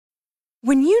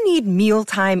When you need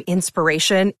mealtime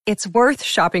inspiration, it's worth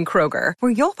shopping Kroger,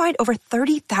 where you'll find over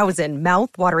 30,000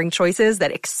 mouth-watering choices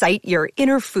that excite your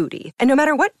inner foodie. And no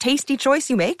matter what tasty choice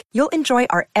you make, you'll enjoy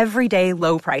our everyday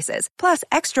low prices, plus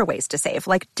extra ways to save,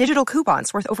 like digital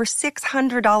coupons worth over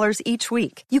 $600 each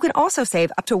week. You can also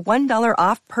save up to $1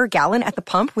 off per gallon at the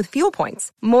pump with fuel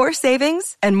points. More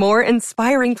savings and more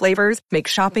inspiring flavors make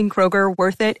shopping Kroger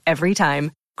worth it every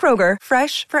time. Kroger,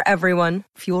 fresh for everyone.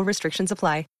 Fuel restrictions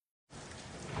apply.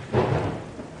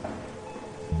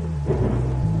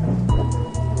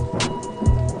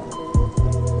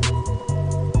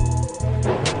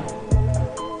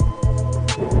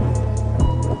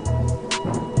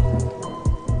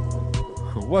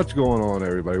 What's going on,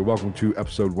 everybody? Welcome to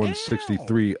episode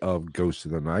 163 of Ghosts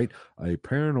of the Night, a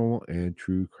paranormal and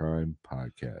true crime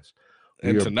podcast.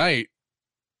 Tonight,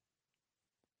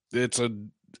 it's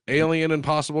an alien and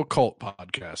possible cult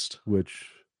podcast.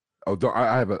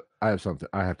 I have something.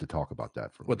 I have to talk about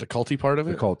that for what the culty part of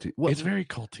it. The culty. Well, it's very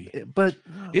culty, but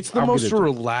it's the most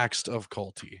relaxed of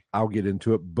culty. I'll get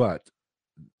into it, but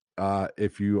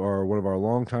if you are one of our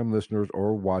longtime listeners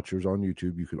or watchers on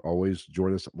YouTube, you can always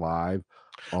join us live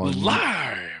on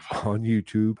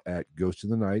YouTube at Ghost of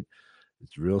the Night.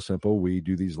 It's real simple. We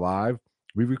do these live.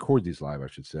 We record these live, I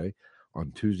should say,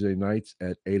 on Tuesday nights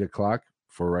at 8:00.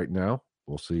 For right now,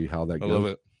 we'll see how that goes. I love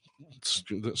it.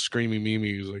 The screaming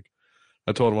Mimi. He's like,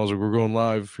 I told him, I was like, we're going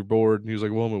live if you're bored. And he was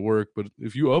like, well, I'm at work, but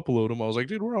if you upload them, I was like,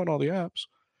 dude, we're on all the apps.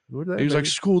 He was like,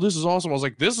 school, this is awesome. I was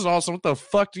like, this is awesome. What the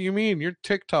fuck do you mean? Your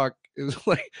TikTok is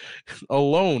like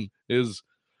alone is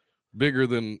bigger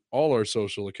than all our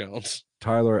social accounts.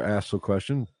 Tyler asked a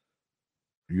question.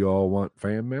 You all want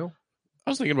fan mail? I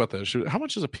was thinking about that. How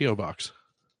much is a P.O. box?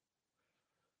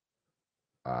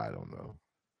 I don't know.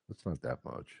 It's not that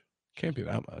much. Can't be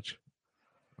that much.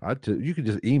 You can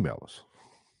just email us.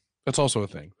 That's also a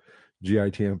thing.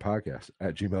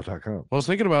 GITMpodcast@gmail.com. I was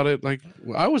thinking about it. Like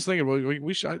I was thinking, well,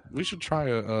 we should try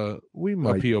a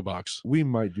P.O. box. We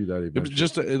might do that eventually.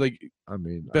 Just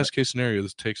best case scenario,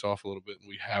 this takes off a little bit, and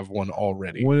we have one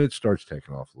already. When it starts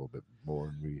taking off a little bit more,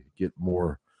 and we get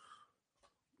more,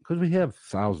 because we have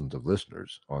thousands of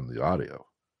listeners on the audio.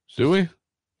 Do we?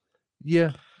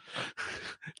 Yeah.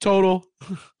 Total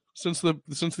since the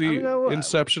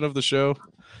inception of the show.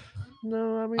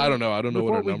 No, I mean, I don't know. I don't know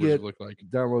what our numbers look like.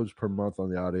 Downloads per month on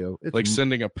the audio. It's like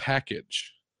sending a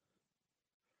package.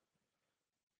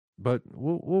 But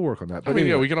we'll work on that. But I mean,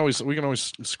 anyway, we can always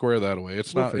square that away.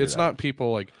 It's not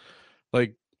people like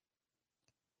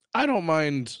I don't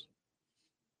mind.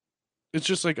 It's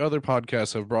just like other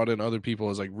podcasts have brought in other people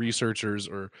as like researchers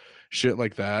or shit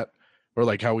like that. Or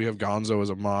like how we have Gonzo as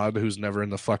a mod who's never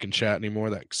in the fucking chat anymore.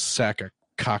 That sack of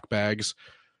cockbags.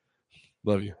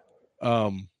 Love you.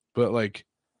 But like,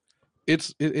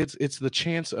 it's the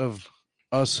chance of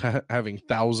us having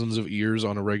thousands of ears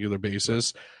on a regular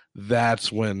basis.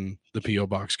 That's when the P.O.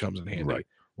 box comes in handy. Right.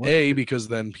 A, because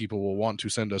then people will want to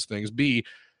send us things. B,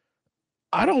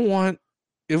 I don't want,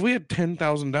 if we had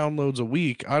 10,000 downloads a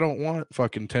week, I don't want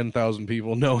fucking 10,000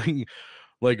 people knowing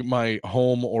like my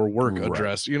home or work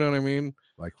address. You know what I mean?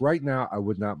 Like right now, I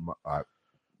would not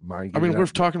mind. I mean, we're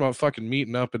talking about fucking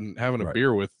meeting up and having a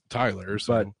beer with Tyler.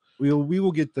 So. But we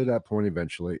will get to that point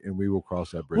eventually, and we will cross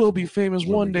that bridge. We'll be famous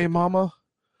one day, mama.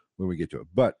 When we get to it.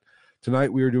 But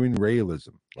tonight we are doing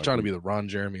realism. Trying to be the Ron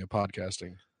Jeremy of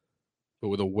podcasting, but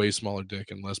with a way smaller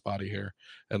dick and less body hair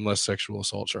and less sexual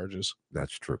assault charges.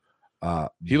 That's true.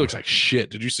 He looks like shit.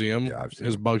 Did you see him? Yeah, I've seen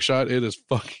his mugshot. It is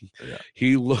fucking. Yeah.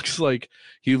 He looks like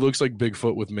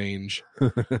Bigfoot with mange.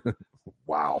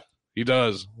 Wow. He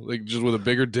does, like just with a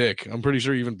bigger dick. I'm pretty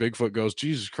sure even Bigfoot goes,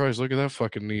 Jesus Christ, look at that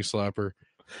fucking knee slapper.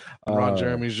 Ron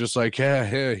Jeremy's just like,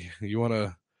 hey, you want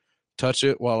to touch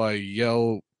it while I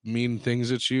yell mean things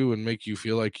at you and make you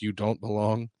feel like you don't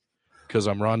belong? Because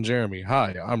I'm Ron Jeremy.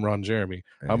 Hi, I'm Ron Jeremy.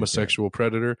 I'm a sexual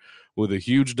predator with a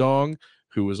huge dong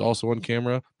who is also on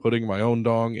camera putting my own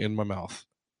dong in my mouth.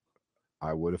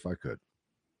 I would if I could.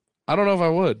 I don't know if I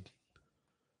would.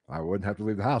 I wouldn't have to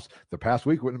leave the house. The past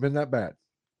week wouldn't have been that bad.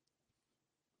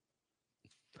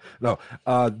 No,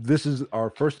 this is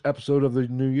our first episode of the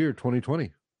new year,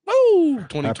 2020. Woo!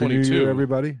 2022. Happy New Year,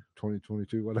 everybody.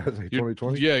 2022. What did I say?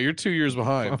 2020? Yeah, you're 2 years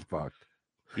behind. I'm fucked.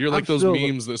 You're like those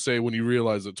memes that say when you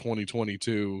realize that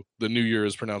 2022, the new year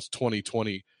is pronounced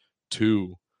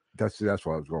 2022. That's what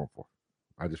I was going for.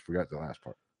 I just forgot the last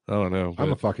part. I don't know.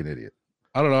 I'm a fucking idiot.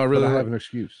 I don't know. I have an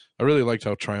excuse. I really liked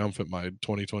how triumphant my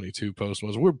 2022 post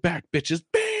was. We're back, bitches.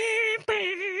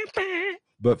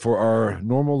 But for our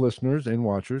normal listeners and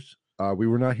watchers, we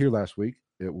were not here last week.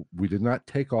 We did not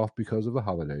take off because of the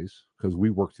holidays because we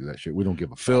worked through that shit. We don't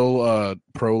give a fuck. Phil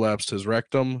prolapsed his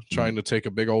rectum trying to take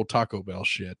a big old Taco Bell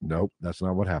shit. Nope, that's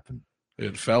not what happened.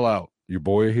 It fell out. Your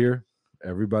boy here.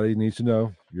 Everybody needs to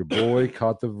know your boy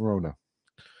caught the Rona.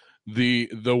 The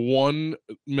one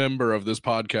member of this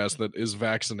podcast that is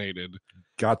vaccinated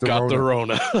got the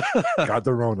Rona. Got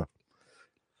the Rona.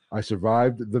 I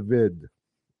survived the vid.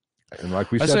 And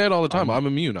like we said, I say it all the time. I'm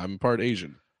immune. I'm part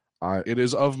Asian. It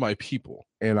is of my people.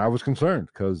 And I was concerned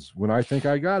because when I think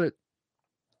I got it,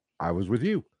 I was with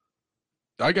you.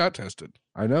 I got tested.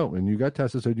 I know. And you got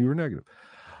tested, said you were negative.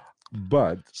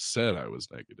 But said I was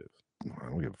negative. I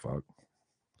don't give a fuck.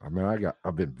 I mean,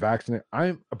 I've been vaccinated.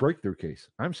 I'm a breakthrough case.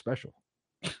 I'm special.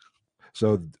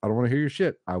 So I don't want to hear your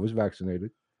shit. I was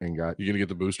vaccinated and got. You gonna get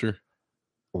the booster?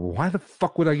 Why the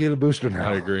fuck would I get a booster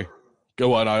now? I agree.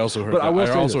 Go on. I also heard. I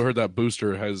also heard that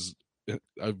booster has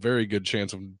a very good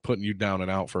chance of putting you down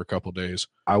and out for a couple days.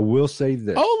 I will say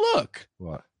this. Oh, look.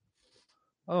 What?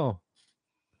 Oh,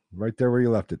 right there where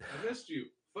you left it. I missed you.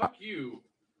 Fuck you.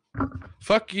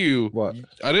 Fuck you. What?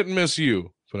 I didn't miss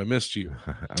you, but I missed you.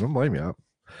 I don't blame you.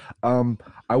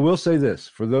 I will say this.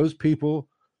 For those people,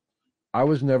 I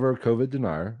was never a COVID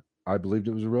denier. I believed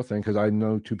it was a real thing because I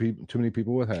know too many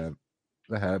people would have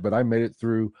that had, but I made it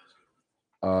through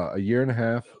a year and a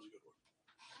half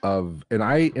and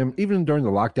I am, even during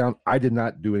the lockdown, I did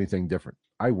not do anything different.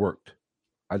 I worked.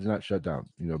 I did not shut down,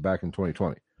 back in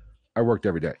 2020. I worked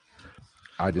every day.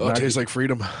 I did not. Tastes like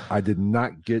freedom. I did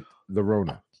not get the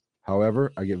Rona.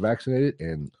 However, I get vaccinated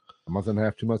and a month and a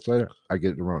half, 2 months later, I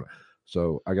get the Rona.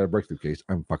 So I got a breakthrough case.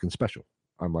 I'm fucking special.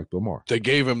 I'm like Bill Maher. They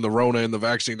gave him the Rona in the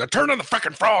vaccine. They're turning the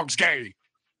fucking frogs gay.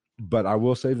 But I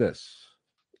will say this.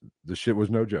 The shit was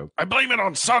no joke. I blame it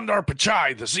on Sundar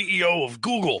Pichai, the CEO of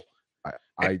Google.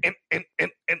 And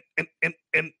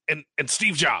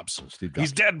Steve Jobs. Steve Jobs.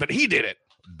 He's dead, but he did it.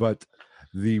 But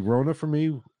the Rona for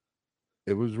me,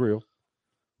 it was real.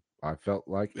 I felt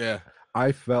like you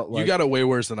got it way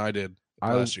worse than I did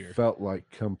last year. I felt like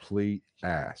complete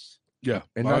ass. Yeah.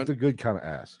 And not the good kind of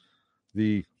ass.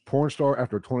 The porn star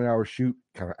after a 20-hour shoot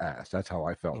kind of ass. That's how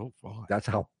I felt. Oh, fuck. That's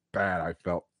how bad I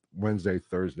felt Wednesday,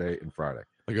 Thursday, and Friday.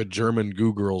 Like a German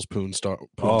Goo Girls porn star.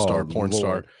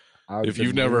 If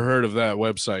you've never heard of that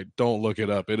website, don't look it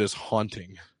up. It is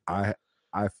haunting. I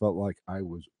felt like I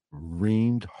was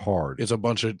reamed hard. It's a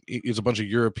bunch of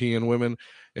European women,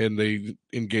 and they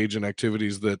engage in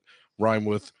activities that rhyme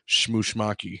with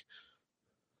shmooshmaki.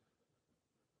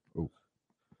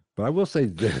 But I will say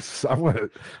this: I'm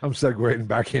segueing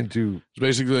back into. It's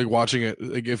basically like watching it.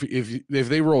 Like if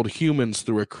they rolled humans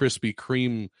through a Krispy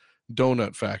Kreme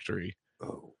donut factory.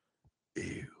 Oh,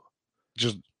 ew!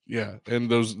 Just yeah, and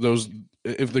those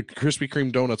if the Krispy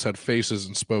Kreme donuts had faces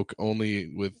and spoke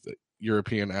only with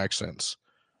European accents,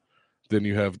 then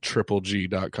you have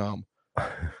tripleg.com.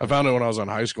 I found it when I was in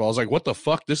high school. I was like, "What the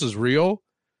fuck? This is real."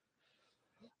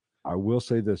 I will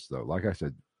say this though, like I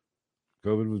said,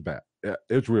 COVID was bad.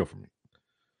 It's real for me.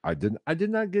 I did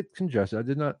not get congested. I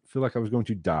did not feel like I was going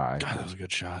to die. God, that was a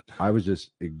good shot. I was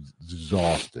just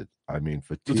exhausted. I mean,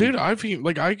 fatigued. Dude,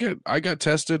 I got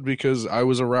tested because I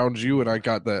was around you, and I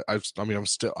got that. I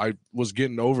was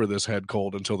getting over this head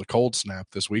cold until the cold snap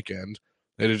this weekend,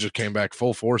 and it just came back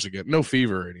full force again. No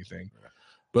fever or anything,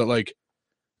 but like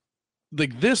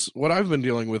this, what I've been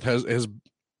dealing with has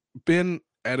been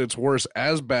at its worst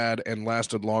as bad and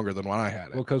lasted longer than when I had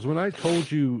it. Well, because when I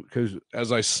told you, because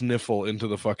as I sniffle into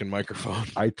the fucking microphone,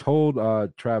 I told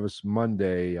Travis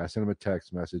Monday, I sent him a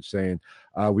text message saying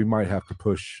we might have to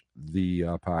push the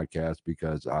podcast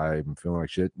because I'm feeling like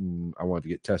shit and I wanted to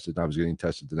get tested. And I was getting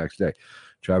tested the next day.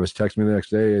 Travis texted me the next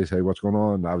day and said, "Hey, what's going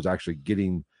on?" And I was actually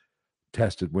getting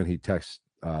tested when he tested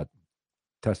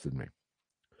me,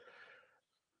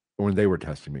 when they were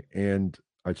testing me, and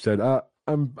I said,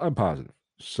 I'm positive."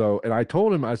 So, and I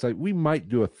told him, I was like, we might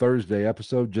do a Thursday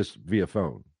episode just via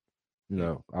phone.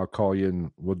 I'll call you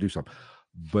and we'll do something.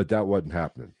 But that wasn't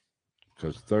happening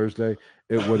because Thursday,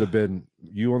 it would have been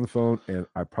you on the phone and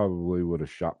I probably would have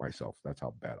shot myself. That's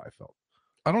how bad I felt.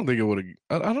 I don't think it would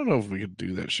have. I don't know if we could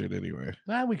do that shit anyway.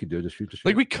 We could do it. Just shoot the shit.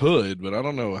 Like we could, but I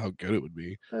don't know how good it would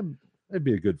be. It'd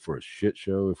be good for a shit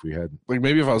show if we had. Like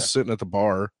maybe if I was sitting at the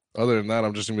bar. Other than that,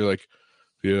 I'm just going to be like,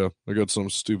 yeah, I got some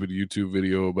stupid YouTube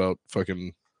video about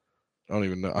fucking. I don't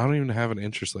even know. I don't even have an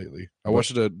interest lately. I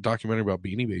watched a documentary about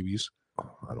Beanie Babies.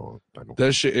 I don't.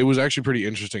 That shit. It was actually pretty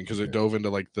interesting because it dove into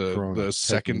like the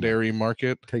secondary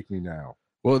market. Take me now.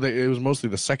 Well, it was mostly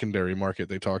the secondary market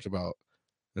they talked about,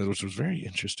 which was very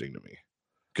interesting to me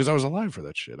because I was alive for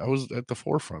that shit. I was at the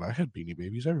forefront. I had Beanie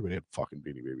Babies. Everybody had fucking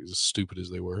Beanie Babies, as stupid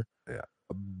as they were. Yeah,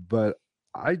 but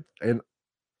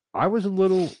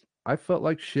I felt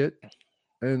like shit.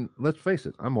 And let's face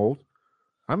it, I'm old.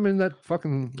 I'm in that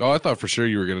fucking. Oh, I thought for sure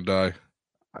you were gonna die.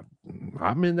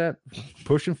 I'm in that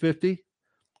pushing 50.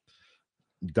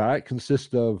 Diet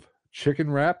consists of chicken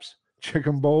wraps,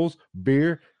 chicken bowls,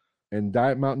 beer, and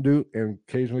Diet Mountain Dew, and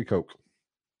occasionally Coke.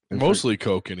 And Mostly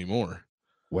Coke anymore.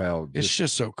 Well, it's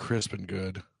just so crisp and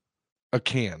good. A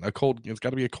can, a cold. It's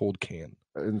got to be a cold can.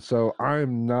 And so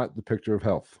I'm not the picture of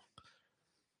health.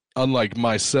 Unlike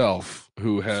myself,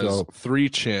 who has 3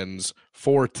 chins,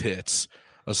 4 tits,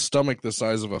 a stomach the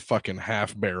size of a fucking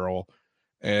half barrel,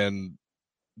 and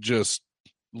just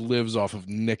lives off of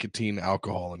nicotine,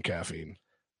 alcohol, and caffeine.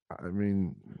 I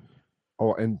mean,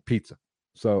 and pizza.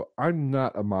 So I'm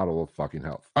not a model of fucking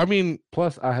health. I mean,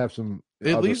 plus I have some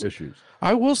other issues.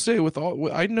 I will say,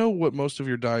 I know what most of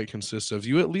your diet consists of.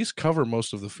 You at least cover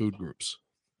most of the food groups.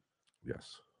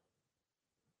 Yes.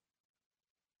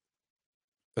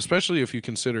 Especially if you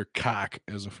consider cock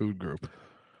as a food group.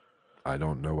 I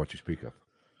don't know what you speak of.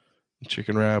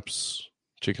 Chicken wraps,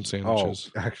 chicken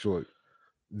sandwiches. Oh, actually,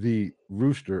 the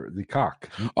rooster, the cock.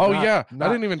 Oh, I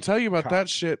didn't even tell you about that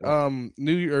shit.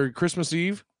 New Year or Christmas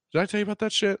Eve. Did I tell you about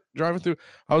that shit? Driving through,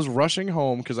 I was rushing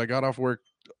home because I got off work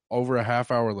over a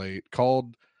half hour late.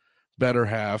 Called better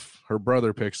half. Her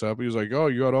brother picks up. He was like, "Oh,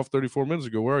 you got off 34 minutes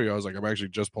ago. Where are you?" I was like, "I'm actually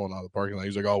just pulling out of the parking lot."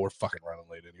 He's like, "Oh, we're fucking running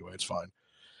late anyway. It's fine."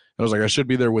 I was like, "I should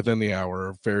be there within the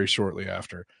hour, very shortly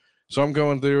after." So I'm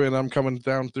going through, and I'm coming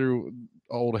down through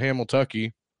old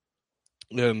Hamiltucky,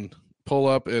 and pull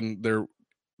up, and the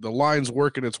line's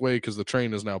working its way because the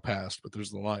train is now passed, but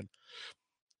there's the line,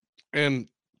 and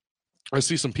I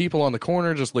see some people on the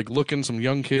corner just like looking, some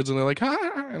young kids, and they're like,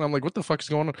 "Hi," and I'm like, "What the fuck is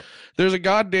going on?" There's a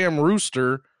goddamn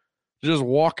rooster just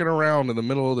walking around in the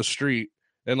middle of the street,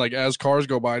 and like as cars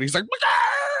go by, and he's like,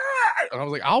 "Ah!" And I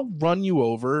was like, "I'll run you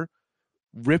over,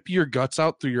 rip your guts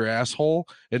out through your asshole,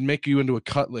 and make you into a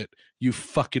cutlet, you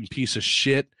fucking piece of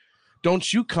shit.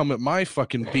 Don't you come at my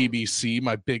fucking BBC,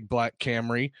 my big black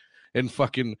Camry, and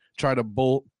fucking try to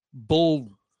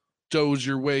bulldoze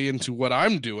your way into what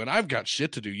I'm doing. I've got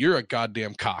shit to do. You're a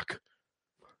goddamn cock."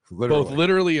 Literally. Both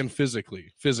literally and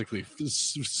physically.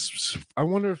 I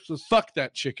wonder if this... Fuck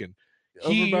that chicken.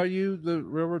 Over by you, the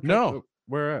railroad track? No.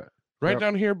 Where at? Right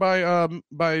down here by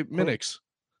Minix.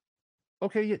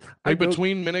 Okay, yeah. Like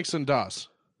between Minix and Das.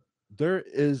 There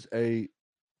is a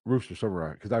rooster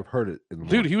somewhere, because I've heard it in the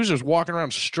morning. Dude, he was just walking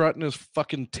around strutting his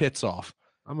fucking tits off.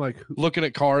 I'm like, looking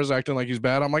at cars, acting like he's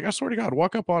bad. I'm like, I swear to God,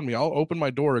 walk up on me. I'll open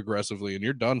my door aggressively, and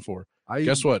you're done for.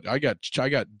 Guess what? I got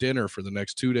dinner for the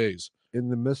next 2 days. In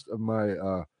the midst of my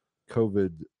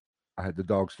COVID, the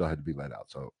dog still had to be let out.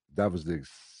 So that was the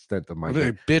extent of my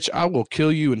bitch. I will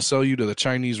kill you and sell you to the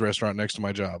Chinese restaurant next to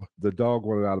my job. The dog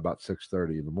wanted out about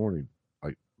 6:30 in the morning.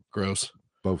 Like gross.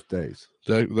 Both days.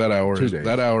 That hour.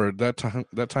 That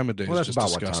time of day. Well, that's is just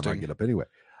about disgusting. What time I get up anyway.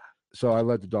 So I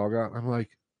let the dog out. I'm like,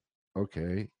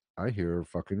 okay, I hear a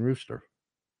fucking rooster.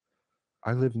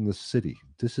 I live in the city.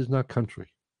 This is not country.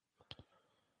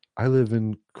 I live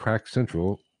in crack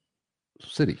central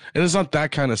city. And it's not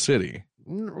that kind of city.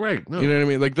 Right. No. You know what I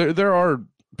mean? Like there are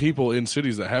people in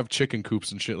cities that have chicken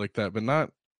coops and shit like that, but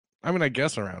not, I mean, I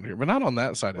guess around here, but not on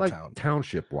that side of town.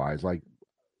 Township wise, like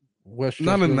Westchester.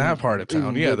 Not in that part of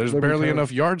town. Yeah, there's barely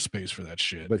enough yard space for that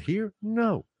shit. But here,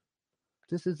 no.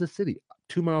 This is the city.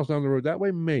 2 miles down the road that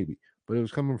way, maybe. But it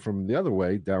was coming from the other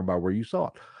way down by where you saw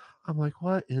it. I'm like,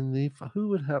 what in the... Who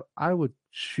would have... I would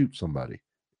shoot somebody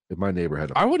if my neighbor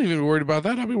had... I wouldn't even be worried about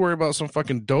that. I'd be worried about some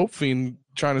fucking dope fiend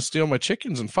trying to steal my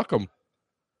chickens and fuck them.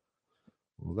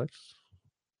 Well, that's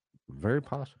very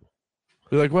possible.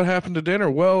 They're like, what happened to dinner?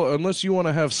 Well, unless you want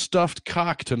to have stuffed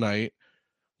cock tonight.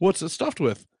 What's it stuffed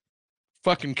with?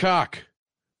 Fucking cock.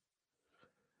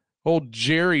 Old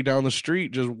Jerry down the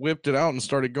street just whipped it out and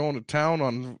started going to town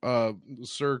on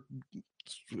Sir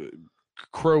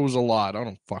Crows a lot. I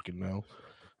don't fucking know.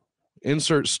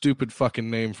 Insert stupid fucking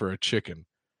name for a chicken.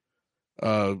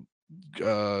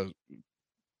 Mr.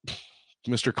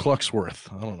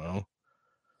 Clucksworth. I don't know.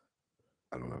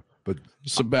 But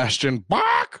Sebastian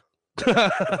Bach.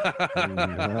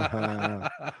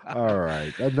 All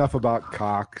right. Enough about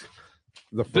cocks.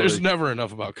 There's never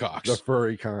enough about cocks. The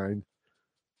furry kind.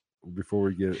 Before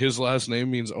we get his last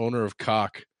name means owner of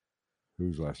cock.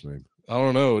 Whose last name? I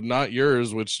don't know. Not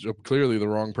yours, which clearly the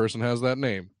wrong person has that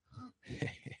name.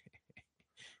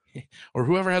 Or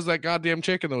whoever has that goddamn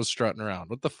chicken that was strutting around.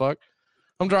 What the fuck?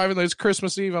 I'm driving. It's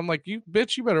Christmas Eve. I'm like, you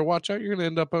bitch, you better watch out. You're gonna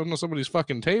end up on somebody's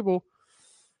fucking table.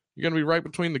 You're gonna be right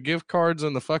between the gift cards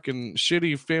and the fucking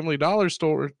shitty Family Dollar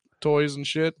store toys and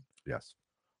shit. Yes.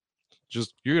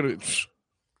 Just you're gonna.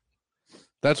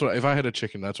 That's what, if I had a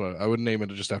chicken, that's what I would name it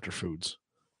just after foods.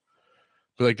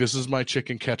 Be like, this is my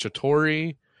chicken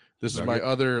cacciatore. This is my Nugget.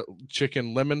 other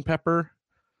chicken lemon pepper.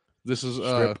 This is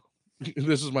Strip.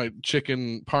 this is my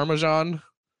chicken parmesan.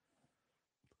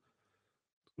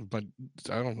 I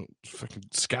don't know, fucking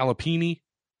scallopini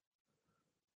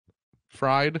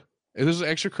fried. And this is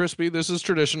extra crispy. This is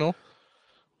traditional.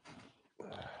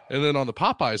 And then on the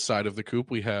Popeyes side of the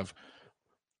coop, we have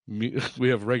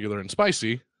regular and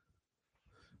spicy.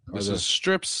 This is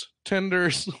strips,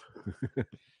 tenders.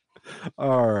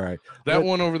 All right. That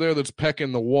one over there that's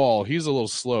pecking the wall, he's a little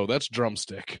slow. That's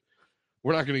drumstick.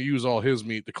 We're not going to use all his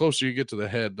meat. The closer you get to the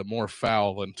head, the more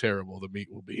foul and terrible the meat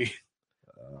will be.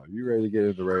 You ready to get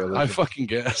into realism? I fucking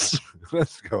guess.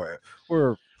 Let's go ahead.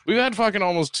 We've had fucking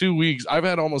almost 2 weeks. I've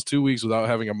had almost 2 weeks without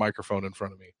having a microphone in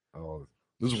front of me. Oh,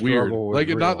 This is weird. struggle is Like,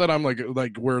 real. not that I'm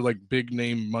like we're like big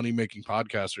name money making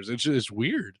podcasters. It's just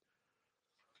weird.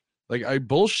 Like, I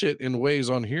bullshit in ways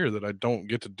on here that I don't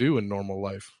get to do in normal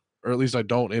life, or at least I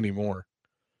don't anymore.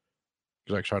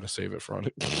 Because I try to save it for on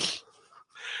it.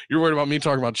 You're worried about me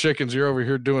talking about chickens. You're over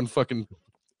here doing fucking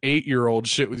 8-year-old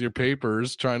shit with your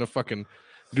papers, trying to fucking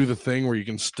do the thing where you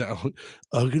can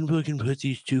I'm gonna fucking put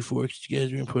these 2 forks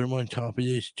together and put them on top of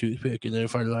this toothpick, and then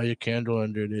if I light a candle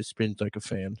under it, it spins like a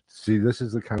fan. See, this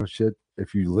is the kind of shit.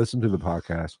 If you listen to the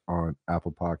podcast on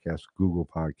Apple Podcasts, Google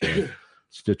Podcasts,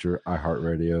 Stitcher,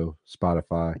 iHeartRadio,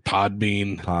 Spotify,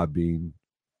 Podbean,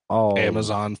 all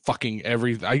Amazon, fucking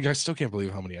everything. I still can't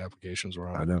believe how many applications we're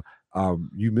on. I know.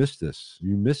 You missed this.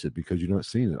 You miss it because you don't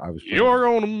seen it. You're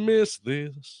gonna miss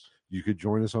this. You could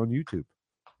join us on YouTube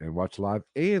and watch live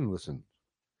and listen,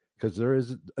 because there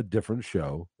is a different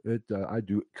show. I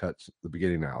do cuts the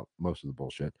beginning out, most of the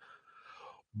bullshit.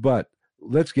 But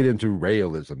let's get into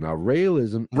raelism. Now,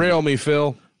 raelism, Rail me,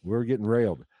 Phil. we're getting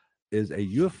railed, is a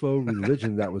UFO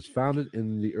religion that was founded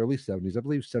in the early 70s, I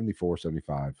believe 74,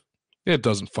 75. It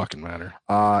doesn't fucking matter.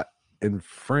 In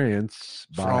France,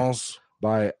 France,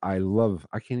 I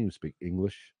can't even speak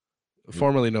English,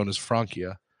 formerly known as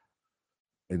Francia.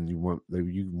 and you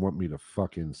want me to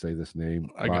fucking say this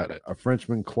name? I got it. A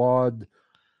Frenchman, Claude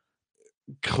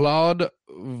Claude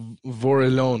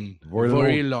Vorillon.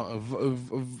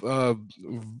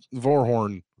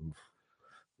 Vorhorn.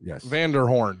 Yes.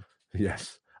 Vanderhorn.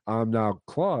 Yes. Now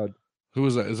Claude. Who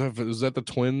is that? Is that the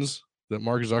twins that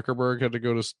Mark Zuckerberg had to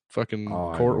go to fucking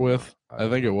court with? I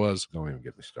think it was. Don't even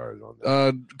get me started on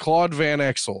that. Claude Van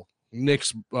Exel,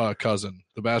 Nick's cousin,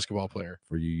 the basketball player.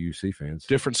 For you UC fans.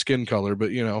 Different skin color,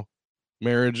 but you know,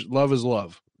 marriage, love is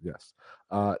love. Yes.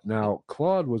 Now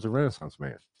Claude was a Renaissance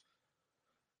man.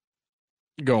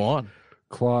 Go on.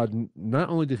 Claude, not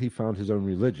only did he found his own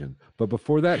religion, but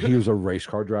before that, he was a race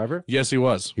car driver. Yes, he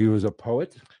was. He was a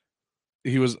poet.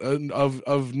 He was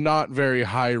of not very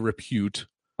high repute,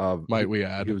 might we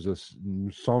add. He was a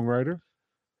songwriter.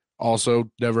 Also,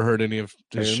 never heard any of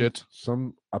his shit.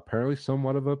 Apparently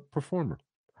somewhat of a performer.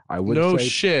 I No wouldn't say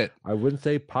shit. I wouldn't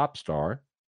say pop star,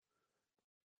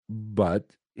 but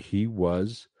he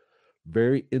was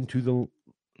very into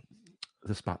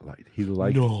the spotlight. He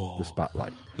liked the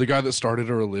spotlight. The guy that started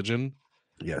a religion.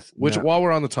 Yes. Which, Now, while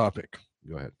we're on the topic,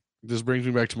 go ahead. this brings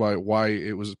me back to why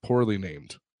it was poorly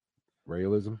named.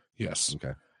 Realism. Yes.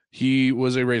 Okay. He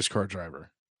was a race car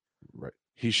driver. Right.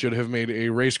 He should have made a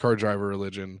race car driver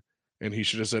religion, and he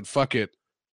should have said, fuck it,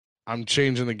 I'm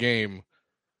changing the game.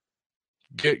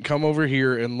 Come over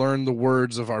here and learn the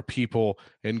words of our people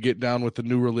and get down with the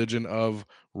new religion of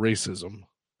racism.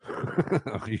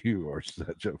 You are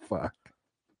such a fuck.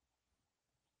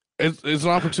 It's an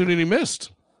opportunity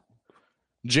missed.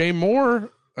 Jay Moore,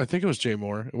 I think it was Jay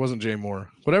Moore. It wasn't Jay Moore.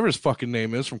 Whatever his fucking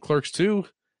name is from Clerks 2,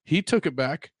 he took it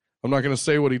back. I'm not going to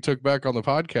say what he took back on the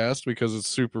podcast because it's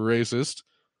super racist.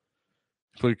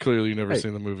 But clearly you've never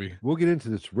seen the movie. We'll get into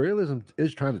this. Realism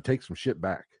is trying to take some shit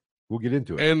back. We'll get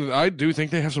into it. And I do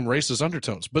think they have some racist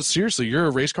undertones. But seriously, you're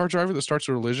a race car driver that starts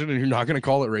a religion and you're not going to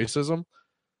call it racism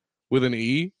with an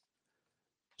E?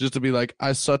 Just to be like,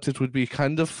 I thought it would be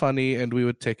kind of funny and we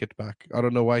would take it back. I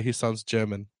don't know why he sounds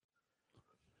German.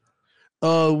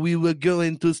 We were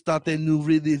going to start a new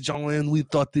religion and we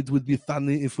thought it would be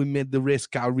funny if we made the race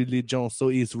car religion, so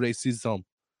it's racism.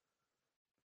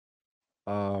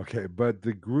 Okay, but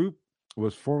the group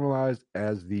was formalized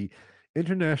as the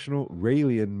International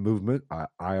Raelian Movement,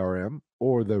 IRM,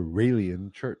 or the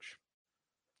Raelian Church.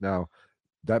 Now,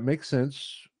 that makes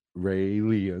sense,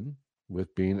 Raelian,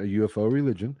 with being a UFO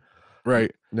religion.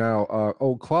 Right. Now,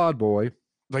 old Claude boy.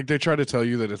 Like, they try to tell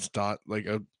you that it's not like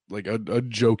a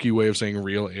jokey way of saying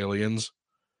real aliens.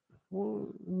 Well,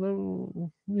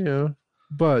 no, yeah,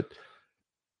 but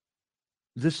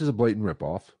this is a blatant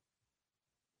ripoff.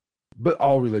 But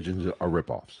all religions are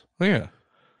ripoffs. Yeah.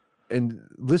 and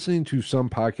listening to some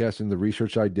podcasts and the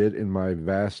research I did in my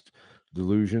vast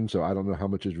delusion, so I don't know how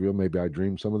much is real. Maybe I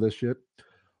dreamed some of this shit,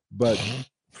 but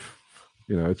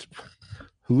it's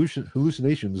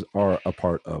hallucinations are a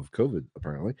part of COVID,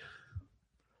 apparently.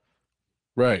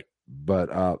 Right.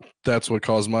 But that's what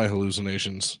caused my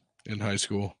hallucinations in high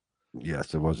school.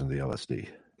 Yes, it wasn't the LSD.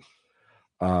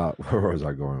 Where was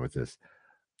I going with this?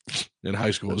 In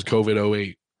high school, it was COVID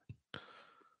 08.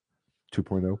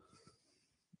 2.0.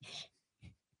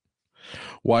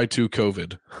 Y2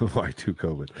 COVID. Y2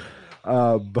 COVID.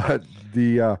 But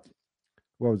the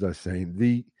what was I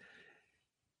saying?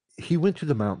 He went to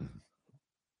the mountain.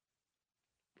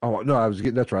 Oh no,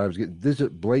 that's right. This is a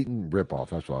blatant ripoff.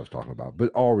 That's what I was talking about.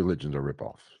 But all religions are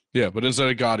ripoffs. Yeah, but instead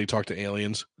of God, he talked to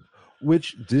aliens.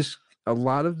 Which a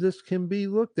lot of this can be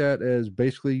looked at as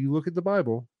basically you look at the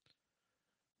Bible,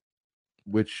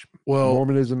 which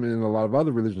Mormonism and a lot of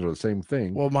other religions are the same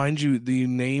thing. Well, mind you, the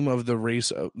name of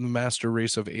the master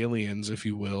race of aliens, if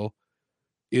you will,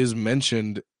 is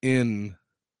mentioned in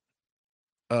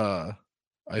I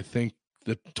think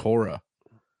the Torah.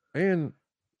 And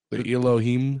the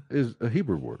Elohim is a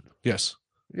Hebrew word. Yes.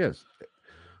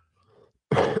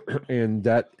 And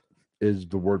that is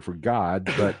the word for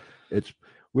God, but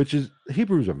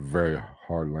Hebrew is a very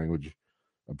hard language,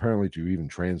 apparently, to even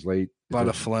translate. A lot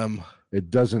of phlegm. It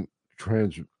doesn't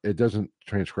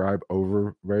transcribe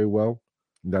over very well.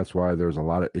 That's why there's a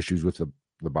lot of issues with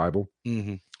the Bible.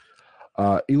 Mm-hmm.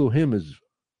 Elohim is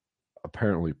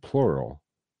apparently plural.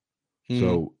 Mm-hmm.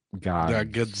 So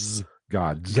gods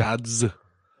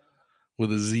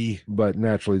with a Z. But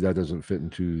naturally, that doesn't fit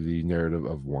into the narrative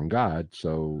of one God.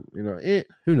 So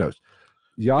who knows?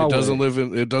 Yahweh,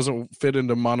 it doesn't fit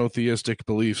into monotheistic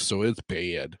beliefs, so it's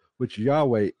bad. Which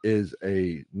Yahweh is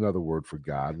another word for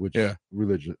God, which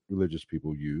religious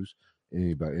people use.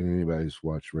 Anybody who's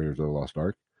watched Raiders of the Lost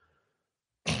Ark.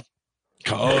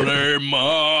 Call her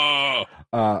Ma.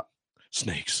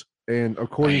 Snakes. And I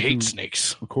hate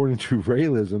snakes. According to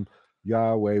Raelism,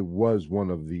 Yahweh was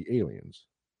one of the aliens.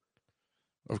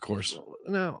 Of course.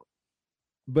 Now,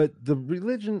 but the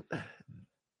religion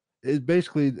is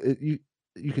basically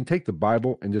you can take the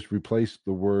Bible and just replace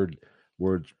the words,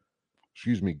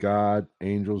 God,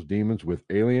 angels, demons with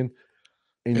alien.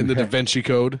 And in the Da Vinci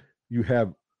Code. You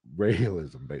have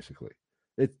Raelism, basically.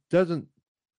 It doesn't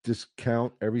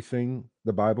discount everything,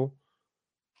 the Bible,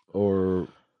 or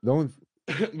the only.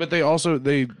 But they also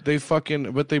they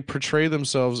portray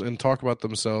themselves and talk about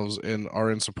themselves and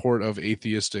are in support of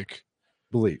atheistic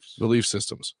belief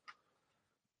systems.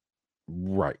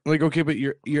 Right. Like, okay, but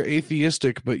you're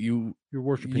atheistic, but you're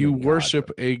worshiping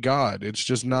worship a God. It's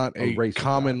just not a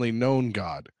commonly known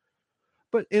God.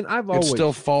 But it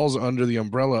still falls under the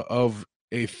umbrella of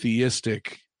a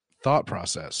theistic thought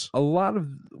process. A lot of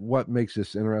what makes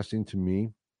this interesting to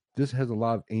me, this has a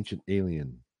lot of ancient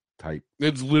alien type.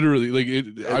 It's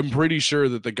literally I'm pretty sure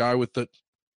that the guy with the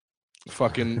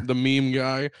fucking the meme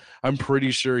guy, I'm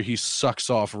pretty sure he sucks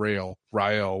off Rael,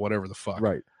 whatever the fuck.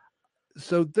 Right.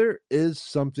 So there is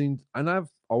something, and I've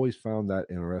always found that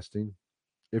interesting.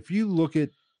 If you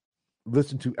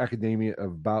listen to academia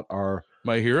about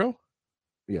My Hero?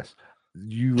 Yes.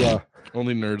 You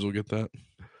only nerds will get that.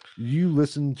 You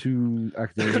listen to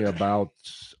academia about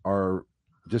our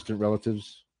distant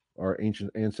relatives, our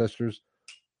ancient ancestors,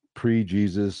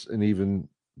 pre-Jesus and even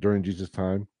during Jesus'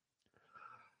 time.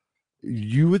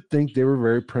 You would think they were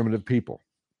very primitive people.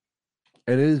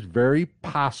 And it is very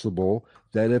possible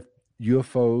that if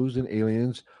UFOs and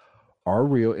aliens are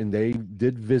real and they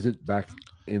did visit back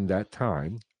in that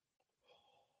time,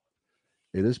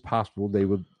 it is possible they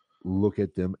would look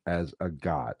at them as a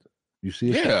god. You see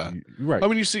it? Yeah. Right. I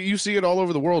mean, you see it all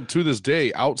over the world to this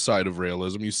day outside of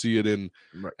Raelism. You see it in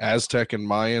Aztec and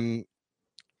Mayan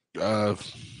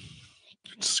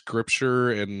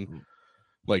scripture and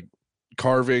like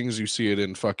carvings. You see it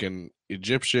in fucking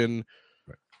Egyptian.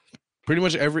 Right. Pretty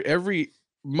much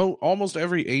almost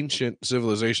every ancient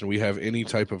civilization, we have any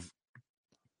type of,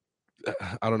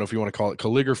 I don't know if you want to call it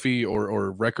calligraphy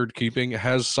or record keeping,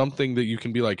 has something that you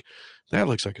can be like, that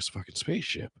looks like a fucking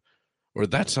spaceship, or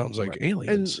that sounds like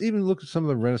aliens. And even look at some of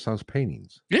the Renaissance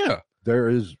paintings. Yeah, there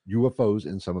is UFOs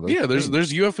in some of those. Yeah, there's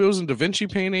UFOs in Da Vinci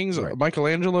paintings,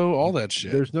 Michelangelo, all that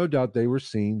shit. There's no doubt they were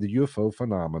seeing the UFO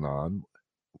phenomenon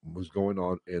was going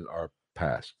on in our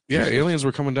past. Yeah, aliens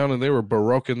were coming down and they were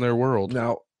baroquing their world.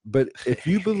 Now, but if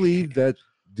you believe that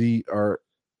our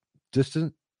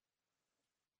distant,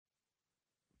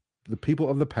 the people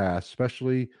of the past,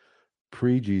 especially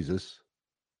pre-Jesus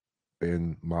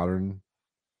and modern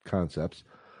concepts,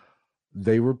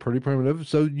 they were pretty primitive.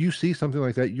 So you see something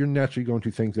like that, you're naturally going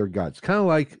to think they're gods. Kind of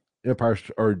like Empire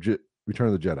or Return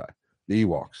of the Jedi. The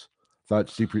Ewoks thought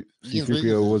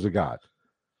C-3PO was a god.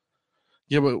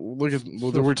 Yeah, but look at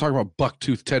we're talking about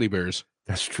buck-toothed teddy bears.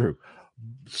 That's true.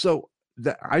 So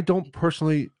I don't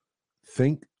personally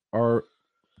think our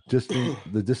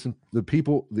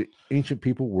the ancient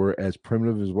people were as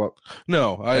primitive as what.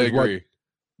 No, I agree.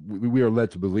 We are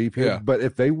led to believe here. Yeah. But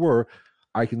if they were,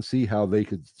 I can see how they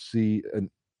could see an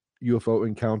UFO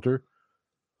encounter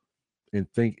and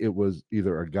think it was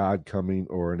either a god coming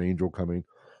or an angel coming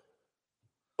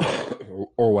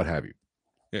or what have you.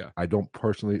 Yeah. I don't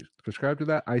personally prescribe to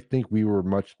that. I think we were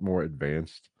much more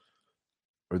advanced,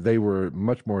 or they were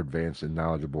much more advanced and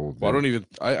knowledgeable. Well,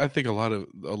 I think a lot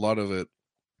of it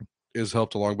is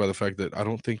helped along by the fact that I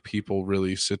don't think people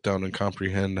really sit down and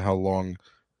comprehend how long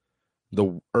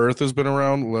the Earth has been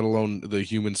around, let alone the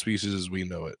human species as we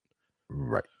know it.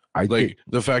 Right.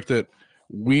 The fact that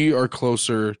we are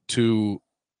closer to,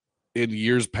 in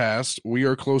years past, we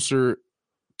are closer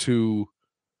to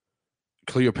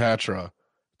Cleopatra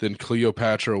than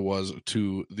Cleopatra was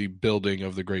to the building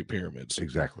of the Great Pyramids.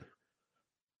 Exactly.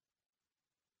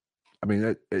 I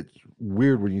mean, it's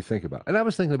weird when you think about it. And I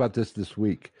was thinking about this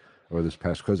week or this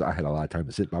past, because I had a lot of time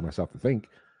to sit by myself and think.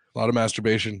 A lot of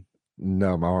masturbation.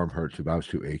 No, my arm hurt too, but I was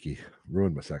too achy.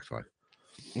 Ruined my sex life.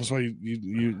 That's why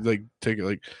you like take it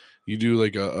like you do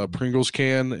like a Pringles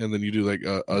can, and then you do like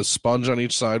a sponge on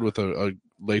each side with a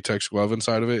latex glove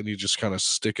inside of it, and you just kind of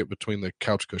stick it between the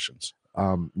couch cushions.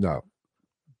 No.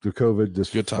 The COVID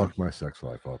just Good time. fucked my sex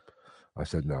life up. I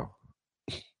said no.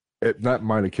 That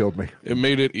might have killed me. It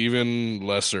made it even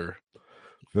lesser.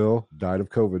 Phil died of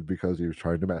COVID because he was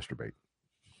trying to masturbate.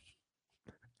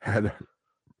 Had a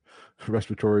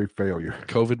respiratory failure.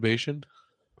 COVID-bation?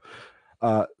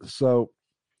 So,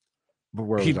 but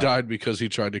where he died because he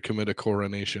tried to commit a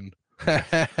coronation.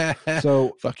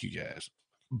 So, fuck you guys.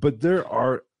 But there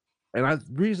are, and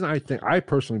I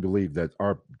personally believe that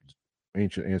our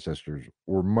ancient ancestors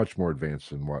were much more advanced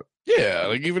than what. Yeah,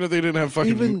 like even if they didn't have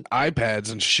fucking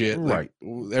iPads and shit, right?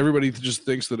 Like, everybody just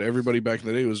thinks that everybody back in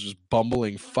the day was just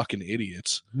bumbling fucking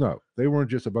idiots. No, they weren't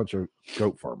just a bunch of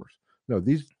goat farmers. No,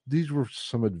 these were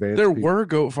some advanced. There were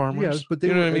goat farmers, yes, but they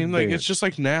you know were what I mean. advanced. Like it's just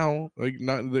like now, like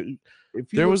not.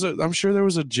 I'm sure there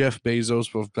was a Jeff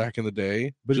Bezos back in the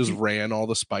day, but just ran all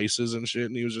the spices and shit,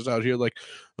 and he was just out here like,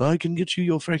 I can get you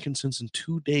your frankincense in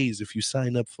 2 days if you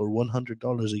sign up for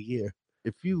 $100 a year.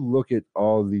 If you look at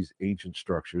all these ancient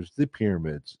structures, the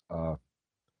pyramids, Machu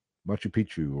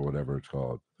Picchu or whatever it's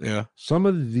called, yeah, some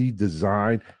of the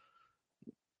design,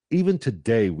 even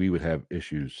today, we would have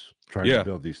issues trying to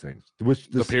build these things.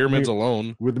 The pyramids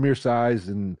alone, with the mere size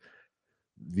and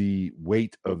the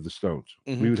weight of the stones,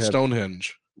 we would have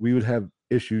Stonehenge. We would have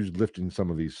issues lifting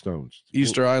some of these stones.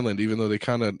 Easter Island, even though they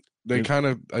kind of, I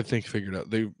think, figured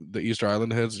out the Easter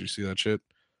Island heads. You see that shit?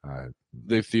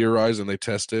 They theorized and they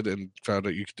tested and found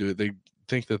out you could do it. They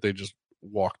think that they just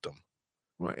walked them.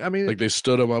 Right. I mean, like they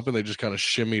stood them up and they just kind of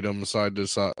shimmied them side to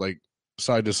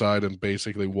side, and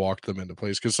basically walked them into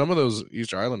place. Because some of those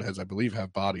Easter Island heads, I believe,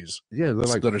 have bodies. Yeah, they're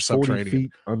like that are 40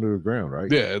 feet under the ground, right?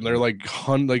 Yeah, and they're like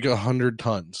 100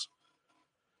 tons.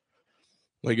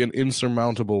 Like an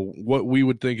insurmountable, what we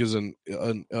would think is an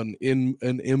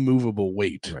immovable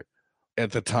weight, right,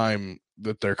 at the time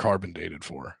that they're carbon dated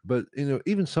for. But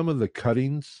even some of the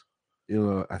cuttings,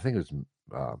 I think it's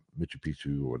Machu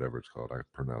Picchu or whatever it's called. I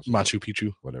pronounce it Machu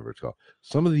Picchu, whatever it's called.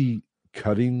 Some of the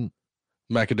cutting,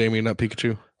 macadamia nut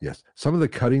Pikachu. Yes, some of the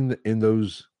cutting in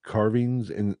those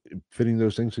carvings and fitting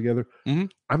those things together. Mm-hmm.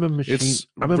 I'm a machine. It's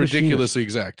I'm a ridiculously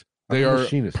exact. They are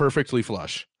machinist. Perfectly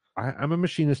flush. I'm a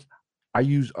machinist. I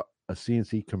use a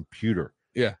CNC computer.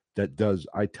 Yeah, that does.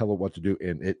 I tell it what to do,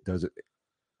 and it does it.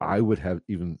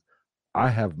 I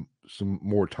have some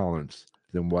more tolerance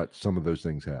than what some of those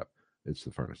things have. It's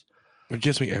the furnace. It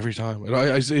gets me every time.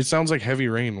 It sounds like heavy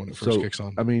rain when it first kicks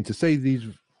on. I mean, to say these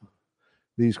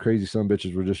crazy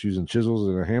sumbitches were just using chisels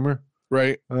and a hammer,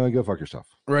 right? Go fuck yourself.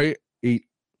 Right. Eat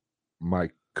my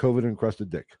COVID encrusted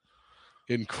dick.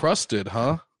 Encrusted,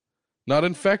 huh? Not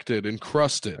infected.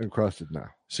 Encrusted. Encrusted now.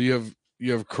 So you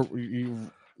have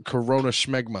Corona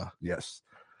schmegma. Yes.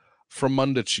 From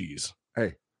Munda cheese.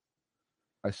 Hey,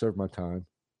 I served my time.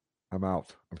 I'm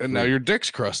out. And now your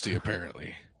dick's crusty,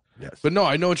 apparently. Yes. But no,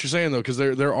 I know what you're saying though, because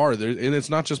there are, and it's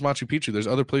not just Machu Picchu. There's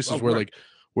other places where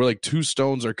like two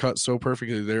stones are cut so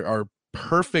perfectly, they are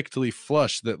perfectly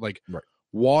flush that like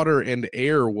water and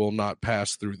air will not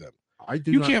pass through them.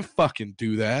 You can't fucking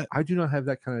do that. I do not have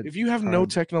that kind of. If you have no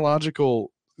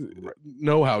technological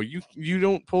know-how, you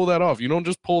don't pull that off. You don't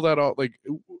just pull that off. Like,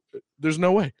 there's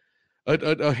no way.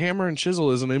 A hammer and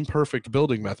chisel is an imperfect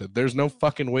building method. There's no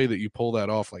fucking way that you pull that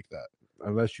off like that. I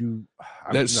unless you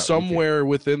somewhere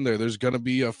within there's gonna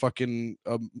be a fucking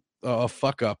a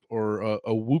fuck up or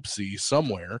a whoopsie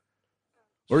somewhere,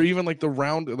 or even like the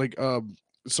round, like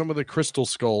some of the crystal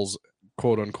skulls,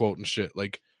 quote unquote, and shit.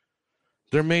 Like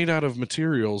they're made out of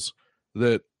materials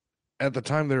that at the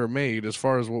time they were made, as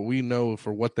far as what we know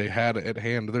for what they had at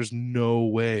hand, there's no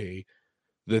way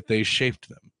that they shaped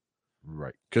them.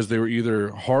 Right. Because they were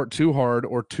either too hard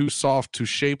or too soft to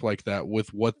shape like that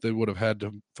with what they would have had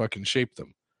to fucking shape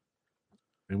them.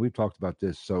 And we've talked about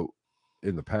this. So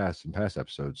in past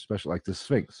episodes, especially like the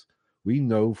Sphinx, we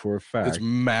know for a fact it's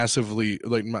massively,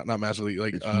 like not massively,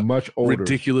 like it's much older,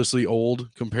 ridiculously old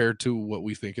compared to what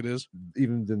we think it is,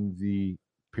 even than the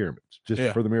pyramids.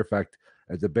 Just for the mere fact,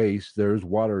 at the base there's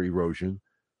water erosion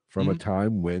from a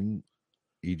time when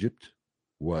Egypt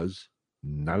was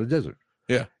not a desert.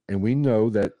 Yeah. And we know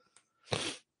that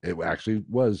it actually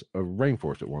was a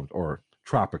rainforest at once, or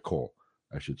tropical,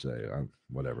 I should say,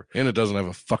 whatever. And it doesn't have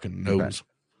a fucking nose.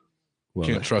 Well,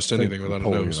 can't trust anything without a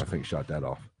nose. I think shot that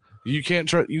off. You can't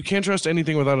trust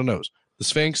anything without a nose. The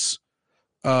Sphinx,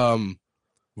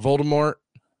 Voldemort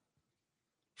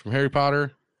from Harry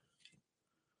Potter.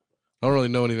 I don't really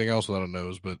know anything else without a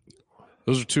nose, but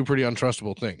those are two pretty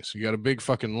untrustable things. You got a big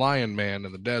fucking lion man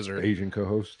in the desert. Asian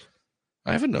co-host.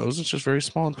 I have a nose. It's just very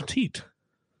small and petite.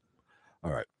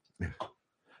 All right.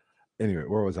 Anyway,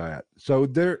 where was I at? So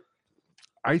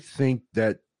I think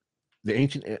that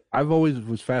I've always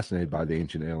was fascinated by the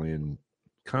ancient alien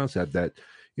concept that,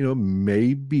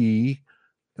 maybe,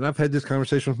 and I've had this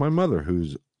conversation with my mother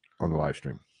who's on the live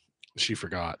stream. She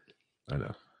forgot. I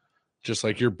know. Just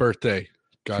like your birthday.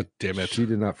 God damn it. She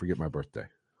did not forget my birthday.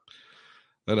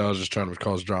 And I was just trying to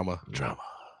cause drama. No. Drama.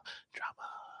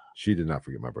 She did not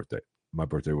forget my birthday. My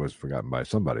birthday was forgotten by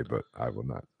somebody, but I will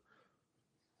not.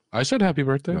 I said happy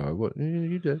birthday. No,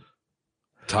 you did.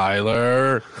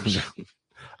 Tyler.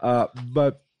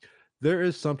 But there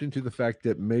is something to the fact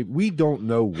that maybe we don't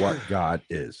know what God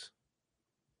is.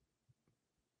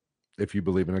 If you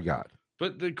believe in a God.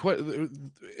 But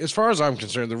as far as I'm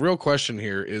concerned, the real question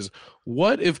here is,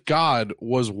 what if God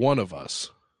was one of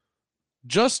us?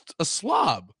 Just a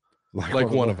slob,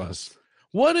 like one of us.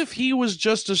 What if he was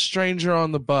just a stranger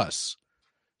on the bus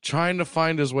trying to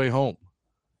find his way home?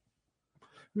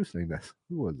 Who's saying that?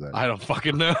 Who was that? I don't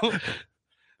fucking know.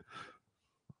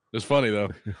 It's funny, though.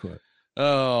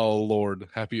 Oh, Lord.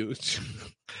 He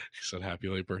said happy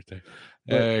late birthday.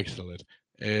 Excellent.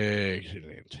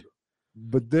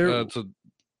 But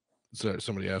so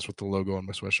somebody asked what the logo on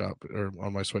my sweatshop or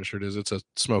on my sweatshirt is. It's a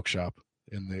smoke shop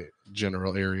in the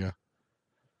general area.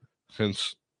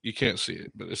 Hence, you can't see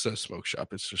it, but it says smoke shop.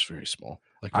 It's just very small.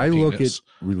 Like I look at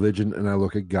religion and I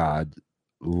look at God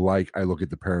like I look at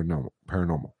the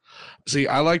paranormal. See,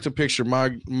 I like to picture my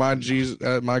Jesus,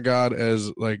 my God,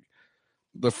 as like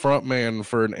the front man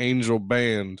for an angel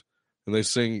band, and they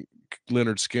sing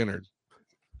Leonard Skinner.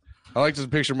 I like to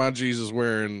picture my Jesus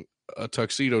wearing a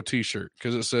tuxedo T-shirt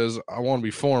because it says, "I want to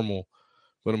be formal,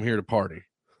 but I'm here to party." And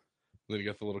then you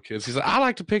got the little kids. He's like, "I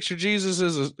like to picture Jesus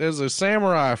as a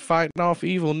samurai fighting off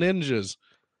evil ninjas,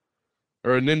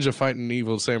 or a ninja fighting an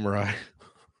evil samurai."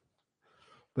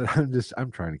 But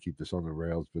I'm trying to keep this on the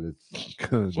rails, but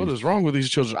it's what is wrong with these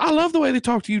children? I love the way they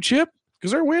talk to you, Chip,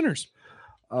 because they're winners.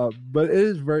 But it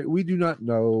is we do not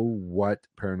know what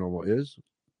paranormal is,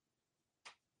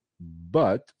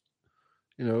 but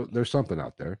there's something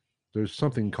out there. There's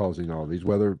something causing all these,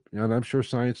 and I'm sure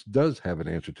science does have an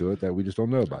answer to it that we just don't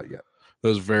know about yet. That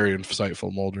was very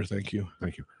insightful, Mulder. Thank you.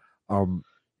 Thank you.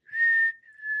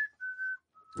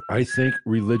 I think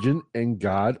religion and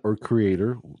God or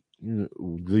creator,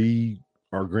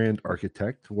 our grand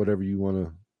architect, whatever you want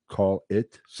to call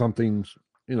it, something's,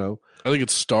 I think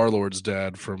it's Star-Lord's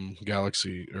dad from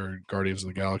Galaxy or Guardians of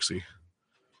the Galaxy.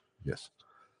 Yes.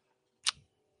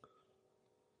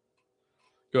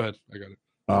 Go ahead. I got it.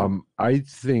 I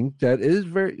think that is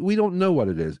we don't know what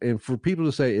it is. And for people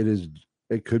to say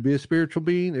it could be a spiritual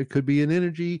being, it could be an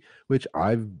energy, which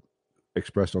I've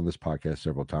expressed on this podcast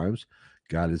several times.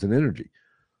 God is an energy.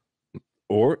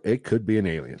 Or it could be an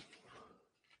alien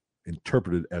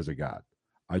interpreted as a god.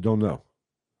 I don't know.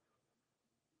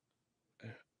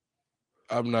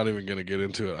 I'm not even going to get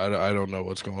into it. I don't know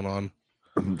what's going on.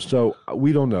 So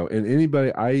we don't know.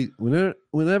 And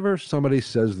whenever somebody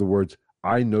says the words,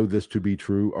 "I know this to be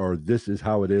true," or "this is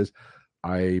how it is,"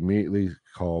 I immediately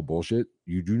call bullshit.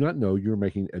 You do not know. You're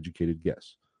making an educated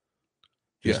guess.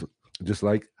 Just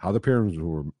like how the pyramids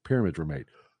were made.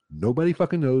 Nobody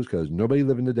fucking knows because nobody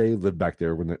living today lived back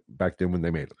then when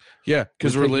they made them. Yeah,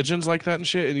 because religion's like that and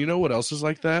shit. And you know what else is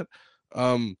like that?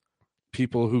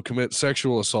 People who commit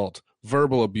sexual assault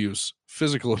verbal abuse,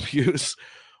 physical abuse,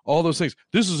 all those things.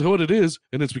 This is what it is,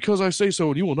 and it's because I say so,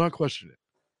 and you will not question it.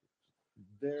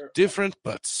 They're different,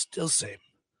 but still same.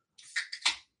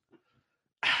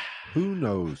 Who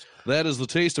knows? That is the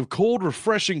taste of cold,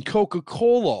 refreshing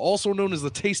Coca-Cola, also known as the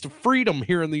taste of freedom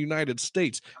here in the United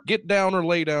States. Get down or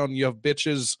lay down, you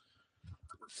bitches.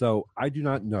 So I do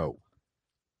not know.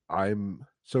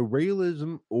 So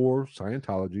realism or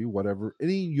Scientology, whatever,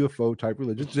 any UFO type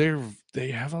religion,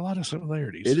 they have a lot of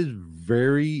similarities. It is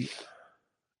very.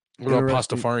 What about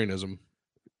Pastafarianism?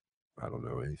 I don't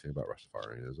know anything about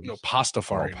Rastafarianism. No,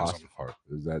 Pastafarianism. Pastafari.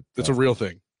 Is that? It's a real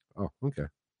thing. Oh, okay.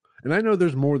 And I know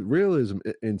there's more realism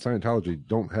in Scientology.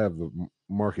 Don't have the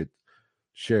market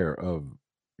share of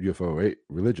UFO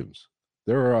religions.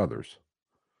 There are others.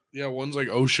 Yeah, one's like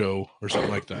Osho or something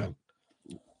like that.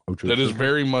 That is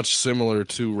very much similar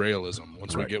to realism.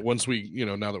 Once we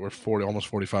now that we're almost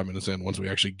 45 minutes in, once we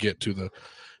actually get to the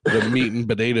meat and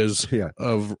potatoes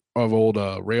of old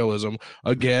realism.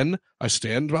 Again, I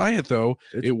stand by it though.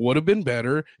 It would have been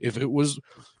better if it was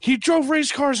he drove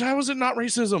race cars. How is it not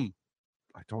racism?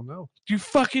 I don't know. You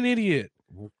fucking idiot.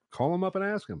 We'll call him up and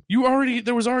ask him.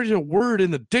 There was already a word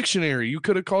in the dictionary. You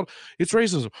could have called it's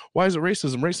racism. Why is it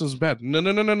racism? Racism is bad.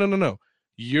 No.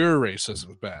 Your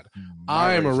racism is bad.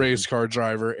 I'm a race car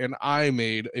driver, and I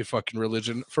made a fucking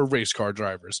religion for race car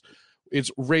drivers. It's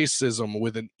racism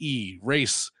with an E.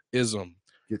 Racism.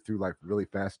 Get through life really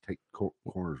fast, take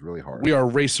corners really hard. We are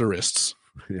racerists.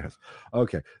 Yes.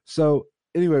 Okay. So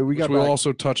anyway, we'll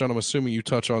also touch on, I'm assuming you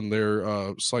touch on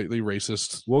their slightly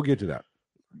racist. We'll get to that.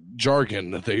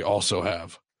 Jargon that they also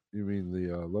have. You mean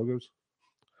the logos?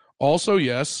 Also,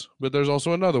 yes, but there's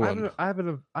also another one. I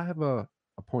have a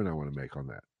point I want to make on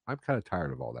that. I'm kind of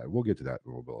tired of all that. We'll get to that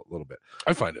in a little bit.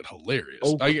 I find it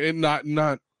hilarious.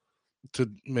 Not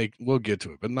to make. We'll get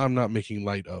to it, but I'm not making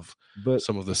light of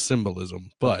some of the symbolism.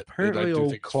 But apparently,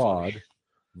 old Claude,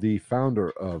 the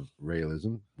founder of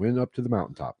realism, went up to the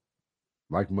mountaintop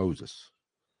like Moses,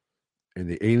 and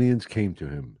the aliens came to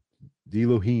him. The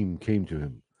Elohim came to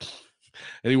him.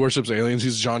 And he worships aliens.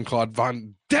 He's Jean-Claude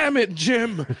Van. Damn it,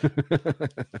 Jim.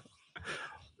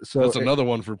 So that's another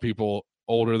one for people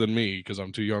older than me because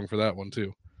I'm too young for that one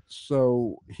too.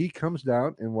 So he comes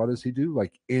down, and what does he do?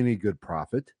 Like any good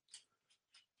prophet,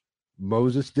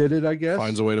 Moses did it, I guess.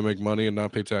 Finds a way to make money and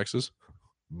not pay taxes.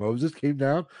 Moses came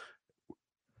down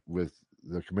with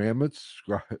the commandments,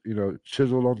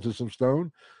 chiseled onto some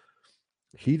stone.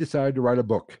 He decided to write a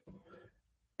book.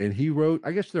 And he wrote,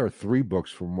 I guess there are 3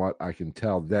 books from what I can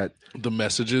tell, that the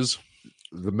messages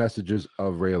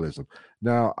of realism.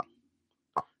 Now,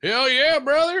 hell yeah,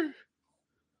 brother.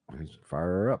 Fire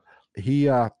her up.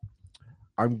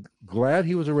 I'm glad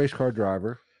he was a race car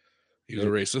driver. He was a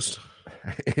racist.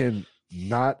 And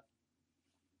not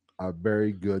a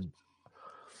very good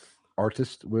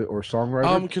artist or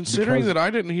songwriter. Considering that I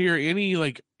didn't hear any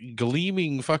like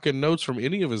gleaming fucking notes from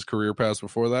any of his career paths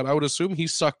before that, I would assume he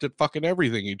sucked at fucking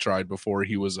everything he tried before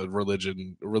he was a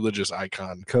religious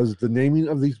icon. Because the naming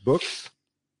of these books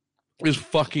is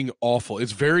fucking awful.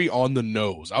 It's very on the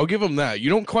nose. I'll give him that. You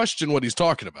don't question what he's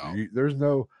talking about. There's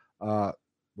no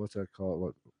what's that called?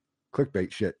 What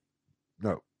clickbait shit.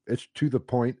 No, it's to the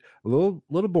point. A little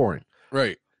boring.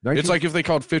 Right. It's like if they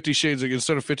called 50 Shades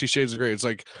instead of 50 Shades of Grey, it's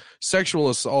like sexual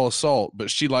assault,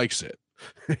 but she likes it.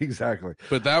 Exactly.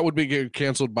 But that would be getting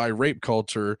canceled by rape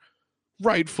culture,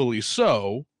 rightfully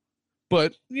so.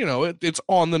 But it's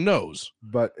on the nose.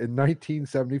 But in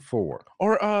 1974,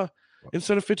 or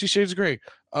instead of 50 Shades of Grey,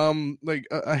 like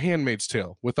a Handmaid's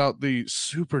Tale without the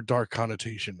super dark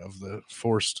connotation of the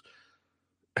forced.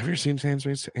 Have you ever seen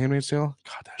Handmaid's Tale?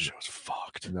 God, that show is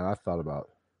fucked. No, I thought about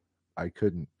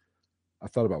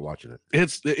watching it.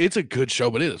 It's a good show,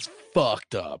 but it is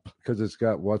fucked up because it's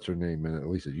got what's her name in it. At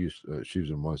least it used. She was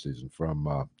in one season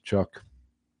from Chuck.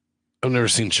 I've never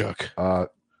seen Chuck.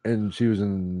 And she was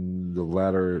in the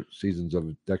latter seasons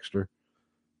of Dexter,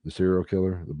 the serial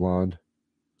killer, the blonde.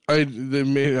 I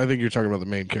think you're talking about the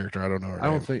main character. I don't know her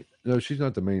name. Don't think. No, she's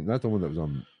not the main. Not the one that was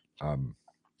on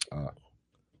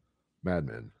Mad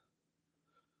Men.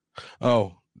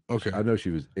 Oh, okay. I know she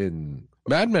was in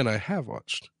Mad Men. I have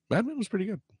watched. Mad Men was pretty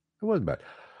good. It wasn't bad.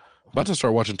 About to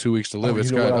start watching 2 Weeks to Live. It's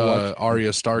got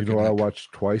Arya Stark. You know what I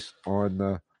watched twice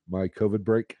on my COVID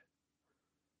break?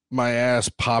 My ass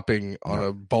popping on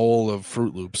a bowl of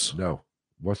Fruit Loops. No.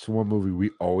 What's the one movie we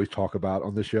always talk about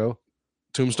on the show?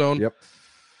 Tombstone? Yep.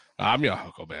 I'm your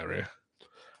Huckleberry.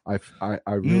 I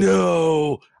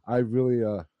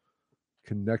really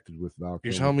connected with Val.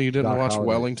 You're telling me you didn't watch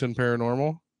Wellington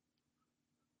Paranormal?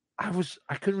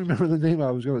 I couldn't remember the name.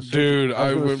 I was going to search. Dude,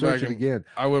 I was went search back it and again.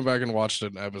 I went back and watched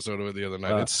an episode of it the other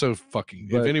night. It's so fucking.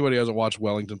 If anybody hasn't watched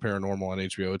Wellington Paranormal on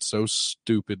HBO, it's so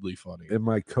stupidly funny. In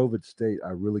my COVID state, I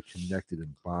really connected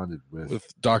and bonded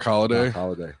with Doc Holliday. Doc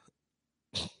Holliday.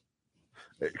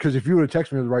 Because if you would have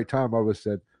texted me at the right time, I would have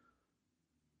said,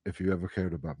 "If you ever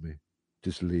cared about me,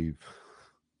 just leave."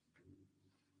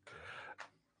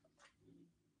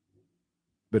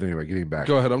 But anyway, getting back.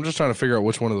 Go ahead. I'm just trying to figure out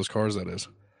which one of those cars that is.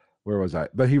 Where was I?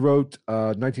 But he wrote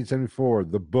 1974,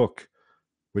 The Book,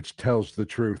 which tells the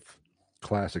truth.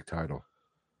 Classic title.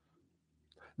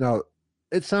 Now,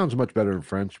 it sounds much better in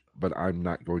French, but I'm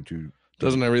not going to.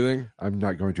 Doesn't everything? I'm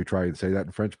not going to try and say that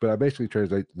in French, but I basically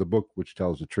translate The Book, which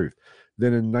tells the truth.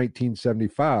 Then in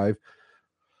 1975,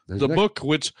 book,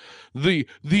 which the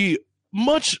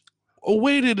much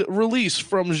awaited release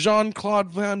from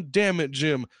Jean-Claude Van Damme,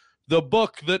 Jim. The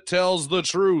Book That Tells the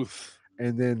Truth.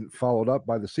 And then followed up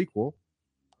by the sequel,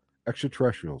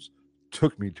 Extraterrestrials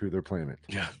Took Me to Their Planet.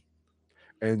 Yeah.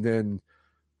 And then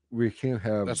we can't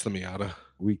have... That's the Miata.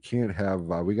 We can't have...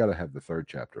 we got to have the third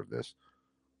chapter of this.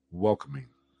 Welcoming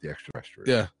the Extraterrestrials.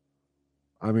 Yeah.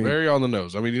 I mean... Very on the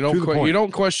nose. I mean, you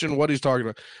don't question what he's talking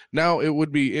about. Now, it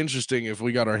would be interesting if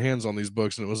we got our hands on these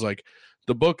books and it was like,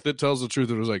 The Book That Tells the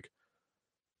Truth. It was like,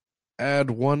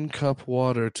 add 1 cup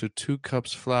water to 2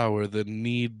 cups flour, then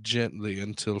knead gently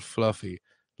until fluffy.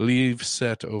 Leave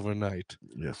set overnight.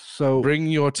 Yes. So bring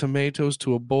your tomatoes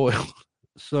to a boil.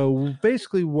 So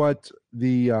basically what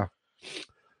the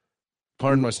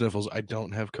pardon my sniffles, I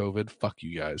don't have COVID. Fuck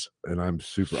you guys. And I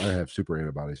have super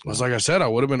antibodies. It was like I said, I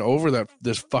would have been over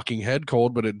this fucking head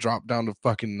cold, but it dropped down to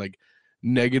fucking like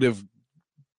negative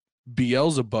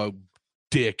Beelzebub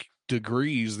dick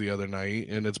degrees the other night,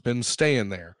 and it's been staying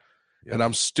there. Yep. And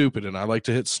I'm stupid, and I like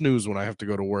to hit snooze when I have to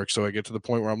go to work. So I get to the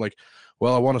point where I'm like,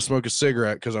 well, I want to smoke a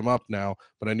cigarette because I'm up now,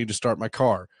 but I need to start my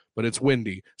car. But it's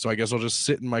windy, so I guess I'll just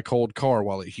sit in my cold car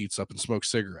while it heats up and smoke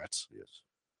cigarettes. Yes.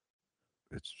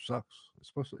 It sucks.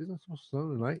 Isn't it supposed to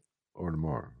snow tonight or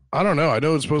tomorrow? I don't know. I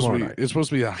know it's supposed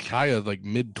to be a high of like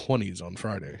mid-20s on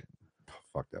Friday.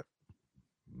 Fuck that.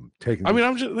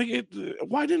 I'm just like,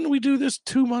 why didn't we do this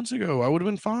 2 months ago? I would have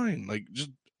been fine. Like, just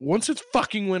once it's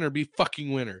fucking winter, be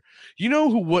fucking winter. You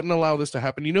know who wouldn't allow this to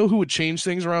happen? You know who would change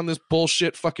things around this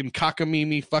bullshit fucking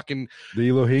cockamamie fucking... The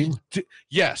Elohim?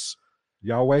 Yes.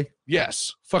 Yahweh?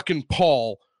 Yes. Fucking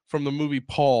Paul from the movie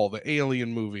Paul, the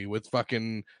alien movie with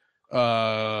fucking...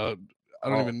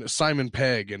 Simon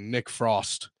Pegg and Nick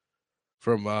Frost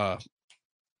from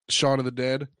Shaun of the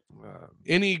Dead.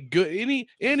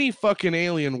 Any fucking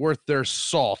alien worth their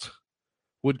salt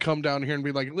would come down here and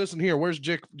be like, listen here, where's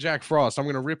Jack Frost? I'm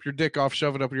going to rip your dick off,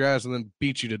 shove it up your ass, and then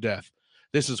beat you to death.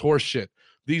 This is horse shit.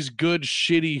 These good,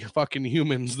 shitty fucking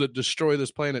humans that destroy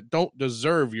this planet don't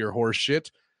deserve your horse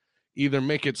shit. Either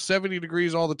make it 70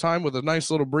 degrees all the time with a nice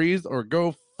little breeze or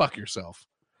go fuck yourself.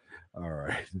 All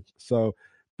right. So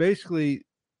basically,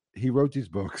 he wrote these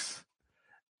books.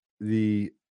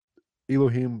 The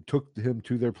Elohim took him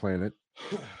to their planet.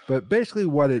 But basically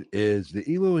what it is, the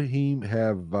Elohim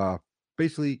have...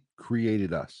 basically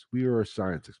created us. We are a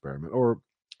science experiment. Or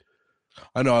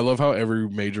I know, I love how every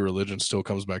major religion still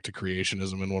comes back to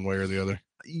creationism in one way or the other.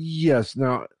 Yes.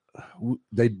 Now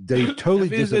they totally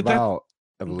disavow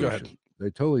evolution.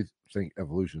 They totally think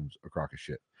evolution's a crock of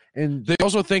shit. And they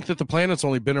also think that the planet's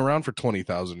only been around for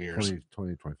 20,000 years.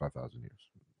 25,000 years.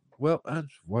 Well,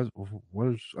 what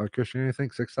does Christianity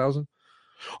think? 6,000?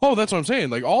 Oh, that's what I'm saying.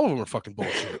 Like, all of them are fucking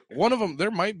bullshit. One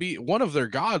of their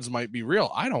gods might be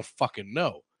real. I don't fucking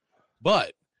know.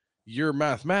 But your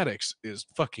mathematics is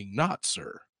fucking not,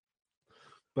 sir.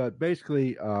 But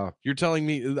basically, you're telling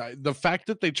me the fact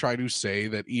that they try to say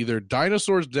that either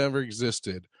dinosaurs never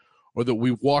existed or that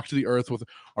we walked the earth with,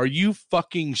 are you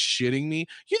fucking shitting me?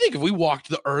 You think if we walked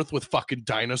the earth with fucking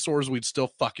dinosaurs, we'd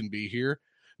still fucking be here?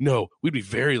 No, we'd be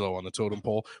very low on the totem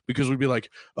pole because we'd be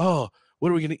like, oh, what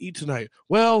are we going to eat tonight?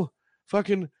 Well,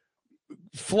 fucking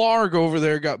Flarg over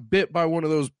there got bit by one of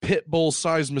those pit bull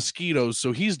sized mosquitoes,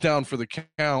 so he's down for the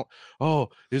count. Oh,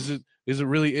 is it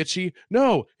really itchy?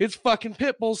 No, it's fucking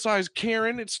pit bull sized,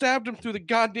 Karen. It stabbed him through the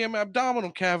goddamn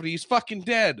abdominal cavity. He's fucking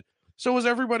dead. So is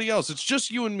everybody else. It's just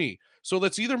you and me. So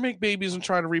let's either make babies and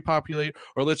try to repopulate,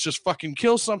 or let's just fucking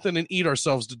kill something and eat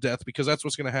ourselves to death, because that's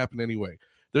what's going to happen anyway.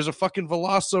 There's a fucking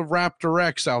Velociraptor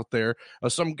X out there,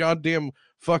 some goddamn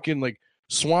fucking like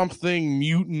Swamp Thing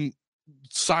mutant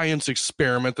science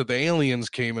experiment that the aliens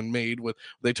came and made with.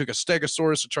 They took a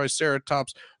Stegosaurus, a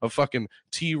Triceratops, a fucking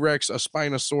T-Rex, a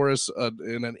Spinosaurus,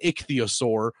 and an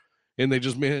Ichthyosaur, and they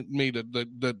just made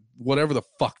the whatever the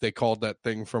fuck they called that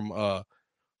thing from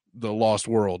the Lost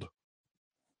World.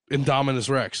 Indominus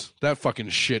Rex, that fucking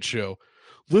shit show.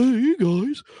 Hey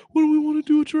guys, what do we want to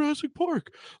do at Jurassic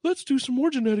Park? Let's do some more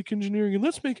genetic engineering and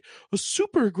let's make a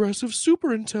super aggressive,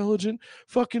 super intelligent,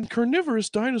 fucking carnivorous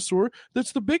dinosaur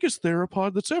that's the biggest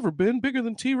theropod that's ever been, bigger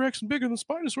than T-Rex and bigger than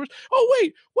Spinosaurus. Oh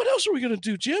wait, what else are we gonna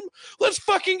do, Jim? Let's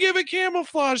fucking give it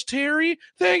camouflage, Terry.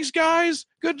 Thanks, guys.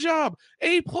 Good job.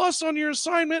 A+ on your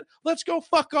assignment. Let's go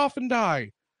fuck off and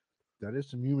die. That is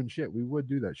some human shit. We would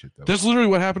do that shit, though. That's literally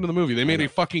what happened in the movie. They made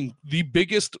the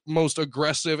biggest, most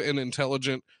aggressive and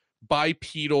intelligent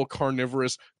bipedal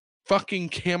carnivorous fucking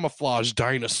camouflage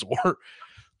dinosaur.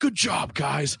 Good job,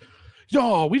 guys.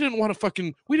 Yo, we didn't want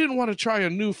to try a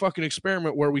new fucking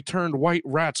experiment where we turned white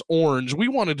rats orange. We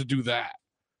wanted to do that.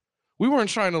 We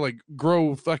weren't trying to like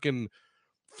grow fucking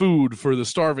food for the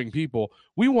starving people.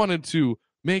 We wanted to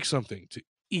make something to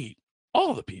eat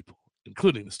all the people,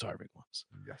 including the starving ones.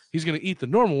 Yes. He's going to eat the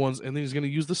normal ones, and then he's going to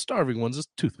use the starving ones as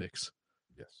toothpicks.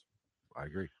 Yes, I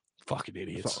agree. Fucking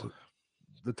idiots.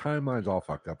 The timeline's all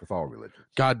fucked up with all religions.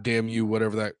 God damn you,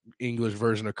 whatever that English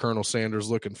version of Colonel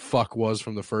Sanders looking fuck was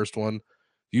from the first one.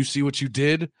 You see what you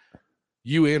did?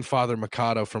 You and Father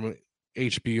Mikado from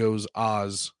HBO's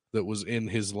Oz that was in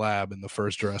his lab in the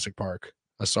first Jurassic Park.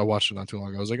 I watched it not too long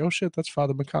ago. I was like, oh shit, that's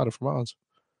Father Mikado from Oz.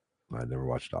 I never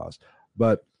watched Oz.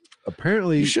 But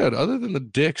apparently you should, other than the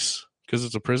dicks, because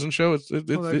it's a prison show.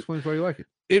 That explains why you like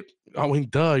it. I mean,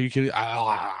 duh, you can,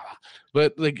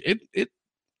 but like it.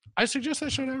 I suggest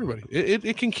that show to everybody.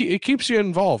 It keeps you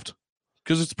involved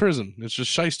because it's prison. It's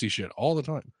just shiesty shit all the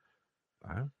time.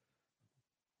 I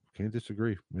can't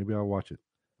disagree. Maybe I'll watch it.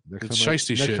 It's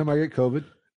shiesty shit. Next time I get COVID,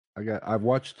 I've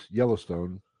watched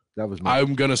Yellowstone. That was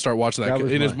I'm gonna start watching that.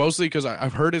 It is mostly because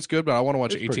I've heard it's good, but I want to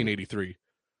watch 1883.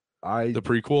 The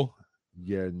prequel.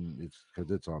 Yeah, and it's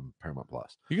because it's on Paramount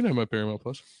Plus. You can have my Paramount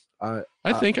Plus. I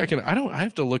think I can. I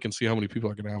have to look and see how many people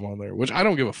I can have on there, which I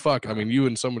don't give a fuck. I mean, you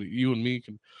and me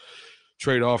can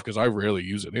trade off because I rarely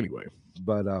use it anyway.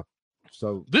 But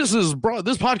so this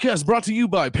podcast is brought to you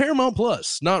by Paramount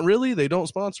Plus. Not really, they don't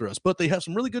sponsor us, but they have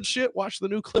some really good shit. Watch the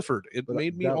new Clifford. It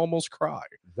made me almost cry.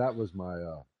 That was my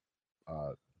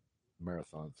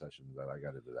marathon session that I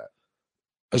got into that.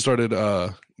 I started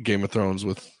Game of Thrones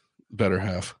with better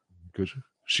half. Good.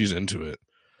 She's into it.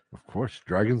 Of course,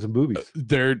 dragons and boobies.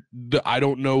 I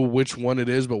don't know which one it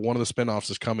is, but one of the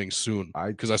spinoffs is coming soon.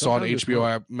 Because I saw an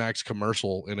HBO Max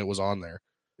commercial and it was on there.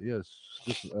 Yes,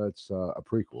 it's a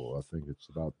prequel. I think it's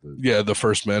about the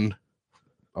First Men.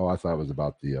 Oh, I thought it was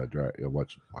about the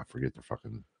I forget the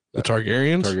fucking the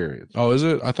Targaryens. Targaryens. Oh, is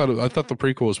it? I thought the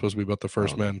prequel was supposed to be about the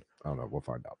First Men. I don't know. We'll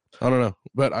find out. I don't know,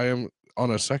 but I am.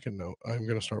 On a second note, I'm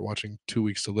going to start watching 2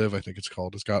 Weeks to Live, I think it's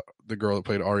called. It's got the girl that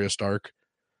played Arya Stark.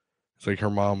 It's like her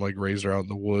mom like raised her out in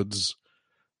the woods,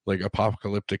 like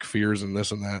apocalyptic fears and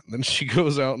this and that. And then she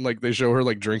goes out and like they show her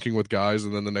like drinking with guys.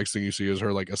 And then the next thing you see is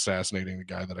her like assassinating the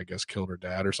guy that I guess killed her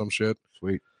dad or some shit.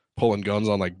 Sweet. Pulling guns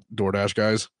on like DoorDash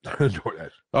guys.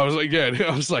 DoorDash. I was like, yeah,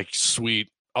 I was like, sweet.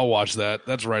 I'll watch that.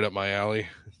 That's right up my alley.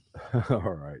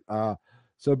 All right.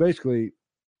 So basically,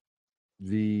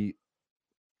 the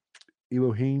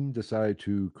Elohim decided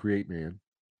to create man,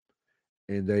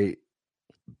 and they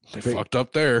fucked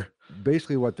up there.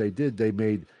 Basically, what they did, they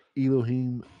made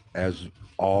Elohim, as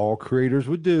all creators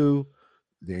would do.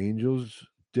 The angels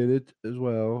did it as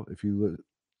well. If you look at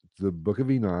the Book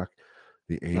of Enoch,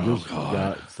 the angels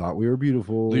thought we were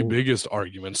beautiful. The biggest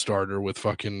argument starter with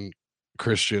fucking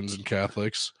Christians and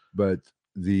Catholics. But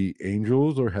the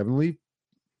angels or heavenly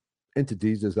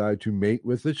entities decided to mate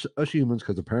with us humans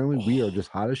because apparently we are just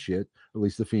hot as shit, at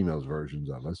least the females versions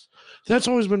of us. That's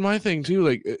always been my thing too,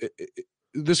 like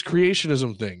this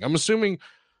creationism thing. I'm assuming,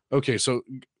 okay, so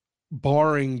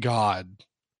barring God,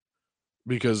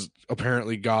 because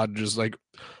apparently God just like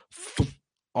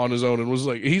on his own and was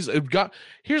like, he's got,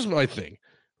 here's my thing.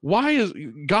 Why is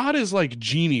God is like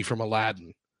Genie from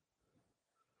Aladdin?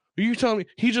 Are you telling me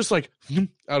he just like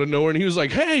out of nowhere and he was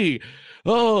like, hey,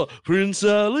 oh, Prince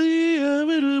Ali, I'm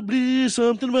gonna be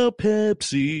something about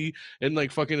Pepsi. And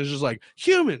like fucking is just like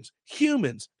humans,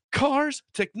 cars,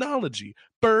 technology,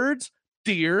 birds,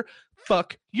 deer,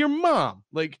 fuck your mom.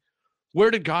 Like,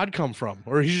 where did God come from?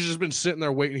 Or he's just been sitting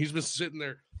there waiting. He's been sitting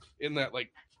there in that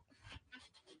like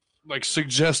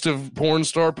suggestive porn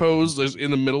star pose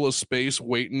in the middle of space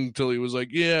waiting until he was like,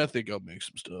 yeah, I think I'll make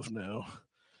some stuff now.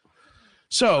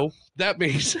 So that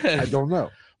being said, I don't know.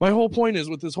 My whole point is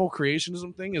with this whole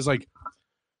creationism thing is like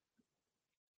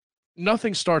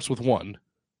nothing starts with one,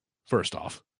 first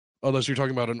off, unless you're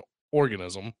talking about an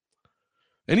organism.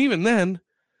 And even then,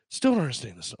 still don't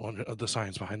understand the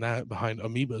science behind that, behind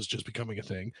amoebas just becoming a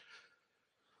thing.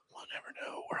 We'll never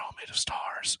know. We're all made of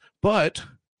stars. But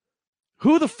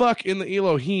Who the fuck in the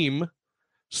Elohim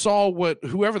saw what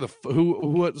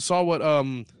who saw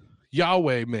what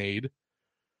Yahweh made,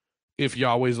 if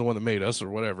Yahweh's the one that made us or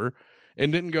whatever,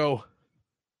 and didn't go, what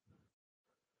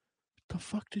the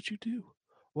fuck did you do?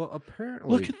 Well, apparently,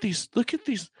 Look at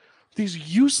these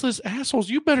useless assholes.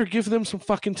 You better give them some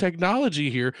fucking technology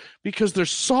here, because their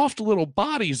soft little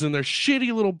bodies and their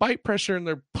shitty little bite pressure and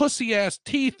their pussy ass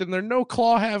teeth and their no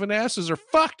claw having asses are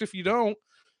fucked if you don't.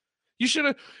 You should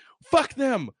have fuck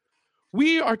them.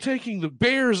 We are taking the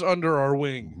bears under our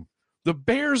wing. The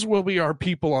bears will be our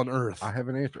people on Earth. I have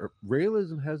an answer.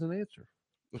 Realism has an answer.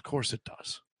 Of course it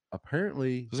does.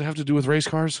 Apparently, Does it have to do with race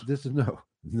cars? this is no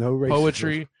racism.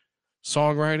 Poetry?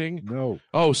 Songwriting? No.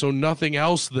 Oh, so nothing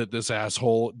else that this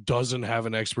asshole doesn't have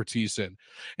an expertise in.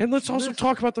 And let's also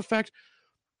talk about the fact,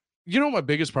 you know what my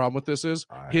biggest problem with this is?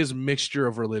 His mixture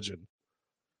of religion.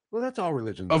 Well, that's all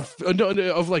religion.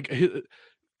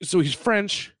 So he's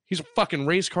French. He's a fucking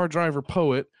race car driver,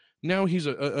 poet. Now he's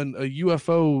a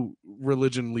UFO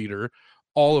religion leader.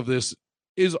 All of this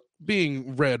is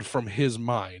being read from his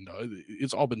mind.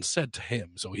 It's all been said to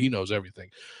him, so he knows everything.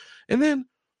 And then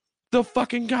the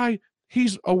fucking guy,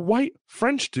 he's a white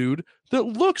French dude that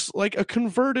looks like a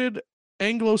converted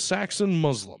Anglo-Saxon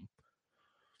Muslim.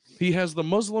 He has the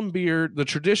Muslim beard, the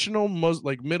traditional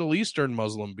Middle Eastern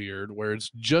Muslim beard, where it's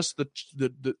just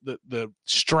the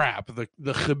strap, the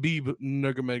Khabib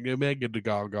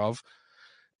Nurmagomedov,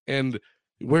 and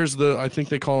where's I think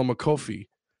they call him a kofi,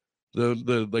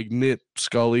 the like knit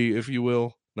scully, if you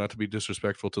will, not to be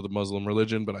disrespectful to the Muslim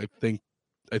religion, but I think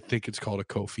it's called a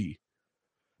kofi.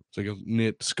 It's like a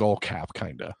knit skull cap,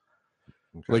 kind of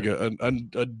like a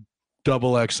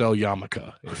double XL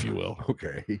yarmulke, if you will.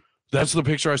 Okay. That's the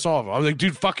picture I saw of him. I was like,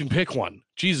 dude, fucking pick one.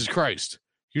 Jesus Christ.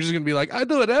 You're just going to be like, I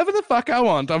do whatever the fuck I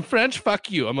want. I'm French.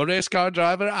 Fuck you. I'm a race car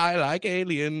driver. I like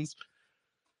aliens.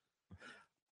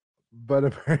 But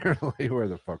apparently, where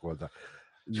the fuck was I?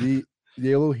 The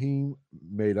Elohim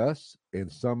made us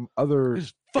and some other.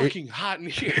 It's fucking hot in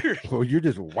here. Well, you're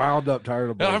just wound up, tired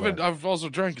of. I've also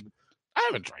drank. I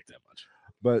haven't drank that much.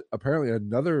 But apparently,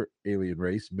 another alien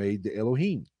race made the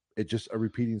Elohim. It's just a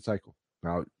repeating cycle.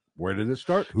 Now, where did it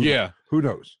start? Who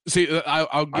knows? See,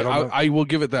 I will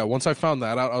give it that. Once I found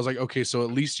that out, I was like, okay, so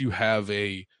at least you have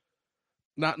a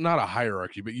not a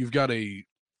hierarchy, but you've got a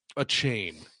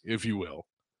chain, if you will.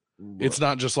 It's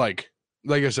not just like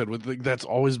I said, that's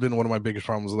always been one of my biggest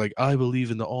problems. Like, I believe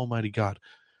in the Almighty God.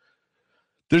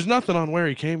 There's nothing on where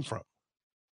he came from.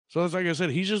 So it's like I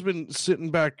said, he's just been sitting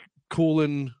back,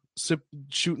 cooling,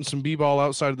 shooting some b-ball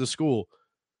outside of the school,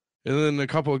 and then a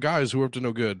couple of guys who were up to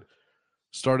no good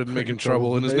started making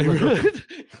trouble in his neighborhood.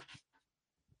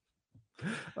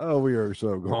 Oh, we are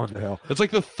so gone to hell. It's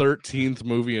like the 13th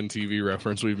movie and TV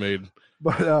reference we've made.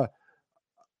 But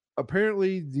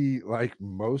apparently, like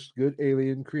most good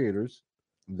alien creators,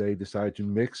 they decided to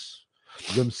mix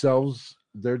themselves,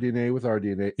 their DNA with our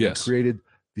DNA, and created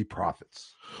the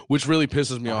prophets. Which really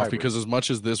pisses me off, because as much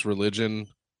as this religion,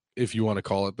 if you want to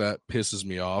call it that, pisses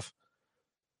me off,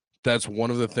 that's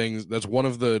one of the things, that's one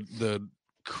of the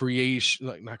creation,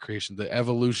 like not creation, the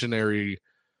evolutionary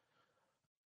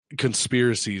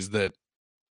conspiracies that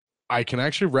I can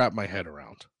actually wrap my head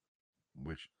around.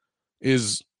 Which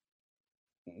is,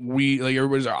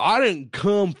 everybody's like, I didn't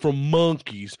come from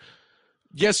monkeys.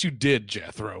 Yes, you did,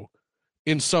 Jethro,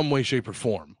 in some way, shape, or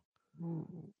form.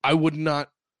 I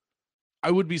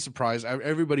would be surprised.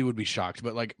 Everybody would be shocked,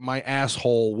 but like my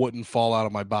asshole wouldn't fall out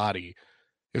of my body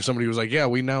if somebody was like, yeah,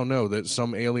 we now know that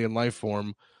some alien life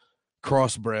form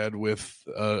crossbred with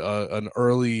an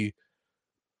early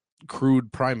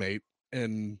crude primate,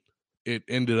 and it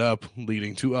ended up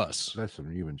leading to us. That's some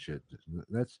human shit.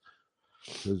 That's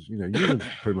because humans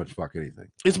pretty much fuck anything.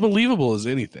 It's believable as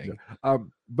anything.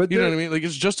 But you know what I mean? Like,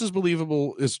 it's just as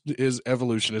believable as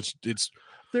evolution. It's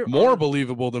more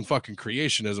believable than fucking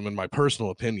creationism, in my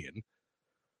personal opinion.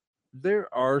 There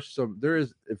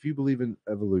is, if you believe in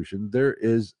evolution, there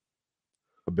is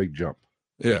a big jump.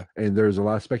 Yeah. And there's a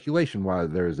lot of speculation why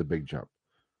there is a big jump.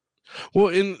 Well,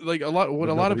 in like a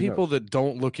lot of people that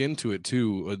don't look into it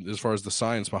too, as far as the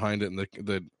science behind it and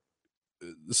the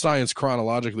science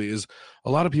chronologically, is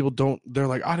a lot of people they're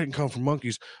like, I didn't come from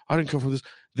monkeys. I didn't come from this.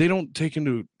 They don't take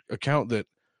into account that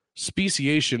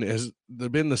speciation has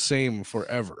been the same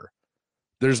forever.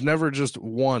 There's never just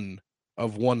one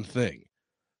of one thing.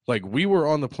 Like, we were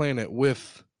on the planet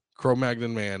with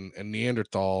Cro-Magnon man and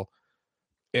Neanderthal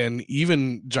and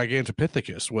even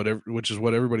Gigantopithecus, which is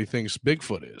what everybody thinks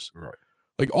Bigfoot is. Right.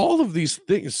 Like, all of these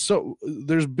things. So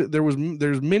there's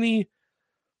many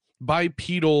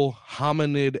bipedal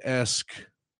hominid-esque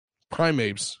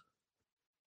primates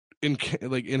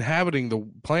inhabiting the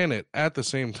planet at the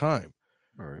same time.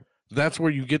 All right. That's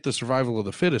where you get the survival of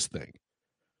the fittest thing.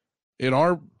 In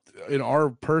our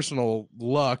personal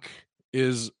luck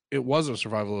is it wasn't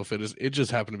survival of the fittest. It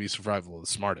just happened to be survival of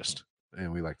the smartest.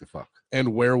 And we like to fuck.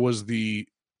 And where was the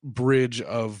bridge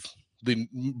of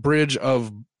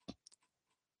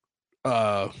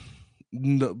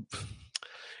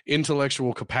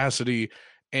intellectual capacity,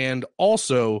 and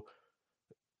also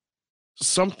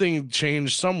something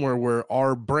changed somewhere where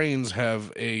our brains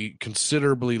have a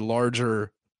considerably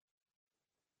larger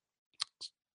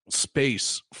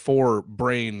space for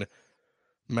brain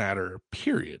matter,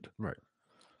 period. Right.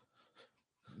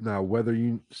 Now,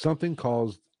 whether something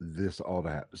caused this all to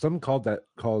happen, something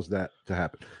caused that to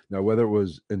happen. Now, whether it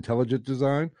was intelligent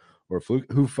design or fluke,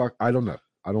 I don't know.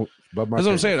 I don't. But that's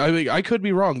what I'm saying. I mean, I could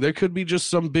be wrong. There could be just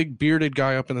some big bearded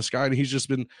guy up in the sky, and he's just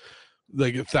been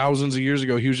like thousands of years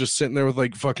ago. He was just sitting there with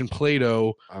like fucking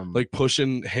Play-Doh, like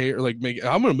pushing hair, like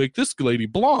I'm gonna make this lady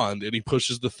blonde, and he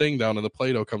pushes the thing down, and the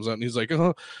Play-Doh comes out, and he's like,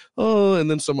 oh,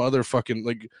 and then some other fucking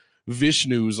like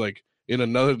Vishnu's like in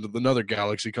another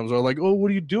galaxy comes out, like, oh, what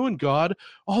are you doing, God?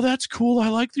 Oh, that's cool. I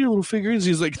like your little figurines.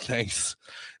 He's like, thanks.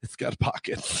 It's got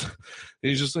pockets. And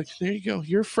he's just like, there you go.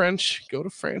 You're French. Go to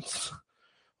France.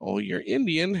 Oh, you're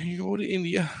Indian. You go to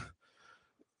India.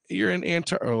 You're an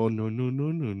Oh,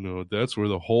 no. That's where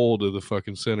the hole to the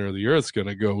fucking center of the earth's going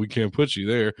to go. We can't put you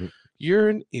there. You're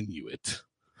an Inuit.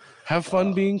 Have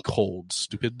fun being cold,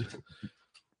 stupid.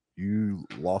 You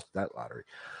lost that lottery.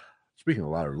 Speaking of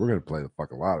lottery, we're going to play the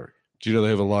fucking lottery. Do you know they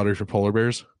have a lottery for polar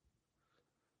bears?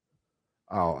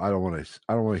 Oh, I don't want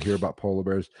to hear about polar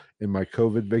bears. In my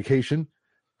COVID vacation,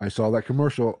 I saw that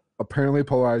commercial. Apparently,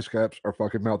 polar ice caps are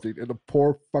fucking melting, and the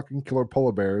poor fucking killer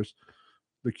polar bears,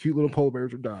 the cute little polar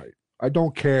bears, are dying. I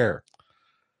don't care.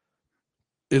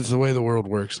 It's the way the world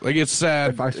works. Like, it's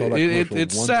sad. If I saw that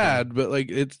it's sad, time, but like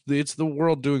it's the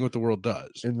world doing what the world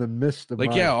does. In the midst of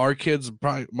our kids,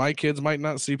 my kids might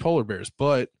not see polar bears,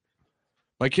 but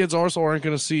my kids also aren't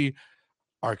going to see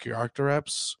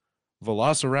Archaeopteryx,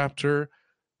 Velociraptor,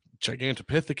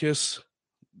 Gigantopithecus,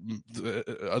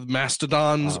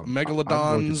 mastodons, megalodons.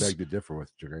 I'm going to beg to differ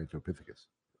with Gigantopithecus.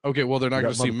 Okay, well, they're not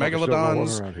going to see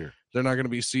megalodons. They're not going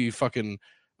to see fucking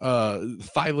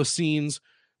thylacines.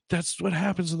 That's what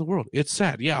happens in the world. It's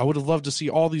sad. Yeah, I would have loved to see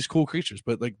all these cool creatures,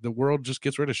 but like the world just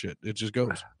gets rid of shit. It just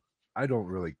goes. I don't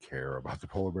really care about the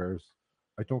polar bears.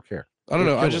 I don't care. I don't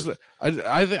know. I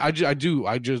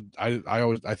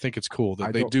think it's cool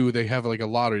that they have like a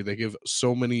lottery. They give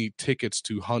so many tickets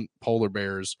to hunt polar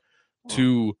bears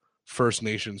to First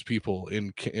Nations people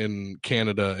in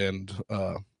Canada and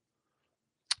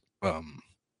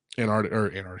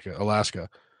Antarctica, Alaska,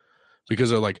 because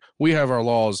they're like, we have our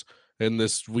laws and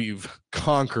we've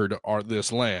conquered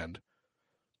this land,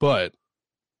 but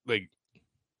like,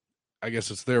 I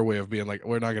guess it's their way of being like,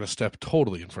 we're not going to step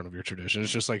totally in front of your tradition.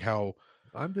 It's just like how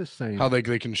I'm just saying how they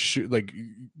can shoot, like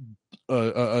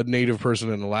a native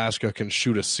person in Alaska can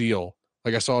shoot a seal.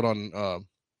 Like I saw it on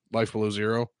Life Below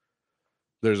Zero.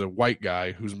 There's a white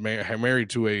guy who's married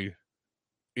to a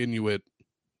Inuit.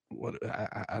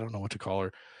 I don't know what to call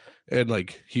her. And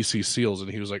like he sees seals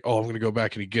and he was like, oh, I'm going to go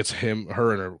back, and he gets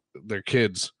her and their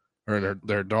kids or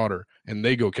their daughter, and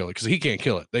they go kill it because he can't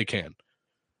kill it. They can.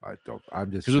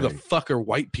 I'm just saying. Who the fuck are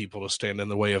white people to stand in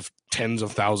the way of tens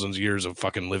of thousands of years of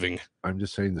fucking living? I'm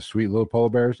just saying, the sweet little polar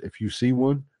bears, if you see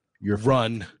one, you're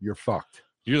fucked. You're fucked.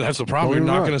 That's the problem. You're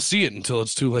not going to see it until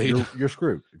it's too late. You're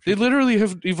screwed. They literally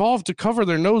have evolved to cover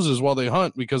their noses while they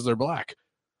hunt because they're black.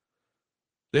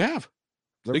 They have.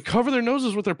 They cover their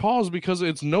noses with their paws because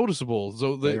it's noticeable.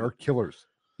 So they are killers.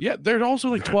 Yeah, they're also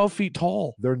like 12 feet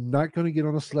tall. They're not going to get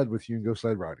on a sled with you and go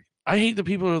sled riding. I hate the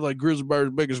people who are like, grizzly bear is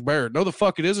the biggest bear. No, the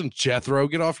fuck it isn't, Jethro.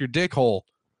 Get off your dick hole.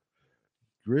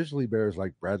 Grizzly bears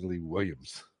like Bradley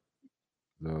Williams.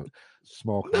 The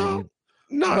small Canadian.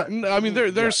 No, I mean,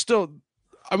 they're still,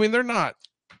 I mean, they're not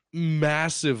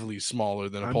massively smaller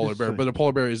than a polar bear, but a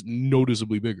polar bear is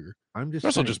noticeably bigger. I'm just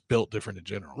also just built different in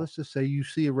general. Let's just say you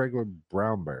see a regular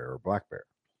brown bear or black bear.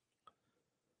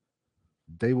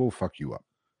 They will fuck you up.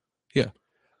 Yeah.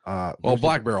 Well,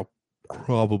 black bear will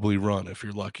probably run if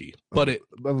you're lucky, but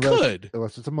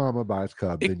unless it's a mama by its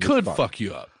cub, it could fuck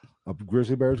you up. A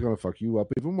grizzly bear is going to fuck you up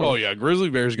even worse. Oh yeah, grizzly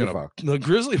bear is going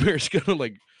to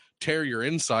like tear your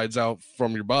insides out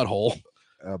from your butthole.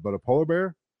 But a polar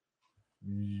bear,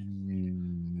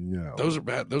 no. Those are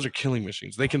bad. Those are killing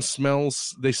machines. They can smell.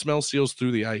 They smell seals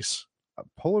through the ice. A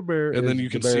polar bear, and then you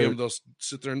can see them. They'll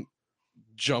sit there and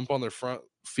jump on their front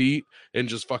feet and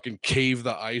just fucking cave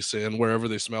the ice in wherever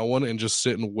they smell one, and just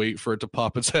sit and wait for it to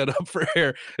pop its head up for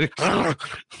air. I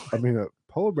mean, a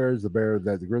polar bear is the bear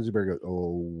that the grizzly bear goes,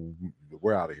 oh,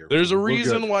 we're out of here. There's a We're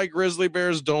reason good. why grizzly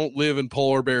bears don't live in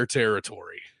polar bear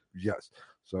territory. Yes.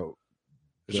 So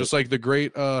it's just like the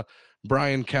great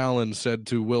Brian Callen said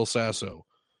to Will Sasso,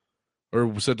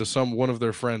 or said to one of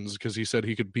their friends, because he said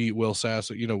he could beat Will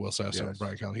Sasso. You know Will Sasso, Yes.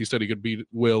 Brian Callen. He said he could beat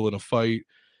Will in a fight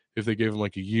if they gave him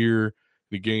like a year.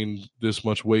 He gained this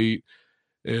much weight.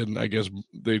 And I guess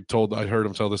I heard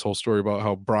him tell this whole story about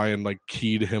how Brian like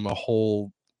keyed him a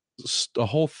whole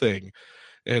thing,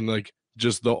 and like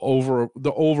just the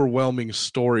overwhelming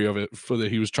story of it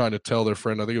that he was trying to tell their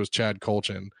friend. I think it was Chad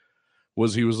Colchin.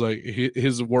 He was like,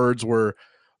 his words were,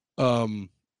 a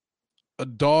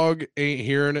dog ain't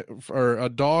hearing it, or a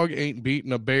dog ain't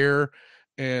beating a bear,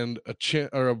 and a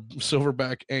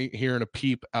silverback ain't hearing a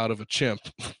peep out of a chimp.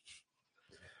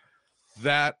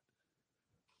 That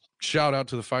shout out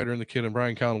to the Fighter and the Kid and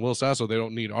Brian Callen and Will Sasso. They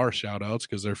don't need our shout outs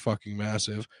because they're fucking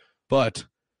massive, but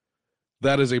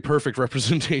that is a perfect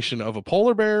representation of a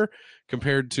polar bear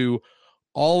compared to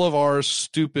all of our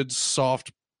stupid,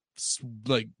 soft,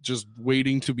 like just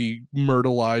waiting to be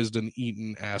myrtleized and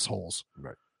eaten assholes.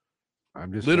 Right.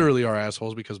 I'm just literally our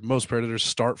assholes, because most predators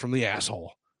start from the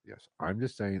asshole. Yes. I'm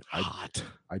just saying. Hot.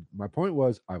 My point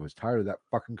was, I was tired of that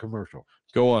fucking commercial.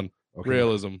 Go on. Okay.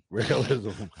 Realism.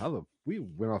 We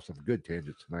went off some good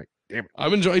tangents tonight. Damn it.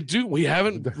 I'm enjoying. Dude,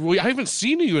 I haven't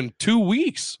seen you in 2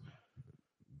 weeks.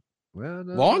 Well,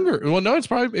 no, longer. Well, no, it's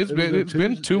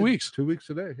been 2 weeks. 2 weeks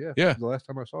today. Yeah. Yeah. The last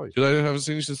time I saw you. Because I haven't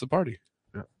seen you since the party.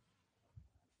 Yeah.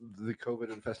 The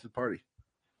COVID infested party.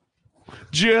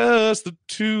 Just the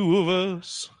two of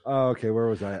us. Okay, where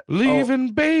was I at?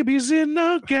 Leaving babies in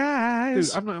the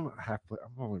guys. Dude, I'm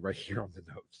only right here on the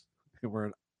notes. And we're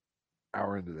an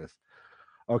hour into this.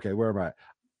 Okay, where am I at?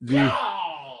 The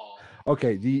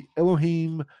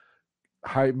Elohim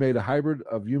made a hybrid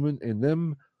of human and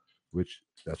them, which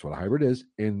that's what a hybrid is,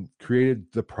 and created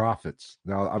the prophets.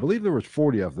 Now, I believe there was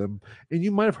 40 of them, and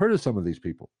you might have heard of some of these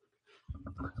people.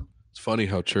 It's funny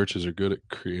how churches are good at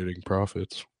creating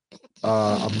prophets.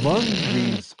 Among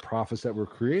these prophets that were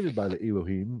created by the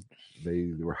Elohim,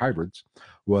 they were hybrids,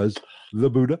 was the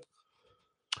Buddha,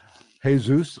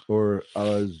 Jesus, or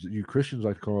as you Christians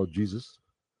like to call Jesus,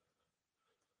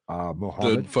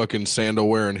 Muhammad, the fucking sandal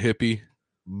wearing hippie,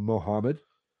 Muhammad,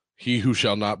 he who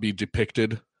shall not be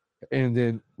depicted, and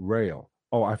then Rael.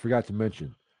 Oh, I forgot to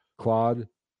mention, Claude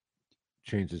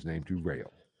changed his name to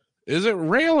Rael. Is it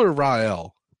Rael or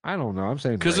Rael? I don't know. I'm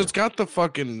saying because it's got the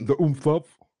fucking the umfup.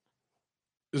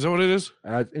 Is that what it is?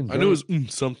 I knew it was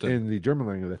something. In the German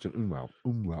language, that's an umlauf.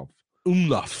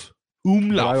 Umlauf.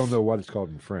 I don't know what it's called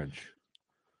in French.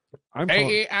 I'm calling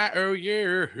it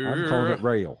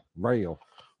Rael.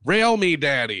 Rail me,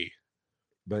 daddy.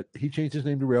 But he changed his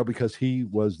name to Rael because he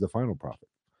was the final prophet.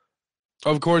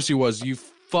 Of course he was. You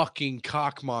fucking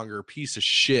cockmonger piece of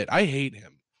shit. I hate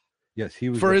him. Yes, he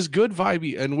was. For his good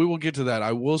vibe, and we will get to that.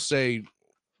 I will say,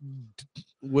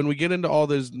 when we get into all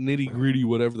this nitty gritty,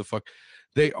 whatever the fuck,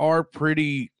 they are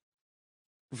pretty,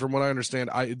 from what I understand,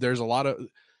 there's a lot of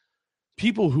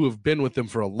people who have been with them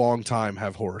for a long time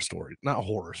have not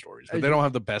horror stories, but they don't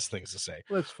have the best things to say.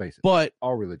 Let's face it. But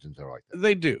all religions are like that.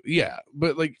 They do, yeah.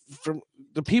 But like from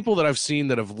the people that I've seen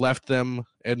that have left them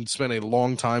and spent a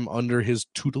long time under his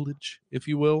tutelage, if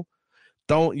you will,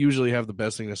 don't usually have the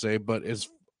best thing to say. But as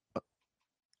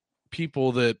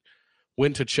people that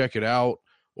went to check it out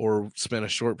or spent a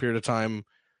short period of time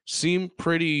seem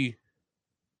pretty,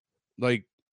 like,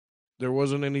 there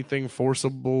wasn't anything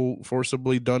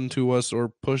forcibly done to us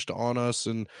or pushed on us,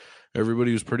 and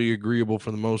everybody was pretty agreeable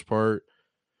for the most part.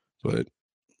 But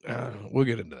we'll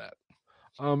get into that.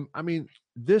 I mean,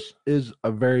 this is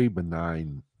a very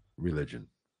benign religion.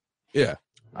 Yeah.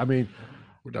 I mean,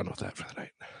 we're done with that for the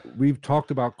night. We've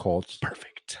talked about cults.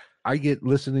 Perfect. I get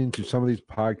listening to some of these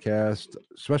podcasts,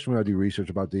 especially when I do research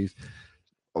about these.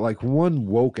 Like one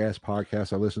woke ass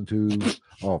podcast I listened to,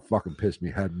 fucking pissed me.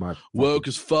 Had my woke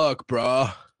as fuck,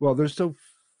 brah. Well, they're so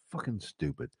fucking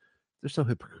stupid. They're so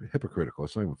hypocritical.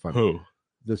 It's not even funny. Who?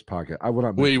 This podcast. I would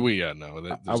not. I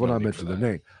would not mention the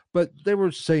name, but they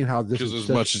were saying how this. Because as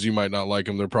much as you might not like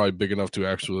them, they're probably big enough to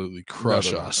absolutely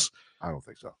crush us. I don't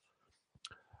think so.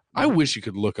 I wish you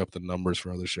could look up the numbers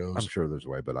for other shows. I'm sure there's a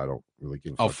way, but I don't really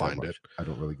give a fuck. I'll find it. I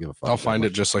don't really give a fuck. I'll find it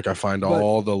just like I find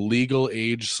all the legal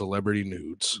age celebrity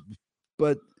nudes.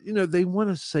 But, they want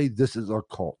to say this is a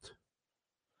cult.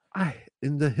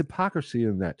 In the hypocrisy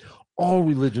in that, all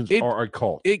religions are a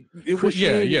cult.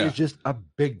 Christianity is just a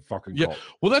big fucking cult.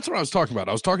 Well, that's what I was talking about.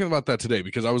 I was talking about that today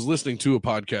because I was listening to a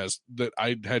podcast that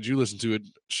I had you listen to. It.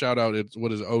 Shout out,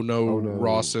 what is it? Oh no,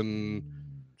 Ross and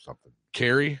something.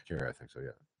 Carrie, I think so, yeah.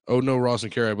 Oh No, Ross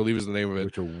and Carrie, I believe is the name of it.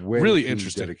 Which are way really too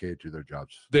interesting. dedicated to their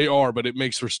jobs. They are, but it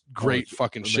makes for great it's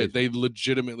fucking shit. amazing. They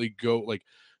legitimately go like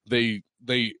they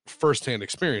firsthand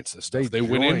experience this stuff. They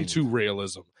went joined. into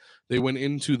realism. They went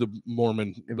into the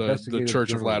Mormon, the Investigative Church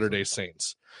of journalism. Latter-day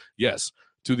Saints. Yes,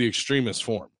 to the extremist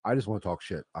form. I just want to talk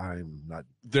shit. I'm not.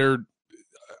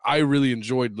 I really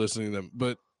enjoyed listening to them,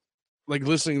 but like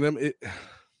listening to them,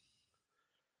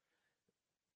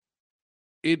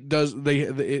 it does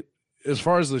it as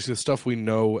far as the stuff we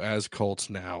know as cults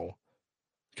now,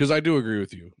 because I do agree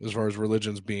with you as far as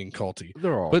religions being culty.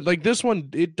 They're all. But like this one,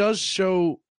 it does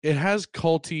show it has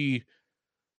culty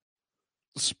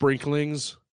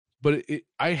sprinklings, but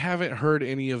I haven't heard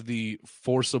any of the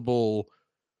forcible,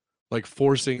 like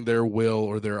forcing their will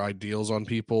or their ideals on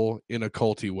people in a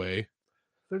culty way.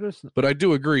 They're just. But I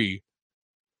do agree,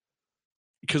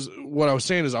 because what I was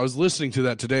saying is I was listening to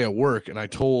that today at work, and I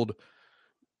told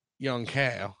young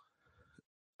Cal,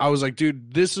 I was like,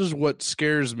 dude, this is what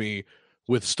scares me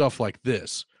with stuff like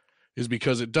this, is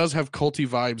because it does have culty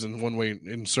vibes in one way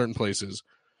in certain places,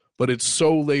 but it's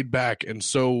so laid back and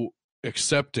so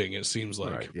accepting, it seems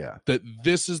like, Right, yeah. that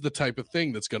this is the type of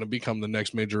thing that's going to become the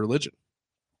next major religion.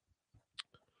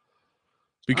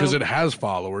 Because it has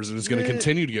followers, and it's going to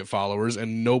continue to get followers,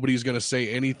 and nobody's going to say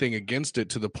anything against it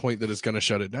to the point that it's going to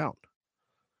shut it down.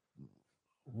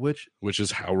 Which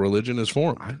is how religion is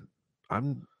formed.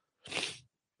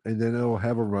 And then it'll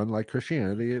have a run like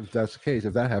Christianity. If that's the case,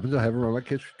 if that happens, it'll have a run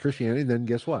like Christianity. Then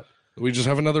guess what? We just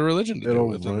have another religion to It'll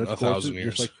do within run its 1,000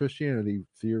 years. Just like Christianity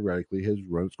theoretically has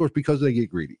run its course because they get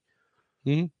greedy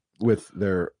with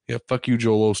their. Yeah, fuck you,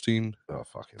 Joel Osteen. Oh,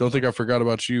 fuck him. Don't think I forgot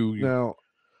about you. Now,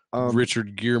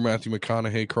 Richard Gere, Matthew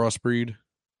McConaughey crossbreed.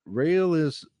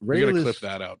 Realist. You gotta clip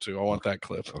that out too. I want that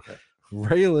clip. Okay.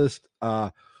 Realist.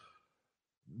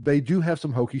 They do have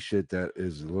some hokey shit that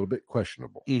is a little bit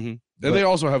questionable. And they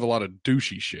also have a lot of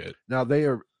douchey shit. Now, they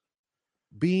are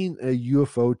being a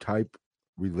UFO type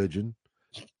religion.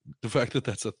 The fact that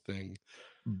that's a thing.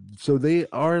 So they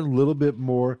are a little bit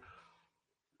more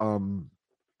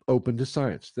open to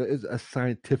science. That is a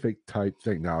scientific type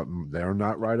thing. Now, they're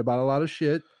not right about a lot of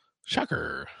shit.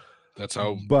 Shocker. That's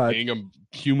how But being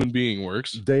a human being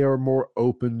works. They are more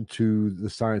open to the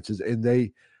sciences, and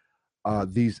they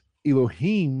these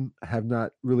Elohim have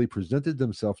not really presented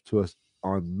themselves to us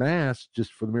en masse,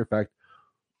 just for the mere fact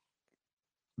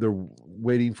they're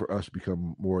waiting for us to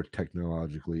become more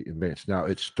technologically advanced. Now,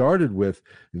 it started with,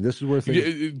 and this is where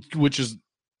things, which is,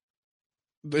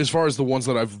 as far as the ones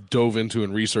that I've dove into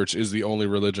and researched, is the only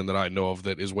religion that I know of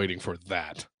that is waiting for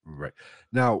that. Right.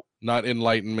 Now, not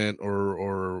enlightenment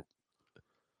or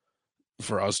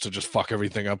for us to just fuck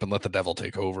everything up and let the devil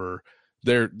take over.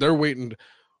 They're waiting.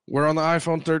 We're on the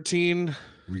iPhone 13.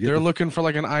 They're looking for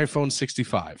like an iPhone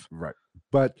 65. Right.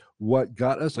 But what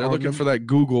got us? They're looking for that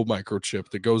Google microchip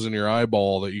that goes in your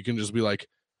eyeball that you can just be like,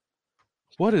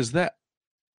 what is that?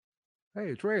 Hey,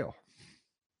 it's real.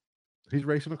 He's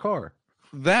racing a car.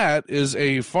 That is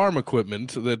a farm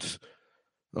equipment that,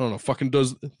 I don't know, fucking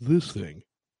does this thing.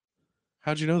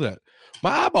 How'd you know that?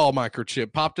 My eyeball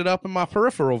microchip popped it up in my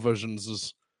peripheral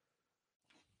visions.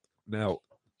 Now,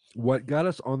 what got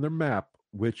us on their map,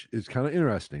 which is kind of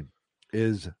interesting,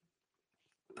 is,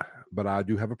 but I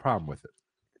do have a problem with it.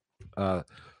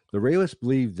 The realists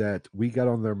believe that we got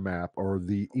on their map, or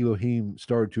the Elohim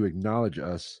started to acknowledge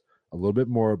us a little bit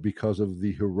more because of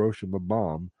the Hiroshima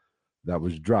bomb that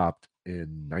was dropped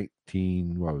in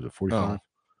 45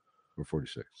 or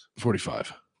 46?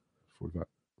 45. 45.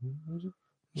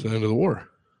 It's the end of the war.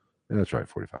 Yeah, that's right,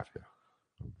 45.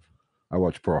 Yeah, I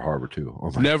watched Pearl Harbor too.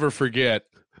 Never forget.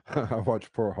 I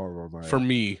watched Pearl Harbor on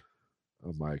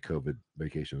my COVID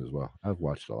vacation as well. I've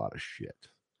watched a lot of shit.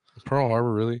 Pearl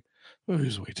Harbor, really? Oh, it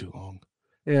was way too long.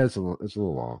 Yeah, it's a little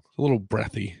long. It's a little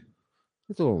breathy.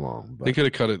 It's a little long. But they could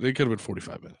have cut it. They could have been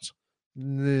 45 minutes.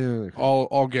 Yeah,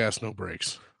 all gas, no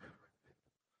brakes.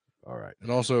 All right. And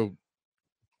also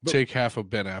take half of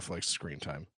Ben Affleck's screen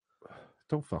time.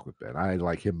 Don't fuck with Ben. I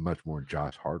like him much more than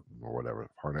Josh Hartnett or whatever.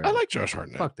 I like Josh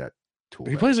Hartnett. Fuck that tool.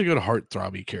 He plays a good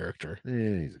heartthrobby character.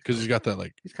 Yeah, because he's got that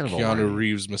like he's kind of Keanu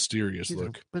Reeves mysterious he's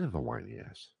look. A bit of a whiny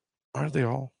ass. Aren't they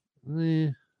all?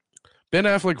 Yeah. Ben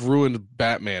Affleck ruined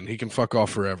Batman. He can fuck off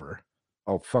forever.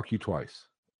 Oh, fuck you twice.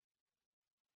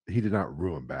 He did not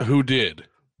ruin Batman. Who did?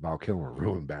 Val Kilmer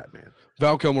ruined Batman.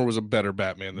 Val Kilmer was a better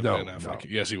Batman than Ben Affleck. No.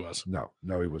 Yes, he was. No,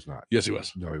 he was not. Yes, he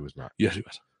was. No, he was not. Yes, he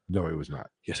was. No, he was not.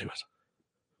 Yes, he was.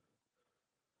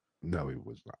 No, he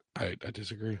was not. I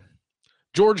disagree.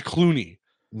 George Clooney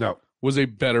was a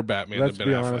better Batman than Ben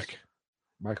Affleck. Honest,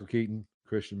 Michael Keaton,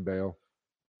 Christian Bale.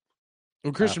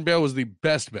 Well, Christian Bale was the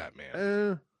best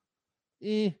Batman.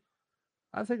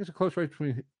 I think it's a close race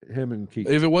between him and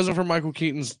Keaton. If it wasn't for Michael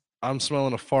Keaton's I'm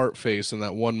smelling a fart face in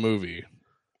that one movie,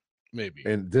 maybe.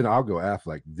 And then I'll go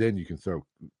Affleck. Then you can throw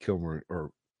Kilmer,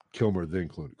 then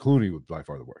Clooney. Clooney was by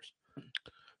far the worst.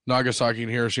 Nagasaki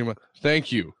and Hiroshima.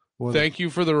 Thank you. Well, Thank you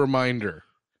for the reminder.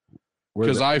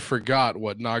 Because I forgot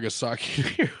what Nagasaki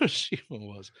and Hiroshima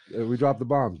was. We dropped the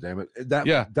bombs, damn it.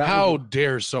 How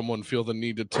dare someone feel the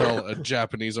need to tell a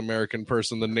Japanese American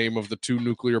person the name of the 2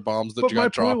 nuclear bombs that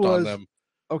got dropped on them?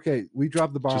 Okay, we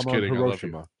dropped the bomb on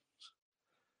Hiroshima.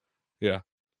 Yeah.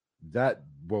 That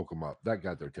woke them up. That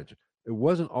got their attention. It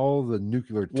wasn't all the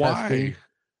nuclear testing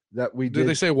that we did. Did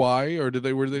they say why? Or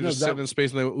were they just sitting in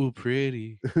space and they went, ooh,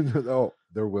 pretty? No,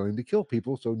 they're willing to kill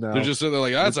people. So now they're just sitting there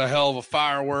like, that's a hell of a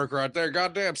firework right there.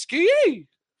 Goddamn ski.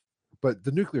 But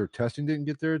the nuclear testing didn't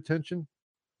get their attention.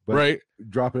 But right.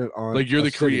 Dropping it on like you're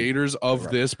the creators of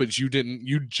this, but you didn't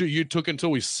you took until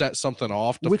we set something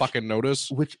off to fucking notice.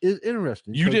 Which is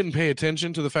interesting. You didn't pay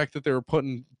attention to the fact that they were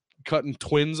cutting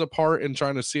twins apart and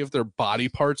trying to see if their body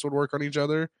parts would work on each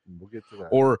other. We'll get to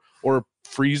that. Or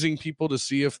freezing people to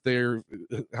see if they're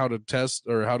how to test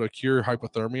or how to cure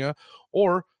hypothermia.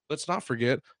 Or let's not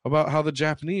forget about how the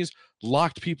Japanese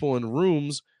locked people in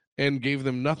rooms and gave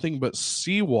them nothing but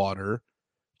seawater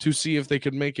to see if they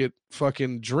could make it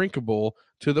fucking drinkable,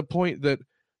 to the point that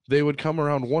they would come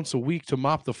around once a week to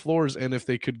mop the floors, and if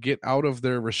they could get out of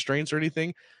their restraints or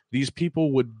anything, these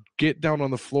people would get down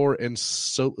on the floor and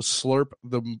slurp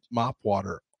the mop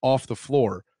water off the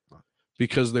floor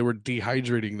because they were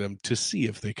dehydrating them to see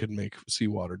if they could make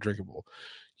seawater drinkable.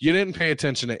 You didn't pay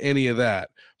attention to any of that,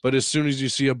 but as soon as you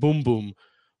see a boom boom,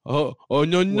 no,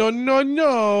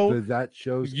 that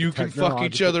shows you can fuck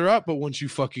each other up, but once you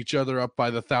fuck each other up by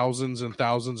the thousands and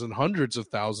thousands and hundreds of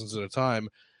thousands at a time,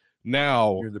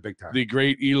 now you're the big time. The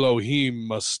great Elohim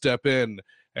must step in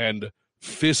and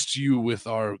fist you with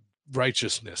our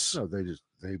righteousness. No,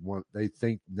 they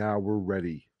think now we're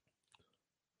ready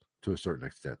to a certain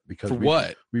extent because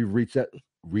we've reached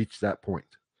that point.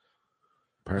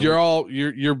 Apparently,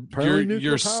 nuclear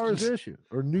power is the issue,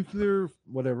 or nuclear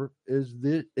whatever is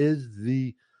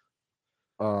the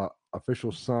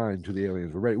official sign to the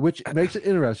aliens we're ready, which makes it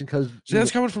interesting because that's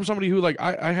coming from somebody who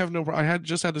I have no. I had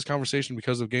just had this conversation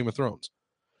because of Game of Thrones,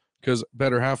 because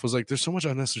Better Half was like, "There's so much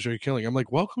unnecessary killing." I'm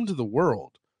like, "Welcome to the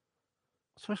world,"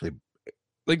 especially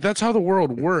that's how the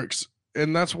world works,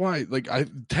 and that's why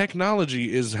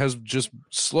technology has just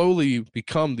slowly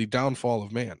become the downfall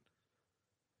of man.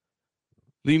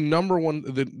 The number one,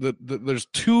 there's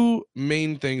 2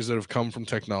 main things that have come from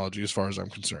technology as far as I'm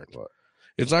concerned. What?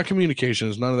 It's not communication.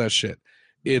 It's none of that shit.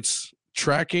 It's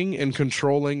tracking and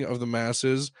controlling of the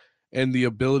masses and the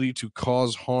ability to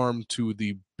cause harm to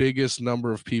the biggest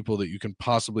number of people that you can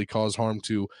possibly cause harm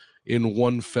to in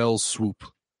one fell swoop.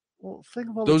 Well, think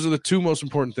about those are the 2 most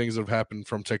important things that have happened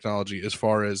from technology as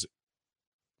far as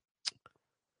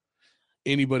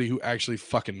anybody who actually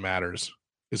fucking matters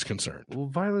is concerned. Well,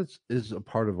 violence is a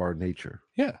part of our nature.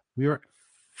 Yeah. We are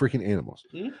freaking animals.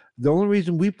 Mm-hmm. The only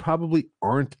reason we probably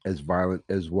aren't as violent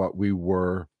as what we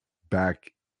were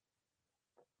back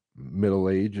Middle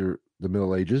Age or the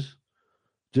Middle Ages,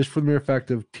 just for the mere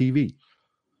fact of TV.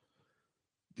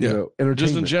 You know, entertainment.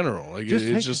 Just in general.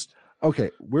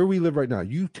 Okay, where we live right now,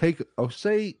 you take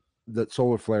say that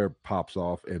solar flare pops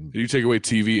off and you take away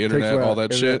TV, internet, all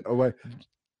that shit away,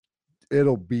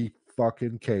 it'll be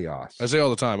fucking chaos. I say all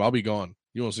the time, I'll be gone.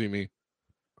 You won't see me.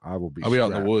 I'll be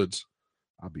out in the woods.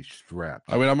 I'll be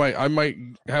strapped. I mean, I might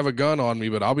have a gun on me,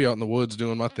 but I'll be out in the woods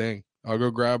doing my thing. I'll go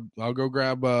grab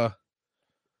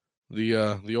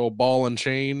the old ball and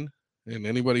chain and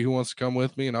anybody who wants to come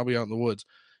with me, and I'll be out in the woods.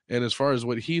 And as far as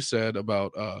what he said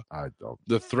about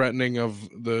the threatening of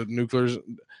the nuclears,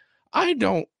 I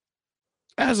don't,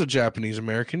 as a Japanese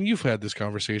American, you've had this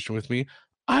conversation with me.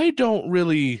 I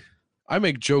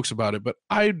make jokes about it, but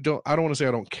I don't want to say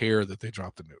I don't care that they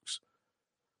dropped the nukes.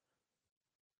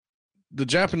 The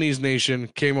Japanese nation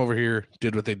came over here,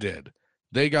 did what they did.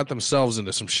 They got themselves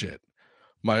into some shit.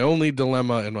 My only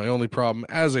dilemma and my only problem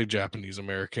as a Japanese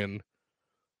American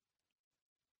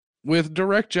with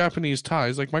direct Japanese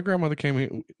ties, like my grandmother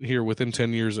came here within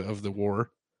 10 years of the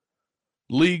war,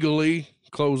 legally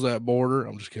closed that border.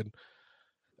 I'm just kidding.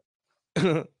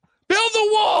 Build the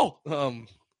wall!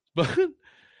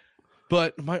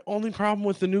 But my only problem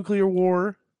with the nuclear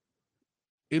war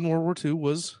in World War II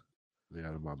was the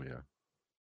atom bomb,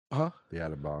 yeah. Huh? The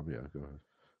atom bomb, yeah. Go ahead.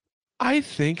 I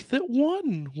think that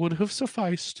one would have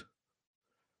sufficed.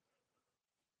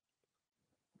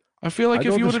 I feel like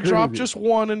if you would have dropped just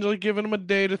one and given them a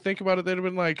day to think about it, they'd have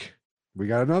been like, "We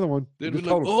got another one." They'd be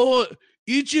like, "Oh,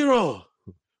 Ichiro,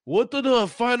 What are the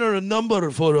final number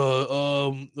for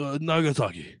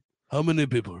Nagasaki? How many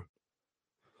people?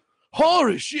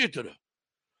 Holy shit!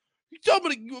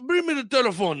 Somebody bring me the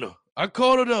telephone. I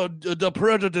called the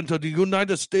president of the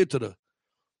United States.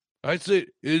 I say,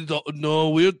 no,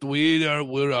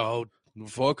 we're out.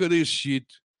 Fuck this shit.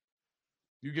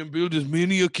 You can build as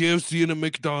many a KFC and a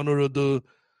McDonald's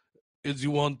as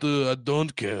you want. I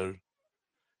don't care.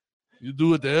 You do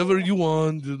whatever you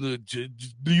want.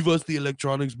 Just leave us the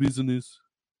electronics business.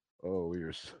 Oh,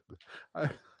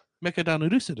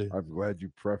 McDonald's. I'm glad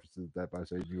you prefaced that by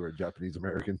saying you were a Japanese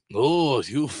American. Oh,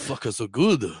 you fuckers are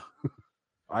good.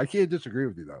 I can't disagree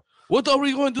with you, though. What are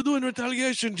we going to do in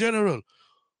retaliation, General?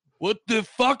 What the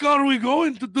fuck are we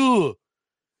going to do?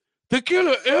 To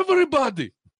kill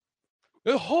everybody.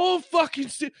 The whole fucking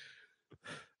city.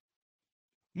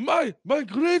 My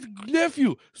great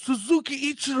nephew,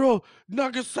 Suzuki Ichiro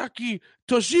Nagasaki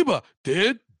Toshiba,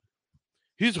 dead.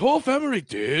 His whole family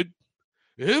dead.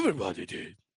 Everybody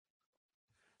dead.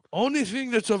 Only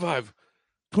thing that survived,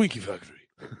 Twinkie Factory.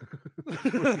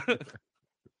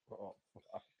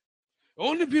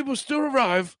 Only people still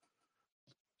alive.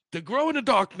 They grow in the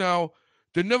dark now.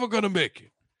 They're never gonna make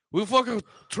it. We fucking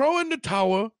throw in the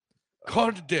tower, call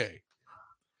it a day.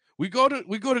 We go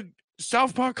to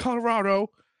South Park, Colorado,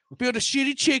 build a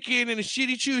shitty chicken and a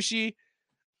shitty sushi.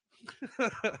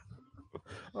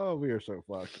 Oh, we are so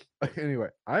fucked. Anyway,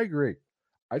 I agree.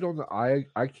 I don't know.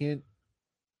 I can't.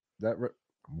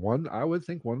 I would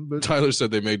think one. But Tyler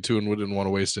said they made two and didn't want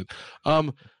to waste it.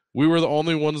 We were the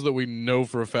only ones that we know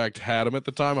for a fact had them at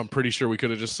the time. I'm pretty sure we could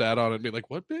have just sat on it and be like,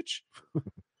 "What, bitch?"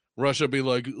 Russia be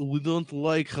like, "We don't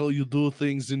like how you do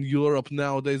things in Europe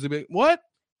nowadays." They be like, "What?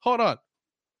 Hold on.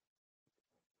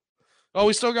 Oh,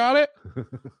 we still got it?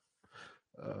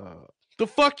 The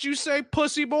fuck you say,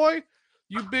 pussy boy?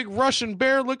 You big Russian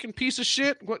bear-looking piece of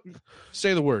shit. What?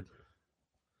 Say the word."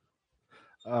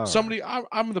 Somebody,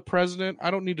 I'm the president.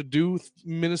 I don't need to do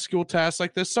minuscule tasks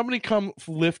like this. Somebody come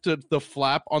lift the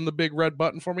flap on the big red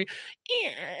button for me.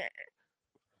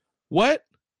 What?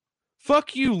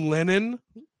 Fuck you, Lenin.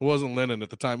 It wasn't Lenin at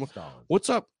the time.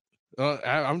 What's up?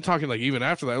 I'm talking like even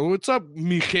after that. What's up,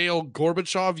 Mikhail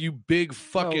Gorbachev? You big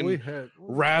fucking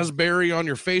raspberry on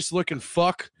your face looking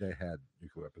fuck. They had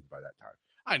nuclear weapons by that time.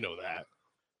 I know that.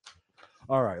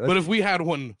 All right. But if we had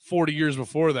one 40 years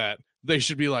before that, they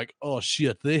should be like, oh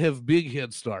shit, they have big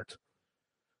head start.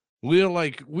 We're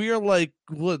like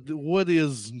what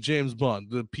is James Bond?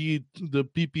 The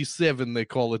PP7 they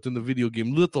call it in the video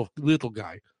game. Little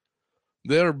guy.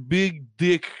 They're big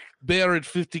dick Barrett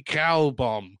 50 cal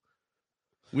bomb.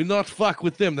 We not fuck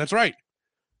with them. That's right.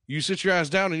 You sit your ass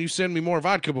down and you send me more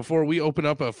vodka before we open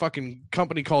up a fucking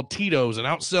company called Tito's and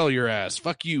outsell your ass.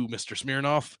 Fuck you, Mr.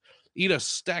 Smirnoff. Eat a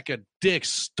stack of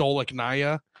dicks,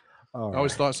 Stolichnaya. I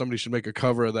always thought somebody should make a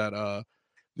cover of that,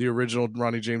 the original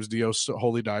Ronnie James Dio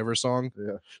Holy Diver song.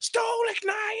 Yeah.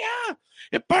 Stolichnaya!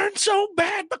 It burns so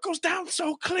bad but goes down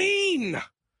so clean.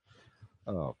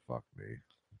 Oh, fuck me.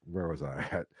 Where was I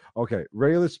at? Okay,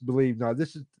 realists believe now.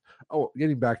 This is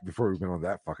getting back before we went on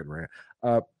that fucking rant.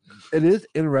 It is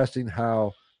interesting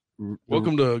how.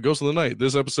 Welcome to Ghost of the Night.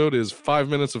 This episode is 5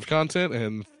 minutes of content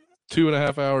and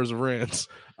 2.5 hours of rants.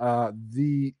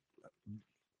 The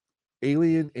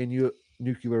alien and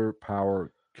nuclear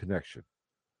power connection.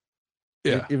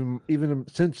 Yeah, even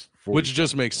since which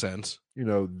just makes sense. You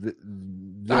know,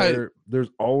 there's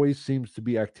always seems to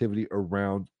be activity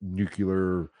around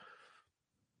nuclear.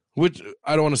 Which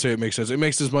I don't want to say it makes sense. It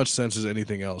makes as much sense as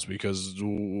anything else because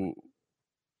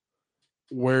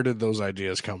where did those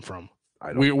ideas come from?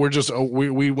 We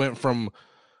went from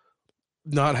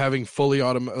not having fully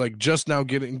automatic, like just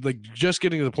getting to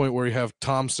the point where you have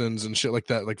Thompsons and shit like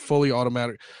that, like fully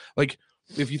automatic. Like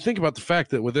if you think about the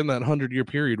fact that within that 100-year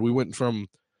period, we went from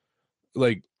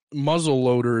like muzzle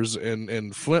loaders and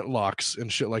flintlocks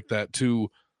and shit like that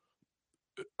to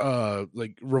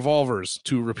like revolvers,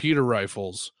 to repeater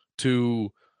rifles,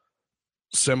 to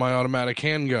semi-automatic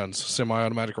handguns,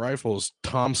 semi-automatic rifles,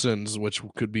 Thompsons, which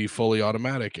could be fully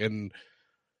automatic. And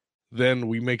then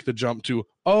we make the jump to,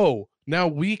 now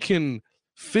we can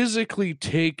physically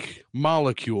take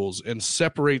molecules and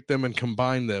separate them and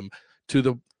combine them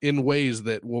in ways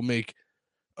that will make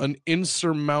an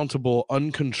insurmountable,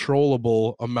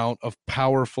 uncontrollable amount of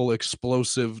powerful,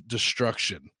 explosive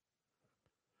destruction.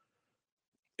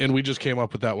 And we just came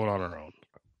up with that one on our own.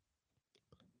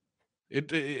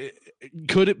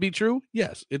 Could it be true?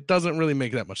 Yes. It doesn't really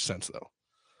make that much sense, though.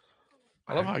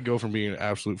 I love how I go from being an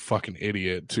absolute fucking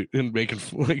idiot to making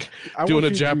doing a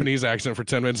Japanese accent for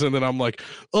 10 minutes, and then I'm like,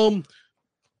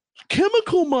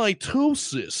 chemical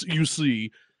mitosis. You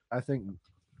see, I think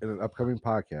in an upcoming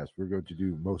podcast, we're going to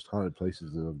do most haunted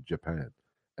places of Japan.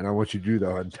 And I want you to do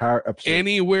the entire episode.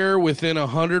 Anywhere within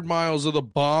 100 miles of the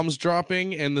bombs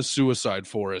dropping and the suicide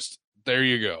forest. There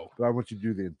you go. But I want you to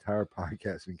do the entire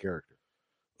podcast in character.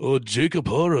 Oh, Jacob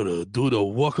Horror do the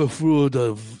walk through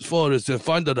the forest and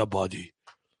find the body.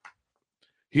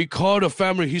 He called the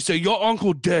family. He said, your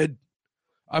uncle dead.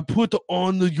 I put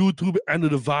on the YouTube and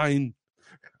the Vine.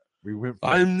 We went.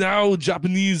 I'm now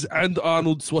Japanese and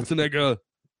Arnold Schwarzenegger.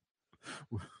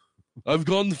 I've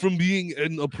gone from being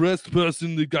an oppressed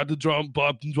person that got the drum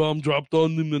dropped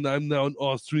on him, and I'm now an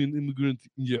Austrian immigrant.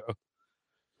 Yeah.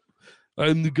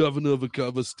 I'm the governor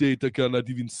of a state I cannot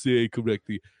even say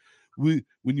correctly. When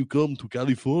you come to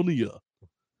California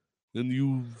and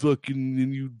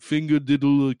you finger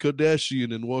diddle a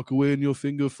Kardashian and walk away and your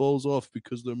finger falls off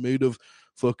because they're made of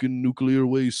fucking nuclear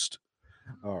waste.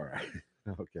 All right.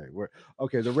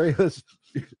 Okay. The Rayless.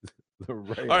 All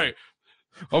right.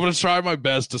 I'm going to try my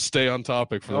best to stay on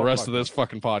topic for the rest of this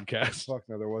fucking podcast. Fuck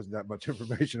no, there wasn't that much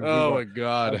information. Oh, my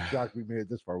God. I'm shocked we made it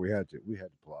this far. We had to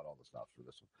pull out all the stops for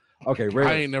this one. Okay, Rayless.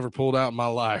 I ain't never pulled out in my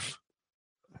life.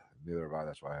 Neither have I.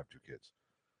 That's why I have 2 kids.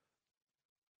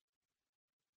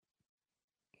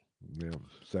 Yeah,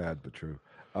 sad but true.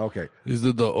 Okay. Is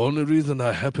it the only reason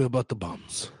I'm happy about the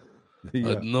bombs? I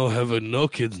have no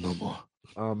kids no more.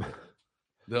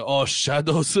 They're all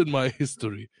shadows in my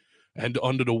history and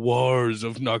under the wars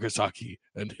of Nagasaki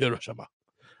and Hiroshima.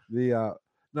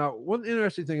 Now, one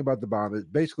interesting thing about the bomb is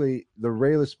basically the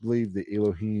Raelists believe the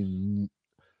Elohim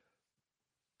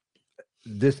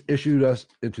this issued us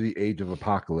into the age of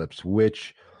apocalypse,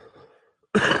 which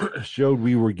showed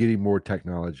we were getting more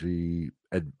technology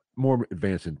and more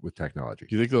advancing with technology.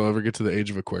 Do you think they'll ever get to the age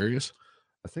of Aquarius?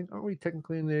 I think, aren't we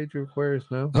technically in the age of Aquarius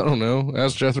now? I don't know.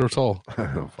 Ask Jethro Tull. I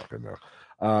don't fucking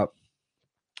know.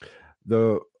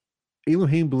 The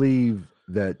Elohim believe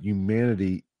that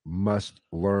humanity must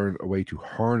learn a way to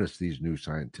harness these new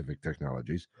scientific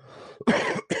technologies.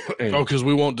 Because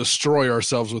we won't destroy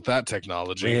ourselves with that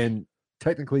technology. And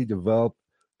technically develop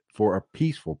for a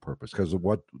peaceful purpose, because of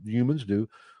what humans do.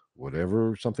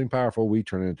 Whatever something powerful, we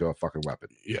turn it into a fucking weapon.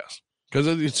 Yes, because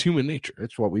it's human nature.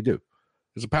 It's what we do.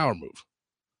 It's a power move.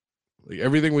 Like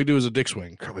everything we do is a dick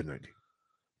swing. COVID-19.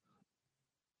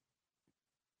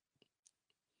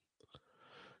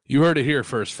 You heard it here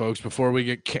first, folks. Before we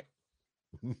get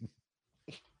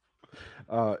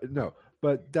no,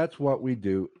 but that's what we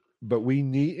do. But we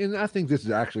need, and I think this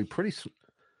is actually pretty.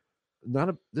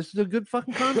 This is a good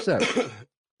fucking concept.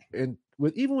 And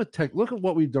even with tech, look at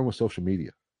what we've done with social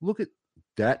media. Look at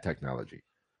that technology.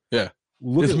 Yeah,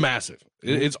 it's massive.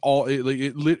 It's all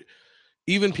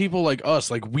even people like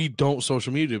us, like we don't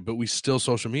social media, but we still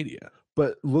social media.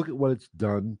 But look at what it's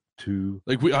done to.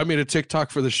 Like I made a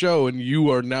TikTok for the show, and you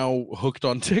are now hooked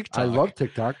on TikTok. I love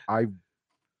TikTok. I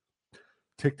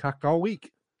TikToked all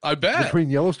week. I bet. Between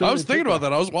Yellowstone, I was thinking about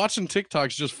that. I was watching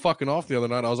TikToks just fucking off the other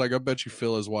night. I was like, I bet you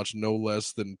Phil has watched no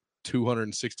less than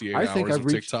 268 hours of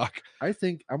TikTok. I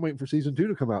think I'm waiting for season 2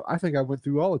 to come out. I think I went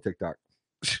through all of TikTok.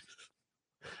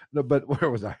 No, but where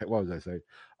was I? What was I saying?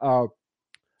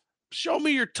 Show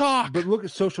me your talk. But look at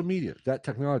social media, that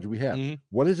technology we have. Mm-hmm.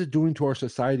 What is it doing to our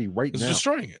society right now? It's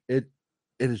destroying it. It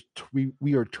is.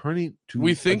 We are turning to.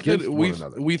 We think that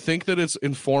we think that it's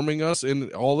informing us,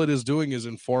 and all it is doing is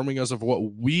informing us of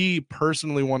what we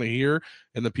personally want to hear,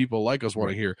 and the people like us want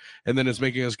to hear, and then it's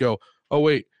making us go, "Oh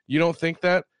wait, you don't think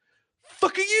that?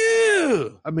 Fucking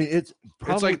you!" I mean, it's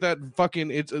like that fucking.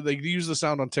 They use the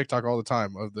sound on TikTok all the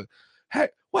time of the, "Hey,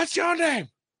 what's your name?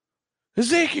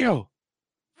 Ezekiel.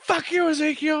 Fuck you,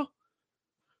 Ezekiel.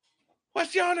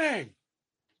 What's your name?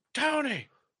 Tony.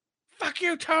 Fuck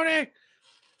you, Tony."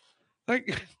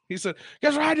 Like he said,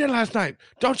 guess what I did last night?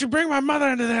 Don't you bring my mother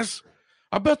into this.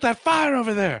 I built that fire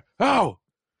over there. Oh,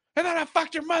 and then I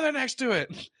fucked your mother next to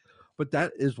it. But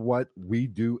that is what we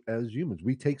do as humans.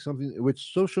 We take something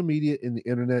which social media and the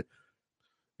internet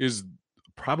is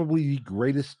probably the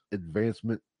greatest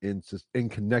advancement in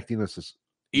connecting us.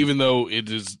 Even though it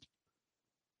is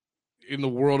in the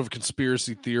world of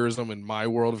conspiracy theorism, in my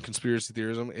world of conspiracy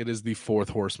theorism, it is the fourth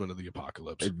horseman of the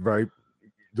apocalypse.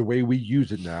 The way we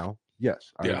use it now.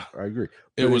 Yes, I agree.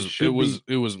 But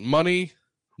it was money,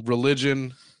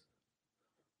 religion,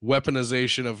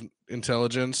 weaponization of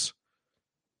intelligence,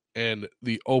 and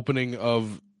the opening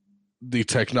of the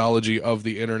technology of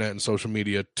the internet and social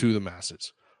media to the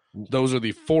masses. Those are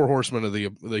the four horsemen of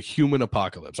the human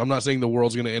apocalypse. I'm not saying the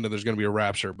world's going to end and there's going to be a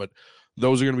rapture, but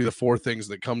those are going to be the four things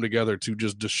that come together to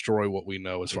just destroy what we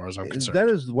know, as far as I'm concerned. That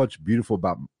is what's beautiful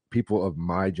about people of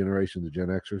my generation, the Gen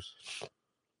Xers.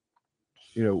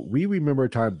 You know, we remember a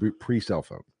time pre-cell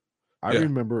phone. I Yeah.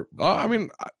 remember. I mean,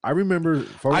 I remember.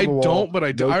 Phone I on the wall, don't, but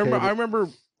I do. no I cable. remember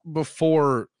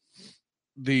before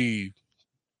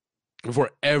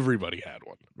everybody had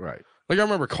one. Right. Like I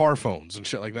remember car phones and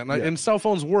shit like that, and, Yeah. and cell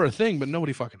phones were a thing, but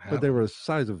nobody fucking had. But they them. were the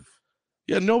size of.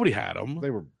 Yeah, nobody had them.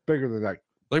 They were bigger than that.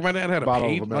 Like my dad had a bottle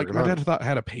of pager. Like American my dad Honey.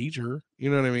 had a pager.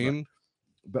 You know what I mean? Right.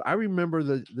 But I remember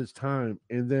this time,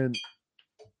 and then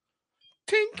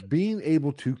Tink. being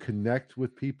able to connect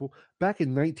with people back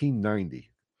in 1990.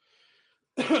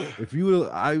 If you would,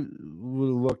 I would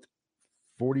have looked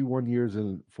 41 years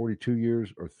and 42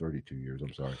 years, or 32 years.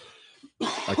 I'm sorry,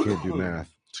 I can't do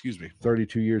math. Excuse me.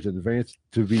 32 years in advance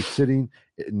to be sitting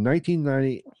in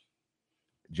 1990,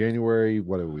 January.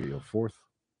 What are we? 4th.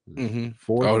 Mm-hmm.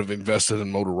 4th. I would have invested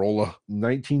in Motorola.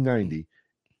 1990.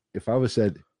 If I was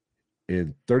said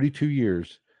in 32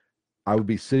 years, I would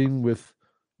be sitting with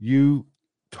you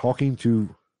talking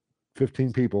to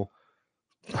 15 people.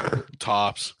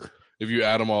 Tops. If you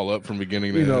add them all up from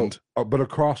beginning to end, but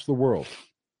across the world,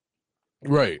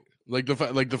 right? Like the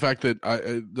fact that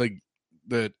I like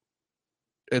that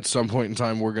at some point in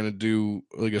time we're gonna do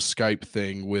like a Skype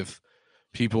thing with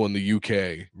people in the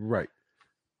UK, right?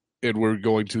 And we're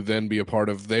going to then be a part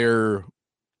of their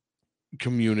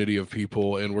community of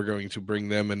people, and we're going to bring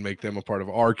them and make them a part of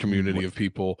our community of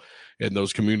people, and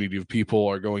those community of people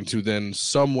are going to then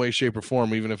some way, shape, or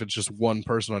form, even if it's just one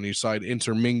person on each side,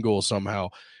 intermingle somehow,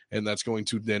 and that's going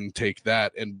to then take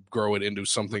that and grow it into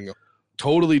something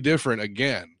totally different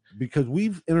again, because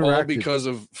we've interacted all because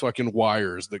of fucking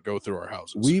wires that go through our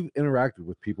houses. We've interacted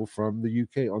with people from the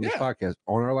UK on this podcast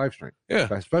on our live stream,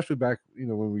 especially back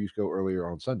when we used to go earlier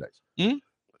on Sundays,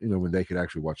 when they could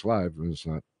actually watch live and it's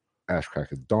not ash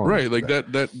crack of dawn, right? Like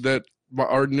that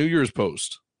our New Year's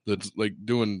post that's like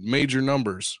doing major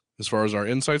numbers as far as our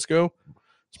insights go.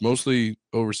 It's mostly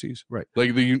overseas, right?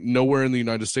 Like nowhere in the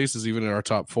United States is even in our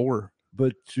top 4.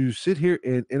 But to sit here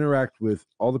and interact with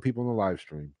all the people on the live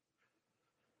stream,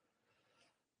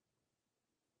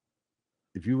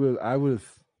 if you would, I would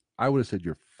have said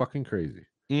you're fucking crazy.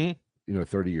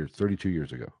 32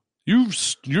 years ago.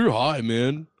 You're high,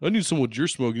 man. I need some what you're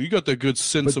smoking. You got that good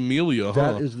Sensimelia,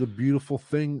 huh? That is the beautiful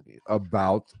thing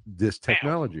about this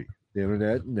technology, the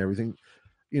internet and everything.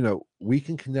 We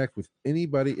can connect with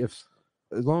anybody as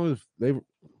long as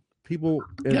people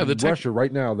in Russia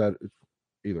right now that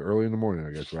either early in the morning,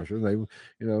 I guess, Russia, they,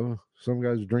 some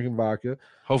guys are drinking vodka.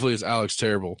 Hopefully it's Alex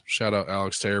Terrible. Shout out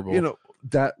Alex Terrible.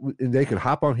 And they can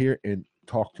hop on here and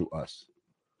talk to us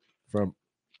from,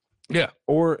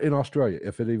 or in Australia,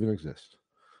 if it even exists.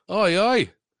 Oi,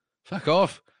 fuck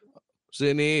off.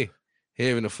 Sitting here,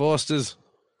 having a Foster's,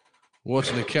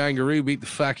 watching a kangaroo beat the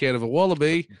fuck out of a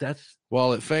wallaby.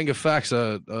 While it finger fucks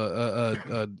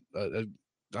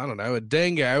I don't know, a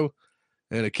dingo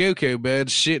and a cuckoo bird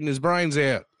shitting his brains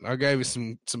out. I gave you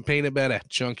some peanut butter,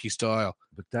 chunky style.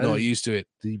 But that's not used to it.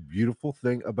 The beautiful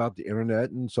thing about the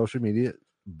internet and social media,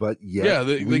 but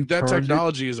that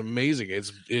technology is amazing.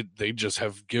 They just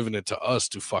have given it to us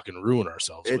to fucking ruin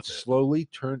ourselves. It slowly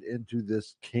turned into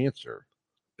this cancer.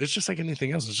 It's just like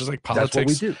anything else. It's just like politics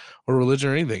That's what we do. Or religion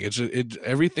or anything.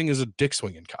 Everything is a dick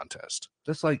swinging contest.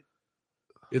 That's like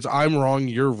it's I'm wrong,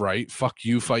 you're right. Fuck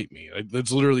you, fight me.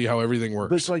 That's literally how everything works.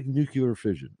 But it's like nuclear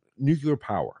fission, nuclear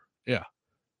power. Yeah.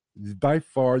 By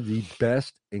far the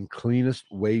best and cleanest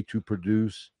way to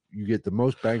produce. You get the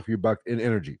most bang for your buck in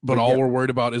energy. But all we're worried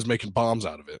about is making bombs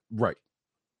out of it. Right.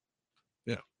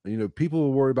 Yeah. People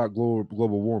who worry about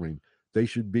global warming, they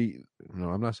should be,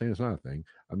 I'm not saying it's not a thing.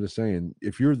 I'm just saying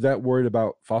if you're that worried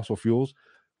about fossil fuels,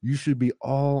 you should be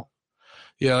all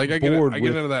I get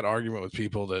into that argument with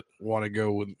people that want to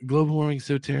go with global warming is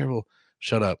so terrible.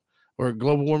 Shut up. Or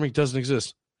global warming doesn't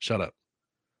exist. Shut up.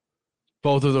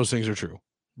 Both of those things are true.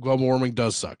 Global warming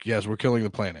does suck. Yes, we're killing the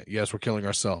planet. Yes, we're killing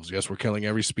ourselves. Yes, we're killing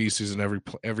every species and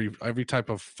every type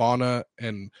of fauna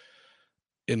and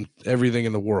in everything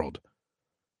in the world.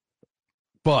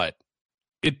 But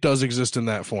it does exist in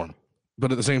that form.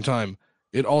 But at the same time,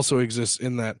 it also exists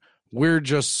in that we're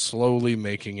just slowly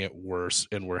making it worse,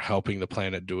 and we're helping the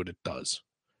planet do what it does.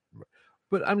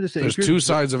 But I'm just saying, there's two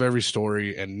sides of every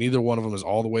story, and neither one of them is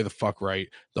all the way the fuck right.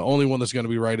 The only one that's going to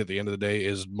be right at the end of the day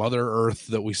is Mother Earth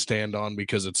that we stand on,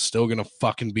 because it's still going to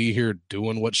fucking be here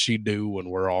doing what she do when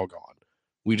we're all gone.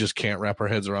 We just can't wrap our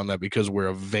heads around that because we're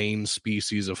a vain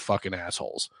species of fucking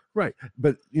assholes. Right.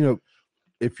 But,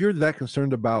 if you're that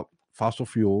concerned about fossil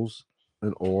fuels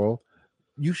and oil,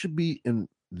 you should be in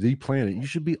the planet. You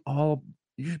should be all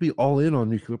in on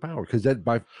nuclear power, because that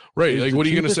what are you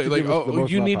going to say? Like, oh,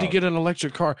 you need to get an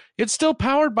electric car. It's still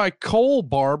powered by coal,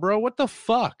 Barbara. What the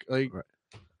fuck? Like, right.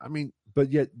 I mean,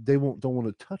 but yet they don't want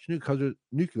to touch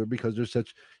nuclear because there's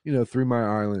such, 3 Mile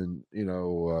Island,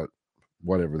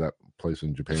 whatever that place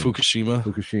in Japan,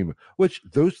 Fukushima, which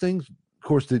those things, of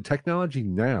course, the technology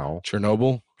now,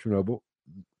 Chernobyl.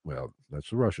 Well, that's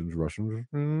the Russians. Russians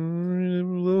are a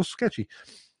little sketchy,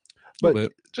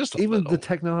 but just even the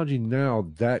technology now,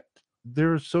 that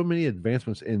there are so many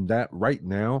advancements in that right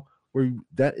now where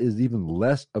that is even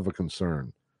less of a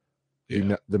concern.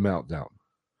 The meltdown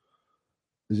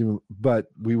is even, but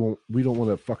we don't want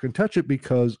to fucking touch it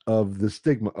because of the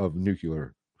stigma of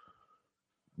nuclear.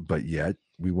 But yet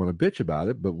we want to bitch about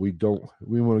it, but we don't.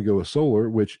 We want to go with solar,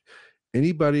 which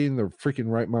anybody in their freaking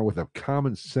right mind with a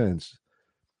common sense,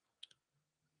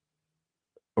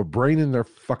 a brain in their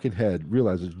fucking head,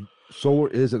 realizes solar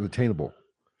is unattainable.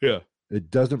 Yeah,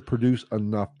 it doesn't produce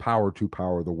enough power to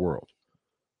power the world.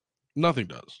 Nothing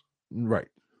does. Right.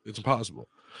 It's impossible.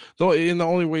 Though, in the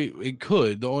only way we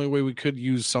could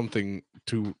use something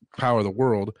to power the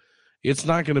world, it's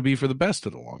not going to be for the best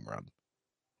in the long run.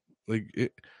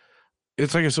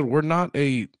 It's like I said, we're not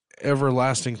a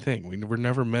everlasting thing. We're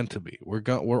never meant to be.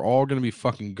 We're all going to be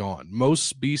fucking gone. Most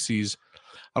species,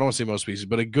 I don't want to say most species,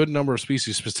 but a good number of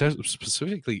species,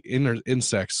 specifically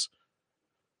insects,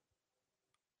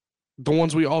 the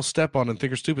ones we all step on and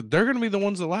think are stupid, they're going to be the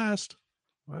ones that last.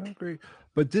 I agree,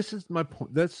 but this is my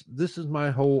point. This is my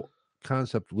whole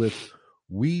concept with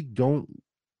we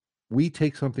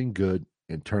take something good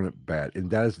and turn it bad, and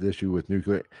that is the issue with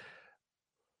nuclear.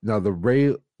 Now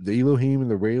the Elohim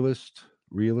and the realist,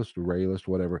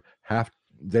 whatever,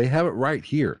 they have it right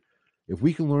here. If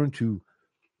we can learn to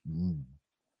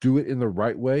do it in the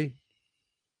right way,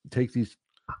 take these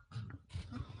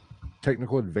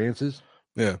technical advances,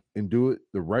 and do it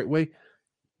the right way,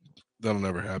 that'll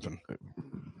never happen.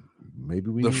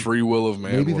 Maybe the free will of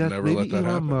man will never let that happen.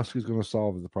 Elon Musk is going to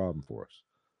solve the problem for us.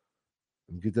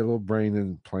 And get that little brain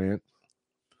implant.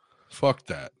 Fuck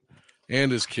that.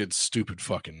 And his kid's stupid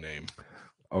fucking name.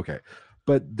 Okay.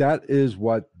 But that is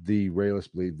what the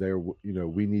realists believe.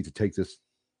 We need to take this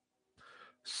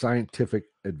scientific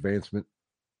advancement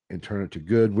and turn it to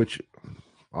good, which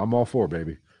I'm all for,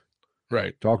 baby.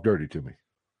 Right. Talk dirty to me.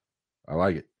 I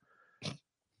like it.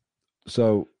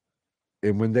 So,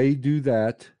 and when they do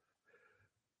that,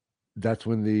 that's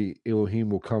when the Elohim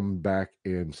will come back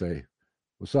and say,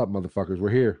 "What's up, motherfuckers? We're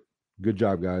here. Good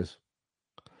job, guys.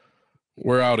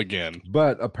 We're out again."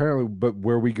 But apparently,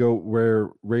 where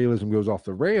realism goes off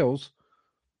the rails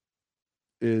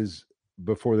is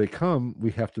before they come, we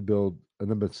have to build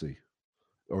an embassy.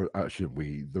 Or shouldn't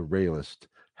we, the realists,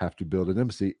 have to build an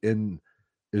embassy in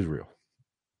Israel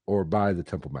or by the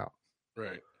Temple Mount.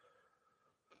 Right.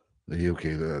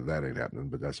 Okay, that ain't happening,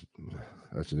 but that's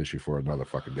an issue for another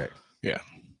fucking day. Yeah.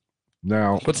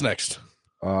 Now, what's next?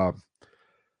 Now,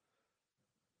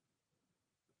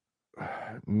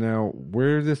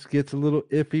 where this gets a little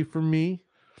iffy for me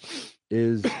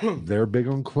is they're big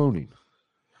on cloning.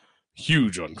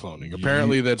 Huge on cloning.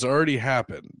 Apparently, that's already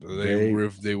happened.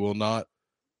 They will not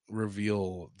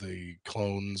reveal the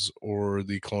clones or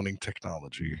the cloning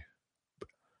technology.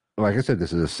 Like I said,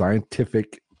 this is a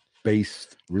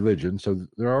scientific-based religion, so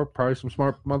there are probably some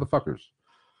smart motherfuckers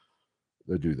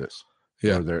that do this.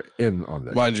 Yeah, or they're in on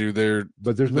this. Mind you, they're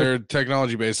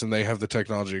technology based and they have the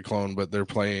technology to clone, but they're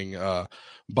playing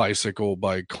 "Bicycle"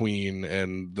 by Queen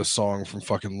and the song from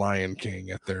fucking Lion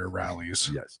King at their rallies.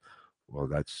 Yes, well,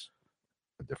 that's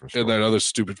a different story. And that other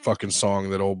stupid fucking song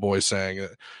that old boy sang,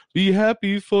 "Be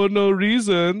happy for no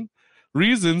reason,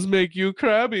 reasons make you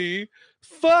crabby."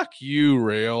 Fuck you,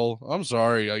 Rail. I'm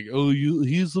sorry. Like,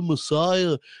 he's the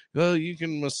Messiah. You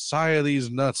can Messiah these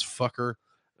nuts, fucker.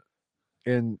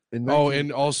 And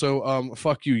also,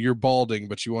 fuck you. You're balding,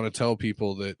 but you want to tell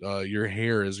people that your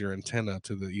hair is your antenna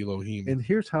to the Elohim. And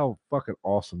here's how fucking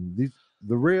awesome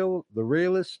the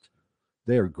realist.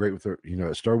 They are great with their.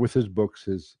 It started with his books,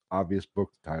 his obvious book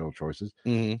title choices,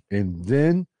 and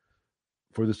then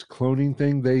for this cloning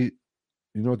thing, they,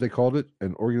 what they called it?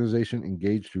 An organization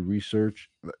engaged in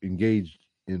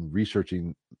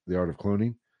researching the art of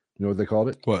cloning. You know what they called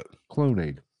it? What?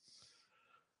 Clonaid.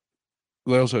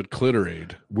 They also had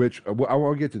Clitoraid, which I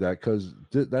won't get to that because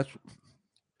that's.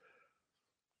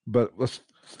 But let's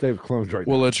stay with clones right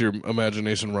now. We'll let your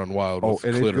imagination run wild. With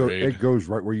and Clitoraid. It goes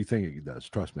right where you think it does.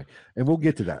 Trust me, and we'll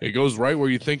get to that. It goes right where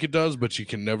you think it does, but you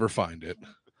can never find it.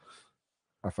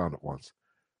 I found it once.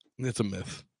 It's a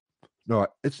myth. No,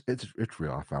 it's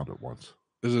real. I found it once.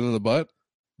 Is it in the butt?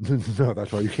 No,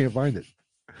 that's why you can't find it.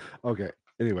 Okay.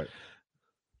 Anyway,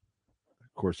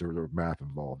 of course there was math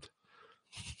involved.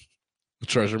 The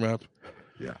treasure map.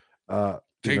 Yeah.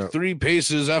 Take 3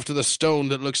 paces after the stone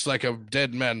that looks like a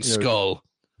dead man's skull.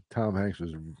 Tom Hanks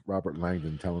was Robert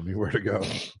Langdon telling me where to go.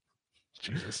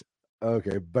 Jesus.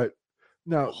 Okay, but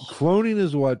now cloning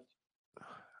is what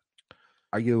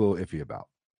I get a little iffy about.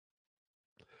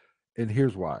 And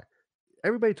here's why.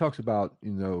 Everybody talks about,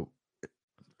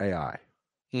 AI.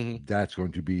 Mm-hmm. That's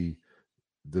going to be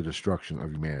the destruction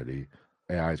of humanity.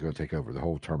 AI is going to take over the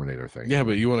whole Terminator thing. Yeah,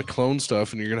 but you want to clone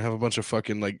stuff, and you're gonna have a bunch of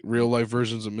fucking like real life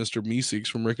versions of Mr. Meeseeks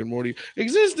from Rick and Morty.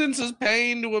 Existence is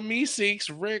pain to a Meeseeks,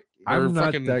 Rick. I'm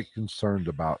not that concerned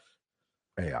about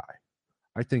AI.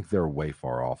 I think they're way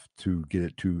far off to get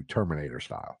it to Terminator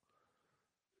style.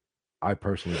 I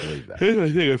personally believe that.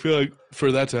 I feel like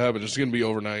for that to happen, it's gonna be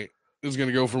overnight. It's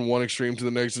gonna go from one extreme to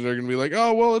the next, and they're gonna be like,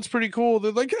 "Oh, well, it's pretty cool."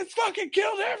 They're like, "It fucking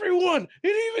killed everyone.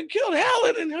 It even killed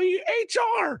Helen and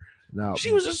HR. Now,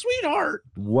 she was a sweetheart."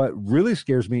 What really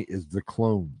scares me is the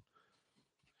clone.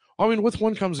 I mean, with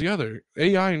one comes the other.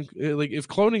 AI, like if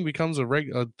cloning becomes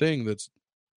a thing that's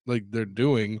like they're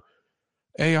doing,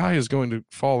 AI is going to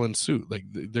fall in suit. Like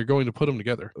they're going to put them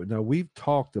together. Now, we've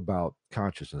talked about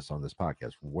consciousness on this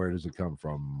podcast. Where does it come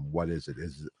from? What is it?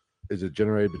 Is it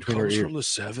generated between our ears? From the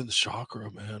seventh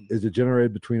chakra, man. Is it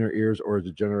generated between our ears, or is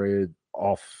it generated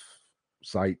off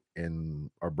site and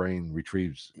our brain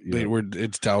retrieves?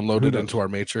 It's downloaded into our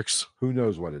matrix. Who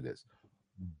knows what it is?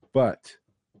 But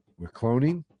with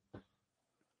cloning,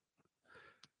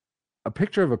 a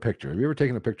picture of a picture. Have you ever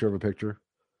taken a picture of a picture?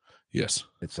 Yes.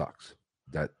 It sucks.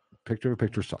 That picture of a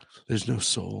picture sucks. There's no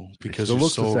soul because your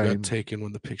soul got taken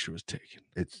when the picture was taken.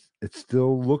 It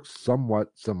still looks somewhat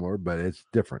similar, but it's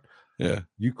different. Yeah.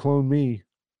 You clone me.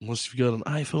 Unless you got an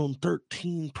iPhone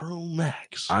 13 Pro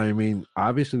Max. I mean,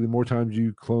 obviously, the more times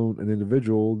you clone an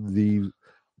individual,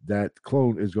 that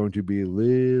clone is going to be a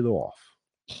little off.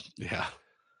 Yeah.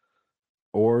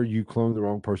 Or you clone the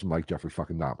wrong person, like Jeffrey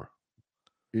fucking Dahmer.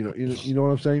 You know what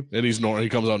I'm saying? And he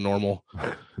comes out normal.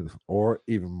 Or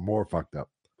even more fucked up.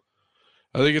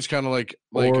 I think it's kind of like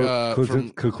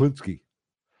Kuklinski.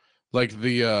 Like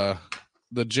the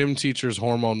gym teacher's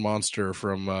hormone monster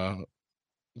from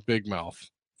Big Mouth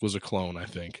was a clone, I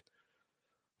think.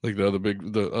 Like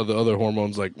the other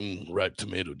hormones, like ripe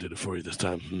tomato did it for you this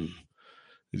time.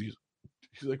 He's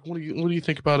like, what do you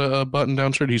think about a button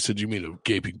down shirt? He said, you mean a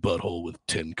gaping butthole with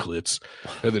 10 clits?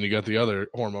 And then you got the other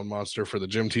hormone monster for the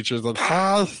gym teachers, like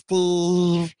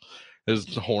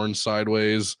his horn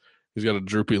sideways. He's got a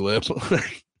droopy lip.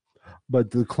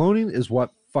 But the cloning is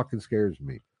what fucking scares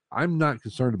me. I'm not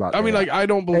concerned about. I mean, like, I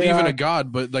don't believe in a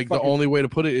God, but like the only way to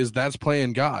put it is that's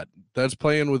playing God. That's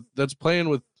playing with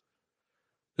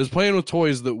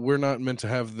toys that we're not meant to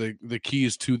have the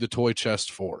keys to the toy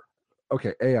chest for.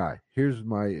 Okay, AI.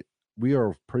 We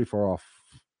are pretty far off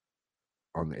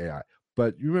on the AI.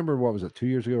 But you remember, what was it, 2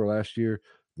 years ago or last year?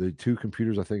 The two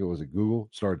computers, I think it was at Google,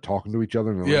 started talking to each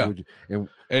other in the language.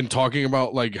 And talking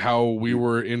about like how we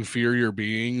were inferior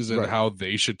beings and how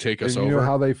they should take us over. You know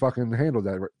how they fucking handled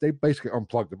that? They basically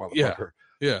unplugged the motherfucker.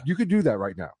 Yeah. You could do that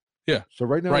right now. Yeah. So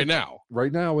right now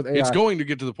with AI, it's going to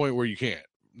get to the point where you can't.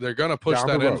 They're going to push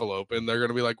that envelope and they're going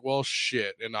to be like, well,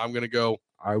 shit. And I'm going to go,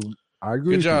 I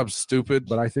agree. Good job, stupid.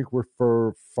 But I think we're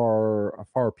a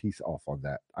far piece off on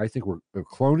that. I think we're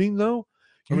cloning, though.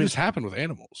 It's happened with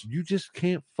animals. You just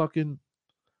can't fucking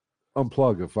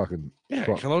unplug a fucking.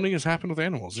 Cloning has happened with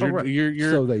animals. So they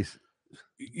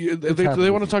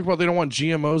want to talk about they don't want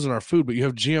GMOs in our food, but you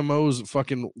have GMOs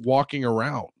fucking walking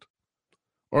around.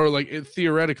 Or like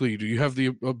theoretically, do you have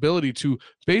the ability to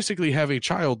basically have a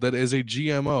child that is a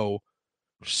GMO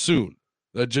soon,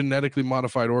 a genetically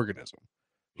modified organism?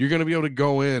 You're going to be able to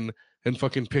go in and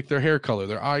fucking pick their hair color,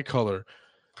 their eye color,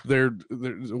 their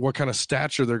what kind of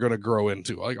stature they're going to grow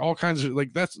into, like all kinds of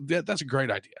like that's a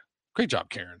great idea. Great job,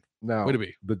 Karen. Now, way to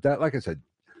be. But that, like I said,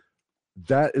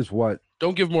 that is what.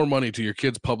 Don't give more money to your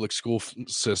kid's public school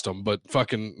system, but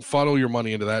fucking funnel your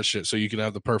money into that shit so you can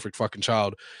have the perfect fucking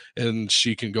child, and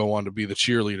she can go on to be the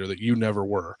cheerleader that you never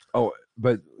were. Oh,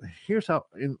 but here's how.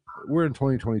 We're in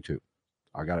 2022.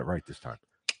 I got it right this time.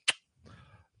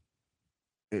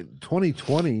 In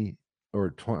 2020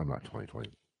 I'm not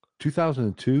 2020.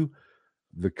 2002,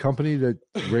 the company that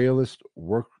Realist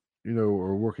are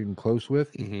working close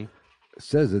with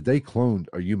says that they cloned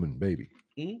a human baby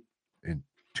in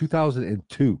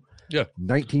 2002. Yeah,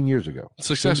 19 years ago,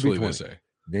 successfully, they say,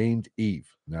 named Eve.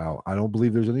 Now, I don't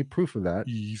believe there's any proof of that.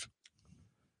 Eve,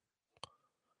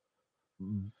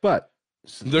 but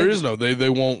there is no. They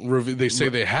won't reveal. They say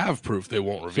they have proof. They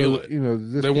won't reveal it.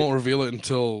 They won't reveal it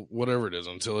until whatever it is.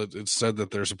 Until it's said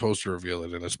that they're supposed to reveal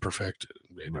it and it's perfected.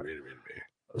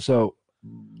 So,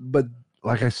 but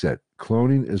like I said,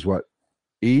 cloning is what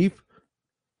Eve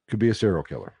could be a serial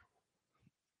killer.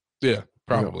 Yeah,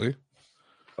 probably.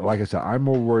 like I said, I'm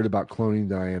more worried about cloning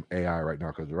than I am AI right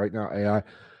now, because right now AI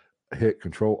hit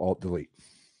Control Alt Delete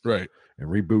Right. and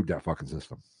reboot that fucking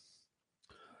system.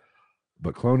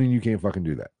 But cloning, you can't fucking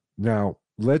do that. Now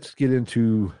let's get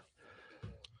into.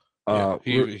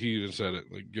 He even said it,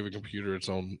 like, give a computer its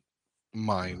own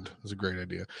mind is a great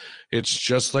idea. It's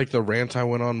just like the rant I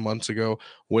went on months ago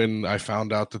when I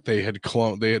found out that they had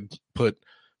put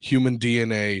human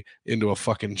DNA into a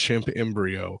fucking chimp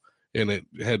embryo, and it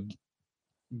had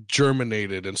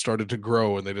germinated and started to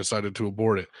grow, and they decided to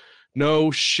abort it. No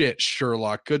shit,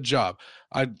 Sherlock. Good job.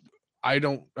 I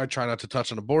try not to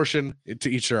touch on abortion. To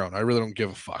each their own. I really don't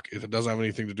give a fuck. If it doesn't have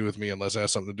anything to do with me, unless it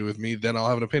has something to do with me, then I'll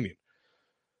have an opinion.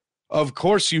 Of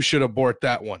course you should abort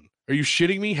that one. Are you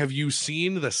shitting me? Have you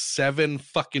seen the 7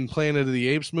 fucking Planet of the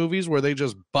Apes movies where they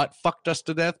just butt fucked us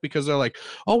to death because they're like,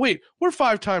 oh wait, we're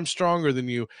 5 times stronger than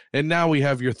you, and now we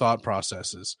have your thought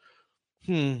processes.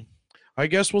 I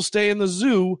guess we'll stay in the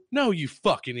zoo. No, you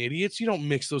fucking idiots. You don't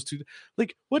mix those two.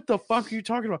 Like, what the fuck are you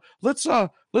talking about? Let's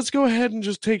go ahead and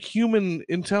just take human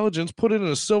intelligence, put it in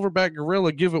a silverback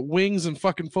gorilla, give it wings and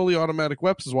fucking fully automatic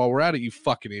weapons while we're at it, you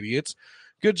fucking idiots.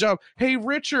 Good job. Hey,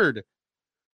 Richard,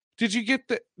 did you get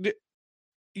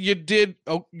you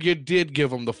did give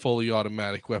them the fully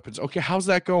automatic weapons. Okay, how's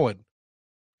that going?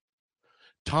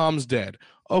 Tom's dead.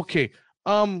 Okay,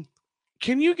 can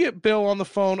you get Bill on the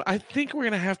phone? I think we're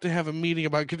going to have a meeting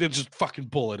about it, because it's just fucking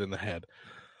bullet in the head.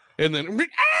 And then,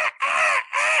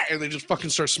 and they just fucking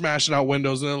start smashing out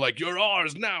windows, and they're like, you're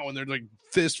ours now. And they're like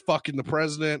fist fucking the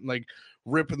president and like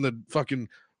ripping the fucking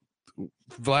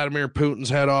Vladimir Putin's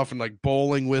head off and like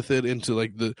bowling with it into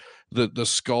like the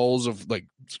skulls of like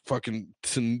fucking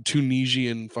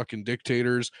Tunisian fucking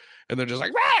dictators. And they're just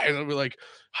like, Rah! And they'll be like,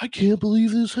 I can't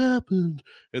believe this happened.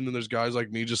 And then there's guys like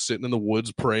me just sitting in the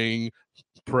woods praying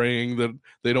that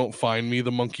they don't find me,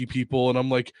 the monkey people. And I'm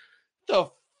like, the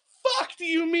fuck do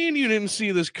you mean you didn't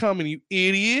see this coming, you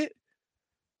idiot?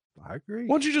 I agree.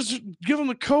 Why don't you just give them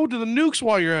the code to the nukes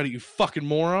while you're at it, you fucking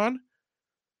moron?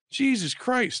 Jesus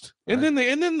Christ. And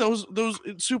then those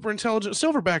super intelligent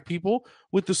silverback people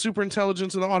with the super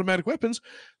intelligence and the automatic weapons,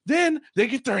 then they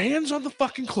get their hands on the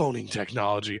fucking cloning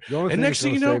technology. And next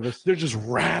thing you know, they're just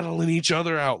rattling each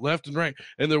other out left and right.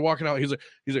 And they're walking out. He's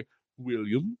like,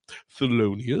 William,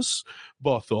 Thelonious,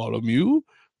 Bartholomew,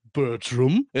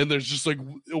 Bertram. And there's just like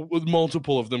with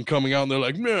multiple of them coming out, and they're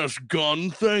like, yes,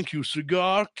 gun, thank you,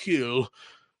 cigar, kill.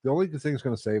 The only thing that's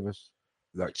going to save us,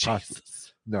 like,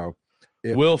 no.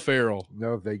 Will Ferrell.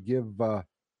 No, if they give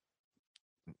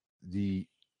the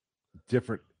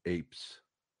different apes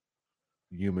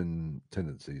human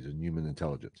tendencies and human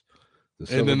intelligence,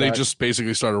 and then they just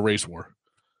basically start a race war.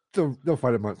 They'll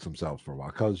fight amongst themselves for a while,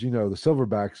 because the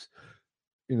silverbacks,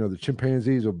 the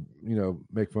chimpanzees will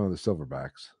make fun of the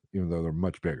silverbacks, even though they're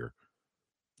much bigger.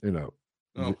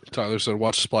 Oh, Tyler said,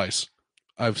 watch Splice.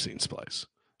 I've seen Splice.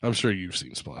 I'm sure you've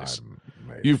seen Splice.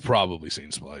 You've probably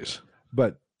seen Splice.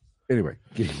 But anyway,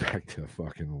 getting back to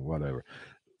fucking whatever,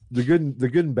 the good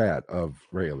and bad of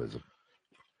realism.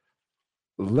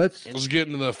 Let's get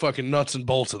into the fucking nuts and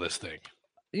bolts of this thing.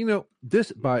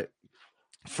 This by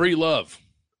free love.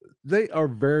 They are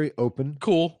very open.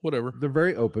 Cool, whatever. They're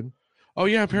very open. Oh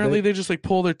yeah, apparently they just like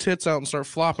pull their tits out and start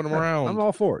flopping them around. I'm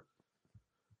all for it.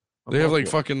 They have like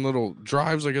fucking little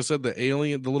drives. Like I said,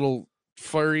 the little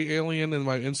furry alien in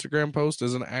my Instagram post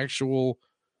is an actual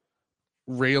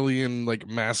Raelian like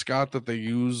mascot that they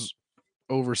use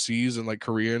overseas in like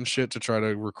Korea and shit to try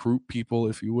to recruit people,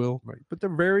 if you will. Right. But they're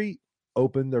very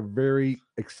open. They're very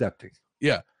accepting.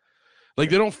 Yeah. Like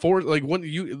they don't force, like when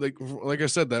you like I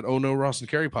said, that Oh No Ross and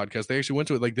Carrie podcast, they actually went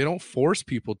to it. Like they don't force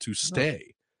people to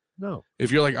stay. No.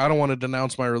 If you're like, I don't want to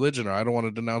denounce my religion, or I don't want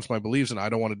to denounce my beliefs, and I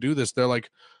don't want to do this, they're like,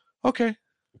 okay,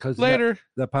 because later.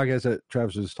 That podcast that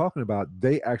Travis was talking about,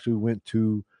 they actually went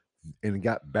to and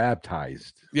got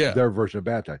baptized. Yeah. Their version of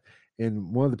baptized.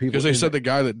 And one of the people, because they said the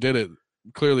guy that did it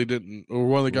clearly didn't, or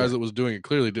one of the guys that was doing it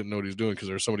clearly didn't know what he was doing, because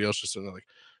there was somebody else just sitting there like,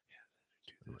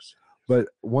 yeah, but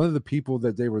one of the people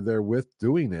that they were there with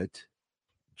doing it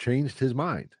changed his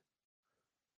mind.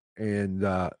 And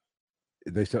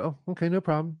they said, oh, okay, no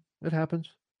problem. It happens.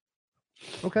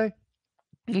 Okay.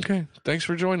 Thanks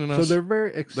for joining us. So they're very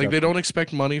accepting. Like they don't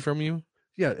expect money from you.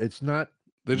 Yeah, it's not.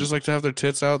 They just like to have their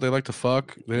tits out. They like to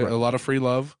fuck. They have a lot of free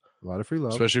love. A lot of free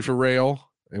love. Especially for Rael.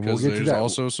 And we'll get to that.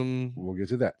 Also some. We'll get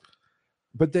to that.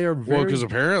 But they are very. Well, because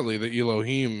apparently the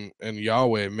Elohim and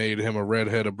Yahweh made him a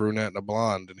redhead, a brunette, and a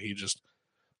blonde, and he just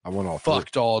I want all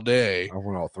fucked three. All day. I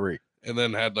want all three. And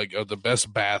then had like the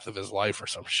best bath of his life or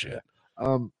some shit.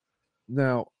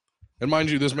 Now, and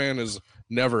mind you, this man is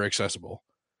never accessible.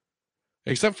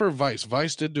 Except for Vice.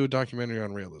 Vice did do a documentary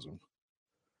on realism.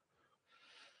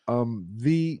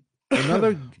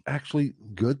 Another actually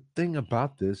good thing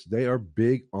about this, they are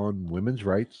big on women's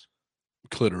rights.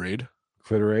 Clitorade,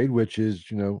 which is,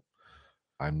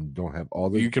 I don't have all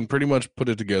the. You can pretty much put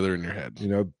it together in your head.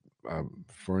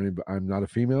 I'm not a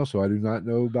female, so I do not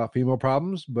know about female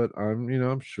problems, but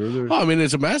I'm sure there's. Oh, I mean,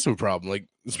 it's a massive problem. Like,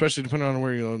 especially depending on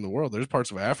where you are in the world. There's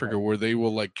parts of Africa where they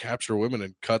will like capture women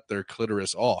and cut their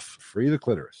clitoris off. Free the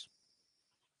clitoris.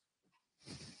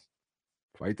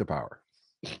 Fight the power.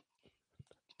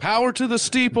 Power to the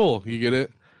steeple. You get it?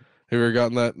 Have you ever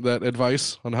gotten that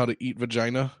advice on how to eat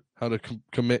vagina? How to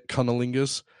commit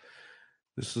cunnilingus?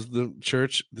 This is the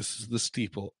church. This is the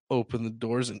steeple. Open the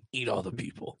doors and eat all the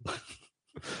people.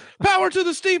 Power to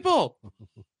the steeple.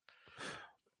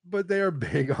 But they are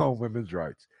big on women's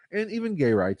rights and even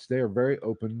gay rights. They are very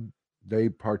open. They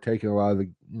partake in a lot of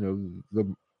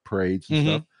the parades and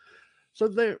stuff. So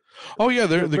they're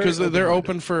they're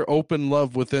open for open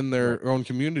love within their own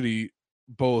community.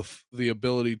 Both the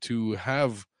ability to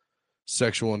have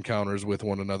sexual encounters with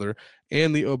one another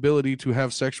and the ability to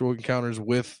have sexual encounters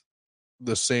with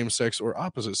the same sex or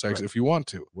opposite sex if you want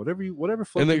to. Whatever.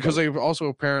 And because they also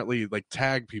apparently like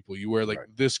tag people. You wear like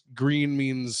this green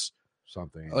means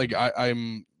something. Like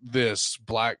I'm this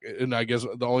black, and I guess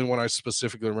the only one I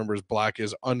specifically remember is black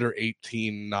is under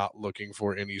 18, not looking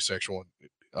for any sexual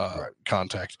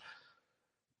contact.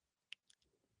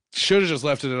 Should have just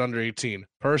left it at under 18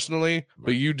 personally,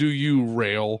 but you do you,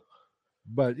 rail.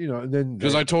 But and then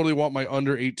because I totally want my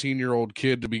under 18-year-old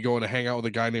kid to be going to hang out with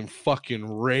a guy named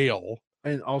fucking Rail.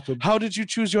 And also, how did you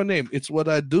choose your name? It's what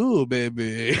I do,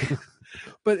 baby.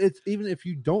 But it's even if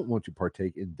you don't want to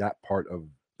partake in that part of,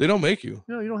 they don't make you.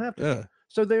 No, you don't have to. Yeah.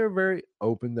 So they are very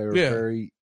open. They're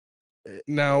very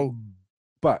now.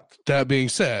 But that being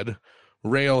said,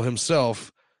 Rail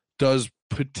himself does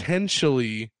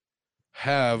potentially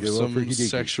have some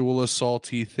sexual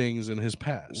assaulty things in his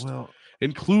past. Well,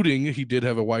 including he did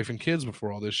have a wife and kids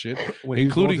before all this shit,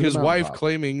 including his wife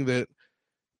claiming that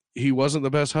he wasn't the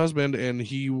best husband and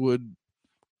he would,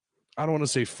 I don't want to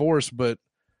say force, but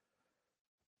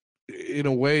in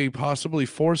a way possibly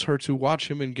force her to watch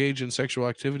him engage in sexual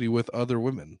activity with other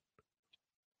women.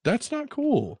 That's not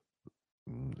cool.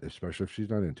 Especially if she's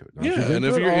not into it. Yeah, and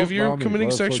if you're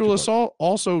committing sexual assault,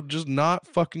 also just not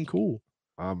fucking cool.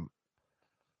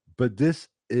 But this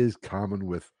is common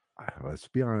with, let's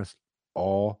be honest,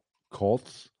 all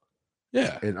cults.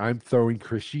 Yeah. And I'm throwing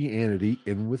Christianity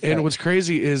in with and that. What's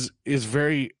crazy is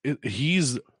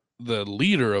he's the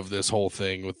leader of this whole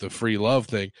thing with the free love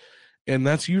thing. And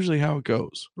that's usually how it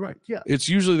goes. Right. Yeah. It's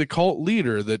usually the cult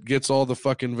leader that gets all the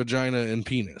fucking vagina and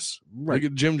penis. Right.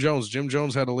 Like Jim Jones. Jim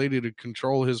Jones had a lady to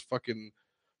control his fucking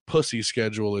pussy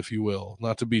schedule, if you will.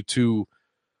 Not to be too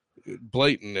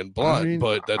blatant and blunt,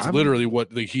 but that's literally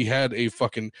what he had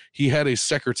a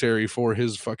secretary for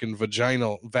his fucking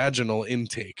vaginal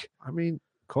intake. I mean,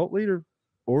 cult leader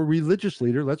or religious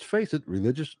leader, let's face it,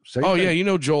 religious. Yeah,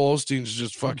 Joel Osteen's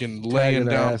just fucking laying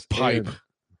down pipe.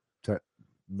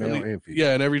 Male and female.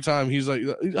 Yeah, and every time he's like,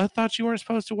 I thought you weren't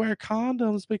supposed to wear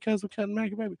condoms because we couldn't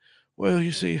make a baby. Well,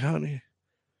 you see, honey,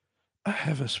 I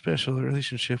have a special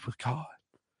relationship with God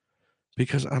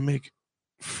because I make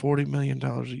 $40 million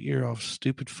a year off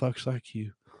stupid fucks like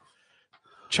you.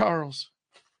 Charles,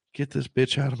 get this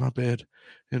bitch out of my bed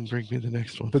and bring me the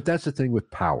next one. But that's the thing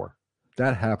with power.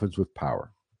 That happens with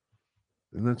power.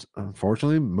 And that's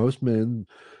unfortunately most men.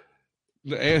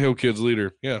 The Anthill Kids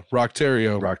leader. Yeah.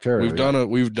 Rocktario.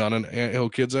 We've done an Anthill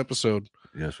Kids episode.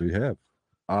 Yes, we have.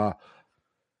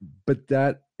 But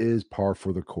that is par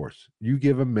for the course. You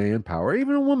give a man power,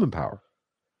 even a woman power.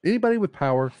 Anybody with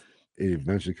power, it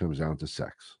eventually comes down to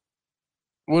sex.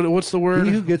 What's the word?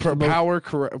 Who gets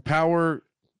power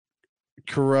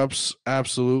corrupts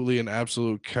absolutely and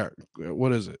absolute.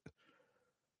 What is it?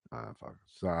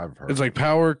 So I've heard. It's like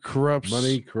power corrupts.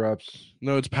 Money corrupts.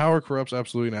 No, it's power corrupts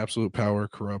absolutely, and absolute power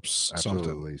corrupts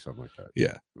absolutely, something like that.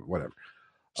 Yeah, whatever.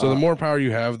 So the more power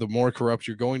you have, the more corrupt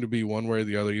you're going to be one way or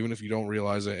the other, even if you don't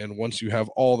realize it. And once you have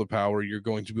all the power, you're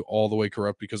going to be all the way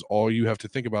corrupt because all you have to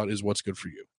think about is what's good for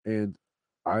you. And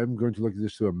I'm going to look at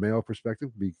this to a male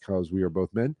perspective because we are both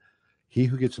men. He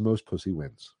who gets the most pussy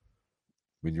wins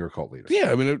when you're a cult leader.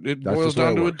 Yeah, I mean, it boils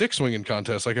down to a dick swinging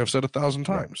contest, like I've said 1,000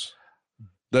 times. Right.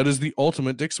 That is the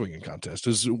ultimate dick swinging contest,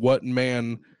 is what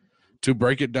man, to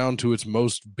break it down to its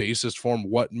most basest form,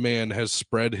 what man has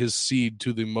spread his seed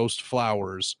to the most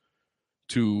flowers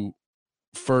to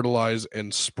fertilize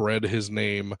and spread his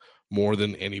name more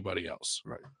than anybody else.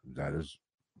 Right. That is,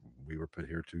 we were put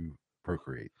here to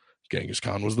procreate. Genghis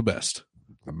Khan was the best.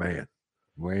 The man.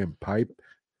 Lamb pipe.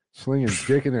 Slinging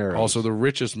dick and arrows. Also, the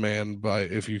richest man by,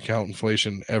 if you count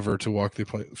inflation, ever to walk the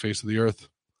face of the earth.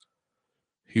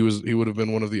 He would have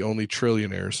been one of the only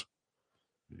trillionaires.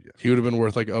 Yeah. He would have been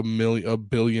worth like a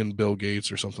billion Bill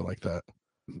Gates or something like that.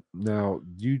 Now,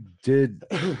 did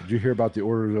you hear about the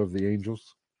Order of the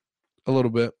Angels? A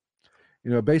little bit.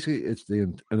 You know, basically, it's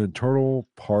an internal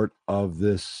part of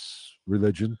this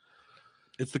religion.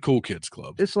 It's the cool kids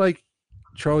club. It's like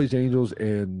Charlie's Angels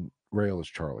and Rail is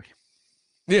Charlie.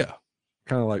 Yeah.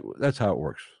 Kind of like, that's how it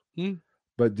works. Hmm.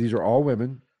 But these are all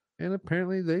women, and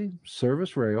apparently they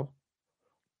service Rail,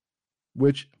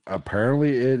 which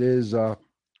apparently it is...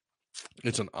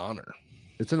 it's an honor.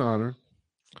 It's an honor.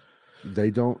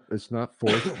 It's not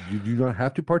forced. You do not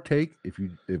have to partake if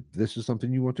this is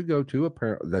something you want to go to.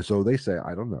 Apparently, so they say.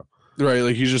 I don't know. Right,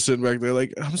 like he's just sitting back there,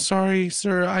 like, I'm sorry,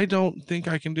 sir, I don't think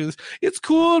I can do this. It's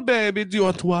cool, baby. Do you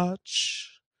want to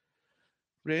watch?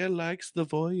 Rail likes the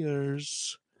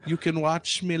voyeurs. You can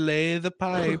watch me lay the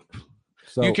pipe.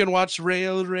 So you can watch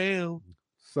Rail.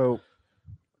 So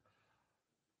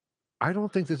I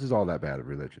don't think this is all that bad of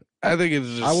religion. I think it's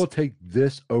just. I will take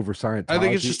this over Scientology. I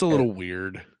think it's just a little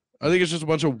weird. I think it's just a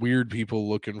bunch of weird people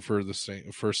looking for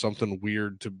something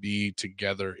weird to be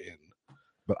together in.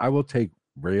 But I will take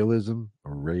Railism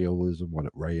over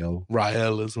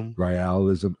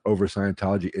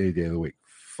Scientology any day of the week.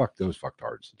 Fuck those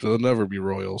fucktards. They'll never be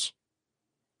royals.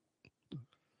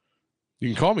 You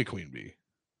can call me Queen Bee.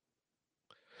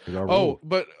 Oh,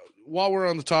 but while we're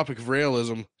on the topic of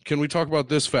Railism, can we talk about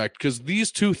this fact? Because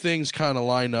these two things kind of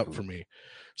line up for me.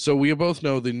 So we both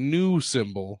know the new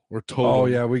symbol or totem. Oh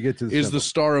yeah, we get to the is symbol. the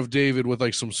Star of David with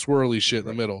like some swirly shit in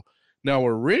the middle. Now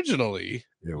originally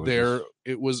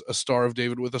it was a Star of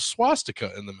David with a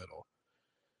swastika in the middle,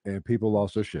 and people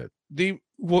lost their shit.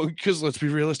 Because let's be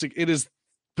realistic, it is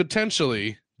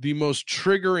potentially the most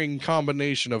triggering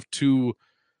combination of two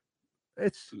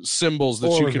symbols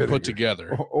that you can put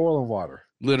together. Oil and water,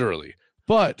 literally.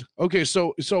 But okay,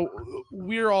 so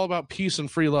we're all about peace and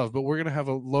free love, but we're gonna have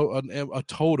a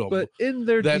totem, but in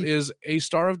there that is a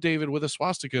Star of David with a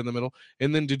swastika in the middle.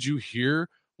 And then, did you hear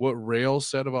what Rail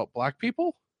said about black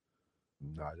people?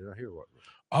 No, I did not hear what.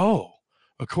 Oh,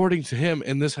 according to him,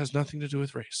 and this has nothing to do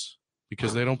with race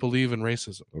because they don't believe in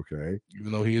racism. Okay,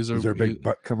 even though he is there a big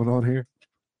butt coming on here?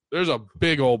 There's a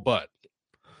big old butt.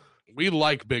 We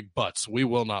like big butts. We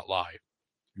will not lie.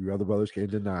 You other brothers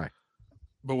can't deny.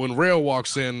 But when Rail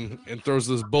walks in and throws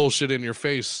this bullshit in your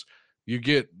face, you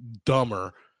get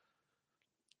dumber.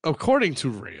 According to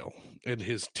Rail and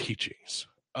his teachings,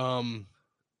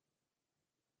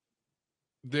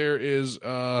 there is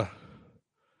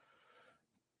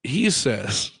he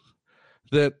says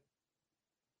that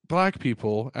black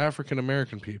people, African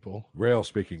American people, Rail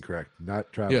speaking correct,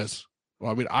 not Travis. Yes.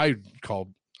 Well, I mean, I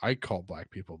call black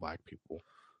people.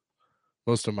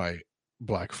 Most of my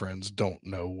black friends don't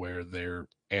know where their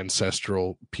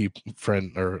ancestral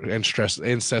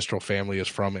ancestral family is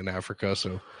from in Africa.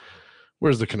 So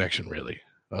where's the connection really,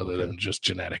 other than just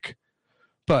genetic?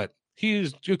 But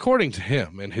according to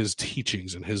him and his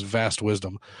teachings and his vast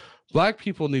wisdom, black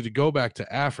people need to go back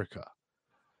to Africa,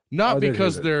 not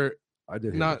because they're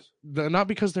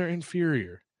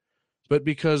inferior, but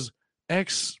because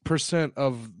X%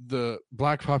 of the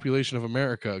black population of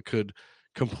America could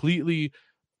completely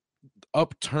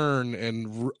upturn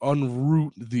and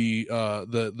unroot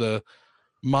the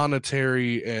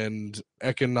monetary and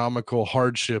economical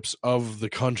hardships of the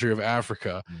country of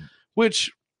Africa, which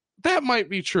that might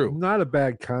be true. Not a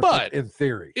bad concept, but in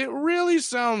theory. It really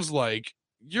sounds like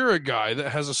you're a guy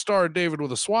that has a Star of David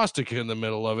with a swastika in the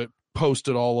middle of it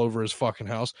posted all over his fucking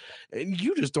house, and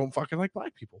you just don't fucking like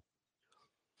black people.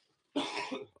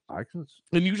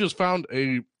 And you just found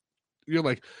you're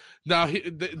like, now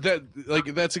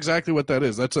that's exactly what that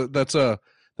is. That's a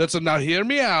now hear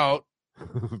me out.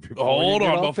 Hold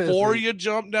on, before you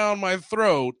jump down my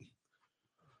throat.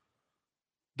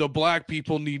 The black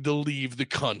people need to leave the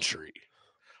country.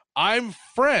 I'm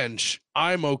French.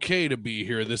 I'm okay to be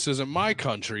here. This isn't my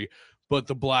country, but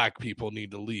the black people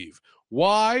need to leave.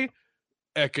 Why?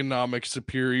 Economic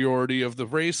superiority of the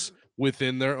race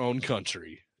within their own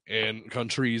country and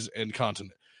countries and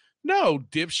continent. No,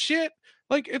 dipshit.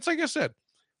 It's like I said,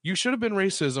 you should have been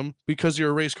racism because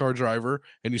you're a race car driver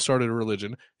and you started a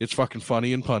religion. It's fucking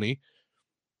funny and punny.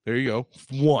 There you go.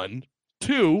 1.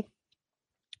 2.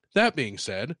 That being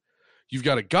said, you've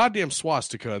got a goddamn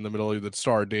swastika in the middle of the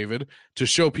Star of David to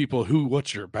show people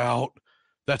what you're about.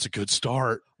 That's a good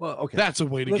start. Well, okay. That's a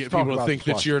way to get people to think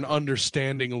that you're an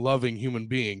understanding, loving human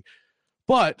being.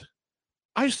 But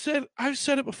I've said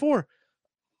it before.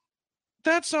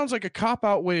 that sounds like a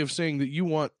cop-out way of saying that you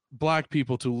want black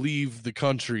people to leave the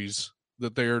countries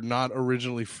that they are not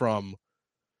originally from,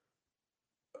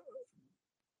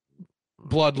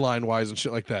 bloodline-wise and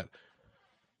shit like that.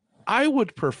 I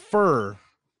would prefer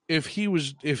if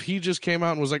he just came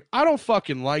out and was like, I don't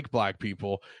fucking like black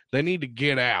people. They need to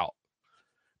get out.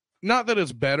 Not that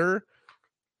it's better,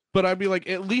 but I'd be like,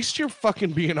 at least you're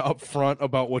fucking being upfront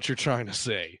about what you're trying to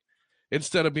say.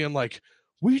 Instead of being like,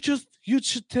 you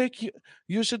should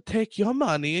take your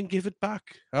money and give it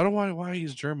back. I don't know why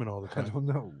he's German all the time. I don't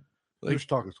know. Like, We're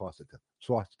talking swastika.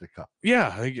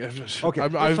 Yeah. Okay,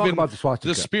 I've talk been about the swastika.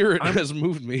 The spirit has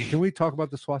moved me. Can we talk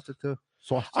about the swastika?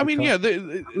 I mean, yeah,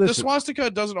 the swastika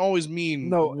doesn't always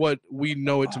mean what we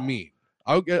know it to mean.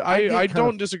 I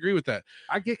don't disagree with that.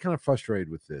 I get kind of frustrated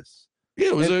with this. Yeah,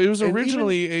 it was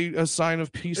originally a sign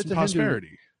of peace and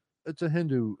prosperity. It's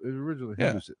originally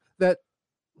Hindu. That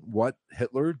what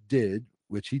Hitler did,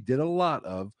 which he did a lot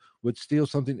of, would steal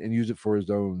something and use it for his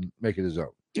own, make it his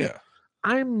own. Yeah.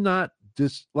 I'm not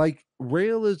like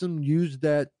realism used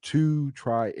that to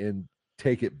try and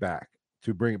take it back,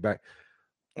 to bring it back.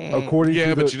 But you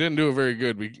didn't do a very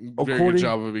good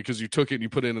job of it, because you took it and you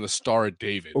put it in the Star of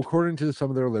David. According to some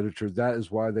of their literature, that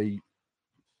is why they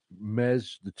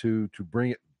mesh the two, to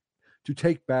bring it, to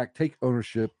take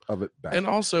ownership of it back. And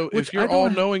also, if you're all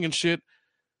knowing and shit,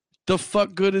 the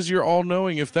fuck good is you're all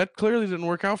knowing if that clearly didn't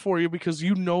work out for you because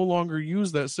you no longer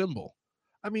use that symbol.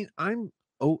 I mean, I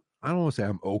don't want to say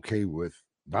I'm okay with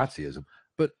Nazism,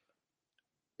 but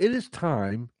it is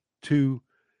time to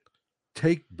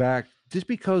take back, just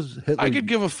because Hitler, I could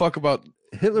give a fuck about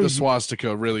the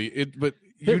swastika, really. But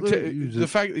the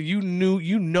fact that you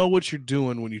know what you're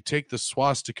doing when you take the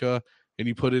swastika and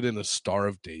you put it in the Star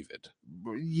of David.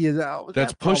 Yeah,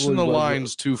 that's pushing the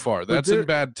lines too far. That's in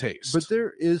bad taste. But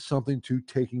there is something to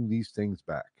taking these things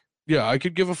back. Yeah, I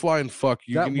could give a flying fuck.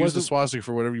 You can use the swastika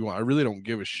for whatever you want. I really don't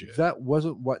give a shit. That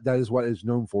is what it's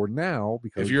known for now.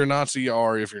 Because if you're a Nazi, you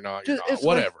are. If you're not, you're not.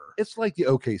 Whatever. It's like the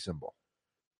OK symbol.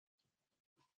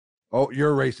 Oh,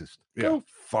 you're a racist. Yeah. Go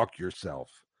fuck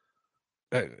yourself.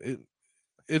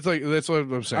 It's like, that's what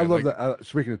I'm saying. I love that.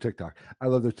 Speaking of TikTok, I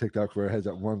love the TikTok where it has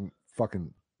that one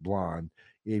fucking blonde.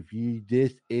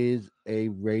 This is a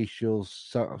racial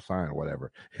sign or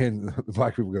whatever, and the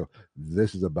black people go,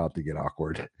 this is about to get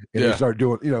awkward, and they start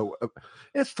doing,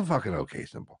 it's the fucking OK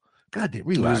symbol. God damn,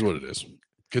 relax. It is what it is.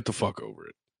 Get the fuck over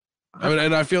it. I mean,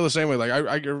 and I feel the same way. Like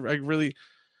I really,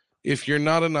 if you're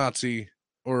not a Nazi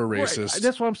or a racist, right,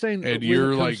 that's what I'm saying, and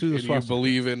you're like, and you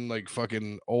believe in like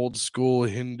fucking old school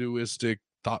Hinduism,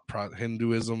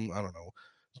 I don't know,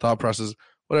 thought process,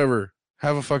 whatever.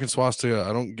 Have a fucking swastika.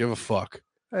 I don't give a fuck.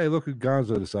 Hey, look who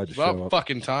Gonzo decided to show up. About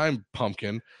fucking time,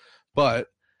 pumpkin. But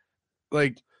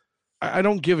like, I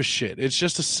don't give a shit. It's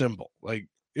just a symbol. Like,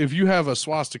 if you have a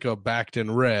swastika backed in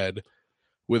red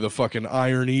with a fucking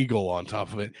iron eagle on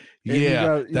top of it,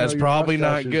 that's probably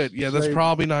not good. Yeah, that's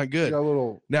probably not good.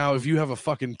 Now, if you have a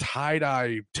fucking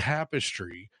tie-dye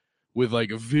tapestry with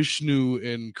like a Vishnu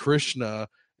and Krishna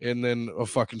and then a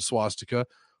fucking swastika,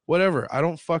 whatever, I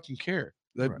don't fucking care.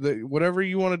 Whatever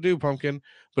you want to do, pumpkin.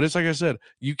 But it's like I said,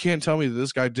 you can't tell me that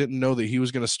this guy didn't know that he was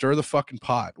going to stir the fucking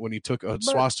pot when he took a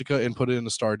swastika and put it in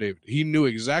the Star of David. He knew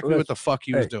exactly what the fuck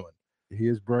he was doing. He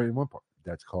is bright in one part.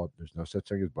 That's called, there's no such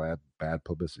thing as bad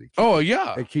publicity. Oh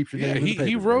yeah, it keeps your name.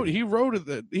 He rode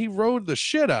the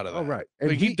shit out of that. Oh right,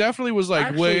 and like, he definitely was like,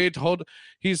 actually, wait, hold.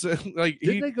 He's like,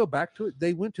 didn't they go back to it?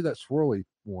 They went to that swirly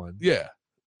one. Yeah,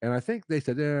 and I think they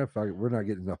said, fuck it, we're not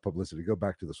getting enough publicity. Go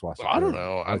back to the swastika. I don't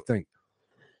know. I think.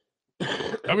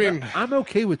 I mean, I'm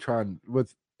okay with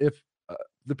if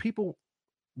the people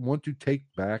want to take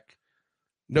back,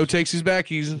 no takesies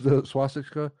backies, the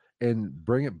swastika and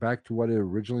bring it back to what it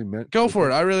originally meant. Go for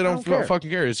it. I really don't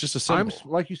fucking care. It's just a symbol.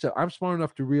 Like you said, I'm smart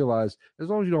enough to realize, as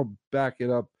long as you don't back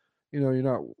it up, you're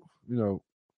not,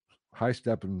 high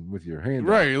stepping with your hand.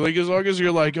 Right. Like, as long as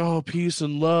you're like, oh, peace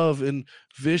and love, and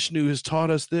Vishnu has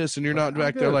taught us this, and you're not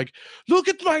back there like, look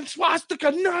at my swastika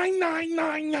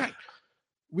 9999.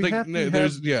 You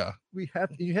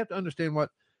have to understand what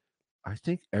I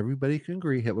think everybody can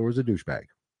agree. Hitler was a douchebag.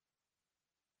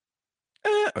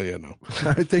 Oh yeah, no.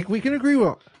 I think we can agree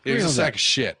with. He was a sack of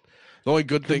shit. The only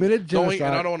good thing, and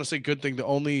I don't want to say good thing. The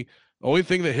only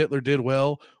thing that Hitler did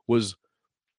well was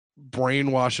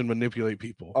brainwash and manipulate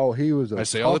people. Oh, he was. I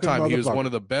say all the time, he was one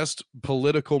of the best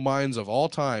political minds of all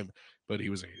time, but he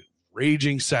was a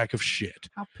raging sack of shit.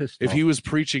 How pissed if off. He was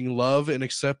preaching love and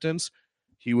acceptance,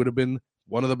 he would have been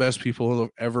one of the best people who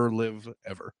have ever lived,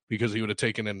 ever, because he would have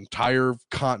taken an entire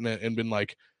continent and been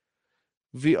like,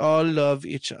 we all love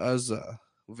each other.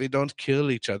 We don't kill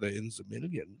each other in the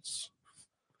millions.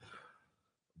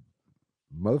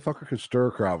 Motherfucker could stir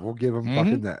a crowd. We'll give him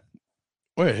fucking that.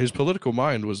 Wait, his political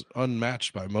mind was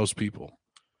unmatched by most people.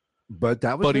 But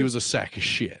that was he was a sack of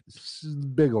shit.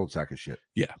 Big old sack of shit.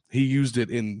 Yeah, he used it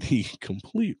in the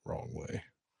complete wrong way.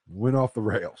 Went off the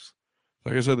rails.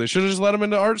 Like I said, they should have just let him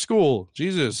into art school.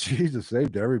 Jesus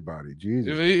saved everybody.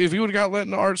 Jesus. If he would have got let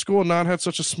into art school and not had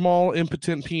such a small,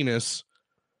 impotent penis.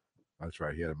 That's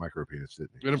right. He had a micro penis,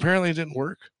 didn't he? But apparently it didn't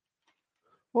work.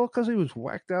 Well, because he was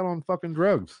whacked out on fucking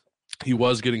drugs. He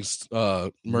was getting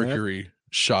mercury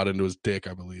shot into his dick,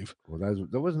 I believe. Well,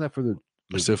 that wasn't for the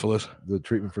syphilis. The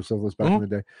treatment for syphilis back in the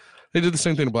day. They did the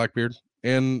same thing to Blackbeard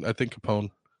and I think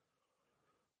Capone.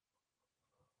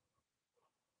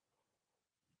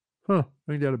 Huh?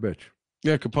 Ain't that a bitch?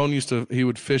 Yeah, Capone he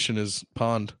would fish in his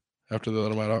pond after they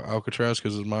let him out of Alcatraz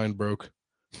because his mind broke.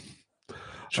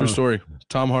 True story.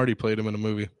 Tom Hardy played him in a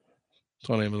movie. It's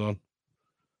on Amazon.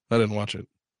 I didn't watch it.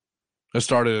 I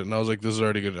started it and I was like, this is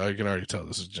already good. I can already tell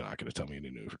this is not going to tell me any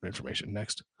new information.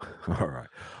 Next. All right.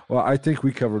 Well, I think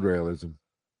we covered realism.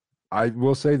 I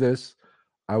will say this.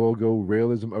 I will go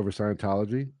realism over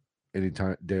Scientology any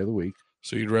day of the week.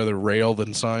 So you'd rather rail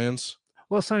than science?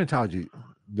 Well, Scientology,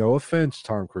 no offense,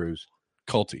 Tom Cruise.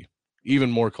 Culty.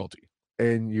 Even more culty.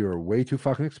 And you're way too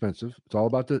fucking expensive. It's all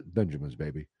about the Benjamins,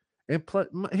 baby. And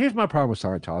here's my problem with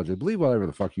Scientology. Believe whatever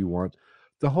the fuck you want.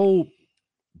 The whole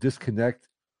disconnect,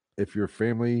 if your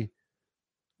family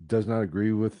does not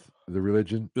agree with the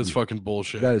religion, it's fucking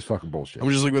bullshit. That is fucking bullshit. I'm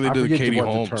just like what they did to Katie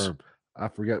Holmes. I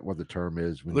forget what the term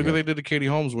is. Look what they did to Katie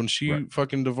Holmes when she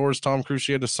fucking divorced Tom Cruise.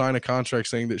 She had to sign a contract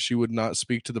saying that she would not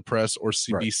speak to the press or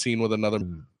be seen with another.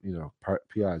 And,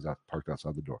 PIs parked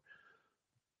outside the door.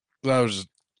 That was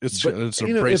it's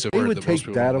an abrasive word that most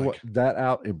people don't like. That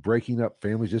out and breaking up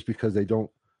families just because they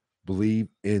don't believe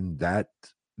in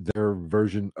their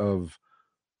version of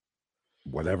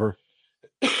whatever.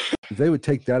 If they would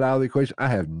take that out of the equation, I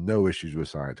have no issues with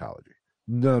Scientology.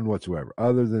 None whatsoever,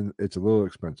 other than it's a little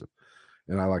expensive.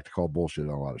 And I like to call bullshit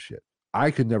on a lot of shit. I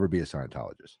could never be a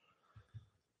Scientologist.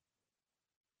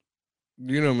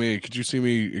 You know me. Could you see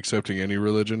me accepting any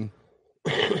religion?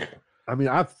 I mean,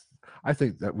 I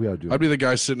think that we ought to do it. I'd be the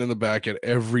guy sitting in the back at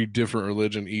every different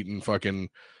religion eating fucking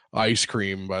ice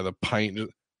cream by the pint.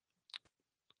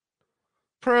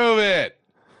 Prove it.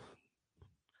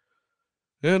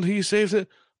 And he saves it.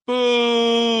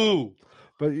 Boo!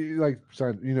 But it was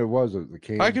the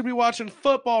cane. I could be watching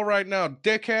football right now,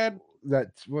 dickhead.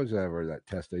 That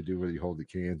test they do where you hold the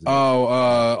cans.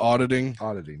 Auditing.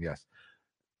 Auditing, yes.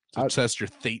 To test your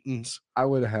thetans. I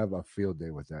would have a field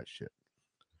day with that shit.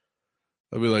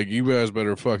 I'd be like, you guys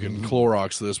better fucking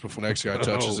Clorox this before the next guy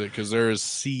touches it because there is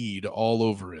seed all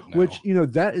over it now. Which,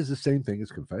 that is the same thing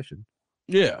as confession.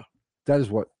 Yeah. That is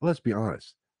what, let's be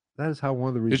honest. That is how one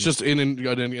of the reasons. It's just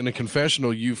in a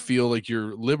confessional, you feel like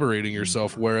you're liberating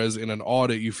yourself, whereas in an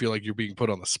audit, you feel like you're being put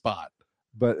on the spot.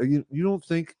 But you don't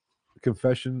think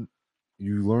confession,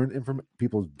 you learn from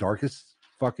people's darkest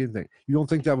fucking thing. You don't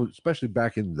think that was, especially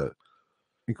back in the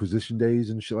Inquisition days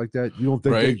and shit like that. You don't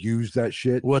think they used that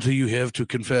shit? What do you have to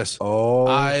confess? Oh,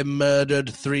 I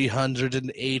murdered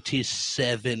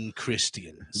 387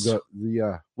 Christians.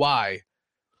 Why?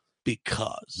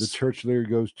 Because the church leader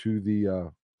goes to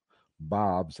the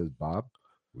Bob, says, Bob,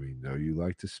 we know you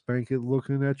like to spank it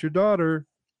looking at your daughter.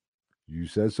 You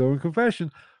said so in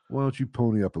confession. Why don't you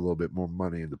pony up a little bit more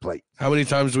money in the plate? How many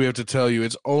times do we have to tell you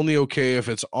it's only okay if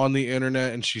it's on the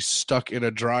internet and she's stuck in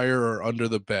a dryer or under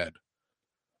the bed?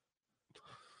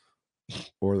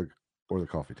 Or the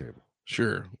coffee table.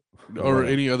 Sure. Or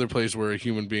any other place where a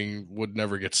human being would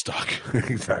never get stuck.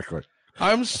 Exactly.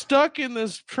 I'm stuck in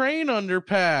this train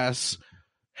underpass.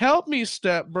 Help me,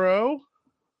 step bro.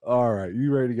 All right.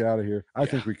 You ready to get out of here? I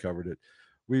think we covered it.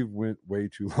 We went way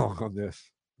too long on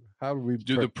this. How do we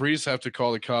do the priests have to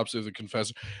call the cops if the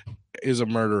confessor is a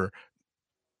murderer?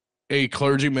 A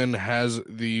clergyman has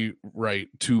the right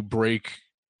to break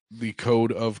the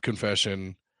code of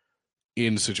confession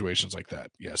in situations like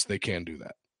that. Yes, they can do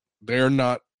that. They're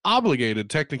not obligated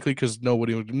technically because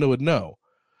nobody would know.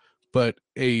 But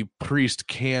a priest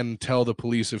can tell the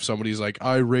police if somebody's like,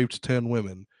 I raped 10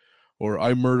 women or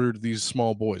I murdered these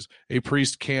small boys. A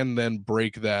priest can then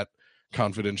break that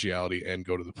confidentiality and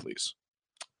go to the police.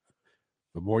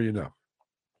 The more you know.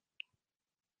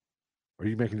 Are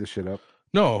you making this shit up?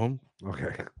 No.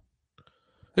 Okay.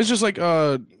 It's just like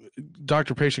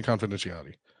doctor-patient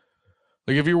confidentiality.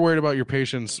 Like if you're worried about your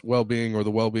patient's well-being or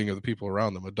the well-being of the people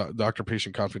around them, a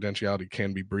doctor-patient confidentiality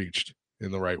can be breached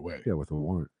in the right way. Yeah, with a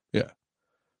warrant. Yeah.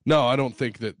 No, I don't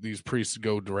think that these priests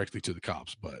go directly to the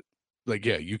cops, but like,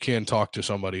 yeah, you can talk to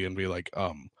somebody and be like,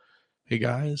 hey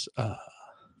guys,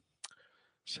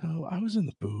 so I was in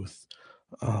the booth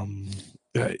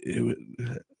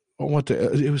It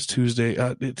was Tuesday.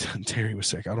 Terry was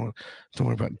sick. Don't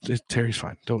worry about it. Terry's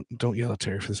fine. Don't yell at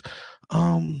Terry for this.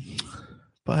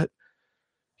 But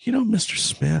Mr.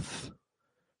 Smith,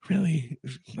 really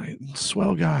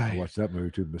swell guy. I watched that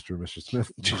movie too, Mr. and Mrs.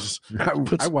 Smith. Jesus,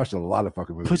 I watched a lot of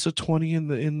fucking movies. Puts a 20 in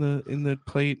the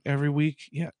plate every week.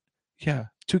 Yeah.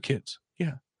 2 kids.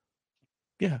 Yeah.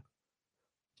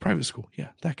 Private school. Yeah,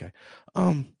 that guy.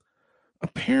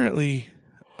 Apparently,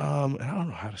 and I don't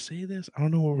know how to say this. I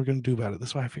don't know what we're gonna do about it.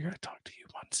 That's why I figured I'd talk to you,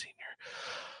 Monsignor.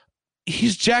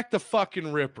 He's Jack the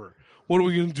fucking Ripper. What are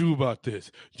we gonna do about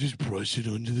this? Just brush it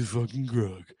under the fucking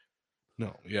rug.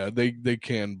 No, yeah, they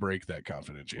can break that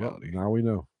confidentiality. Well, now we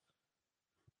know.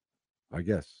 I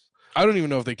guess. I don't even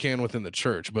know if they can within the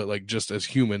church, but like just as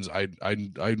humans, I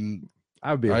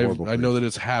would be a horrible I know that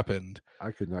it's happened. I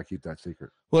could not keep that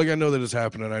secret. Like I know that it's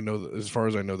happened, and I know that as far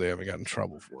as I know, they haven't gotten in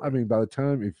trouble for it. I mean, by the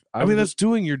time that's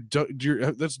doing your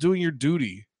that's doing your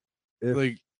duty.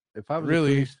 If I was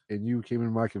really, a priest and you came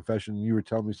into my confession and you were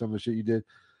telling me some of the shit you did,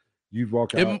 you'd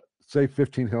walk out, say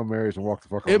 15 Hail Marys, and walk the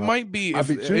fuck out. It might be if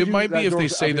they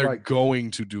say they're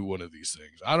going to do one of these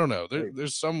things. I don't know.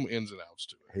 There's some ins and outs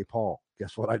to it. Hey, Paul,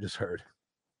 guess what I just heard?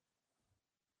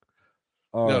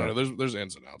 No, there's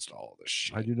ins and outs to all of this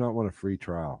shit. I do not want a free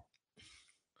trial.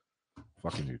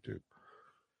 Fucking YouTube.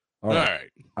 All right.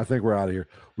 I think we're out of here.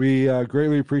 We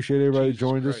greatly appreciate everybody that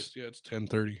joined us. Yeah, it's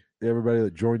 10:30. Everybody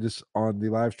that joined us on the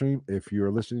live stream. If you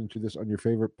are listening to this on your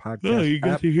favorite podcast you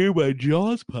get to hear my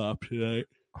jaws pop tonight.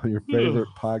 On your favorite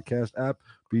podcast app,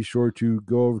 be sure to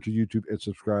go over to YouTube and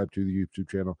subscribe to the YouTube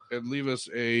channel. And leave us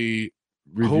a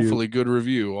hopefully good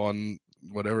review on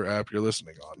whatever app you're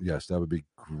listening on. Yes, that would be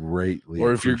greatly.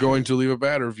 Or if you're going to leave a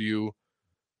bad review,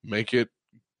 make it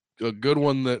a good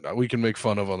one that we can make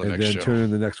fun of on the next show. And then tune in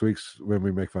the next week's when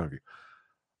we make fun of you.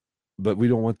 But we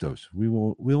don't want those. We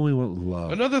only want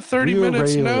love. Another 30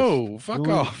 minutes? No. Fuck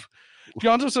off.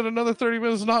 Gonzo said another 30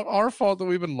 minutes. It's not our fault that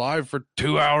we've been live for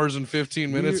 2 hours and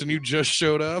 15 minutes and you just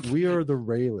showed up. We are the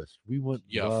Raylist. We want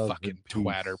love fucking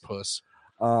twatter puss.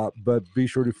 But be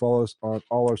sure to follow us on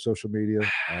all our social media.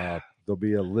 There'll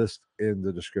be a list in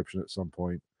the description at some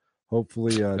point.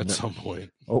 Hopefully, at some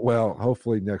point. Oh well,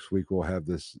 hopefully next week we'll have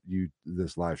this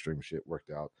live stream shit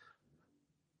worked out.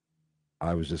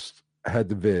 I had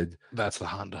the vid. That's the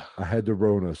Honda. I had the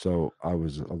Rona, so I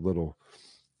was a little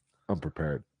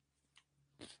unprepared.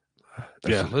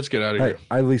 Let's get out of here.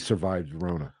 I at least survived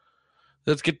Rona.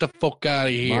 Let's get the fuck out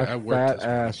of here. My fat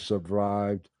ass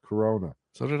survived Corona.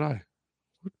 So did I.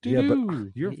 What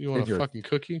do you want a fucking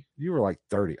cookie? You were like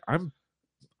 30. I'm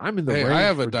in the range. I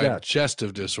have a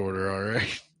digestive disorder, all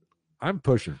right. I'm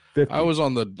pushing 50. I was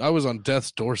on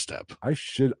death's doorstep. I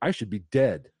should be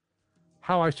dead.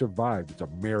 How I survived, it's a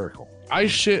miracle. I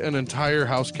shit an entire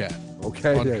house cat.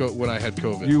 Okay. When I had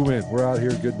COVID. You win. We're out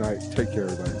here. Good night. Take care,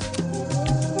 everybody.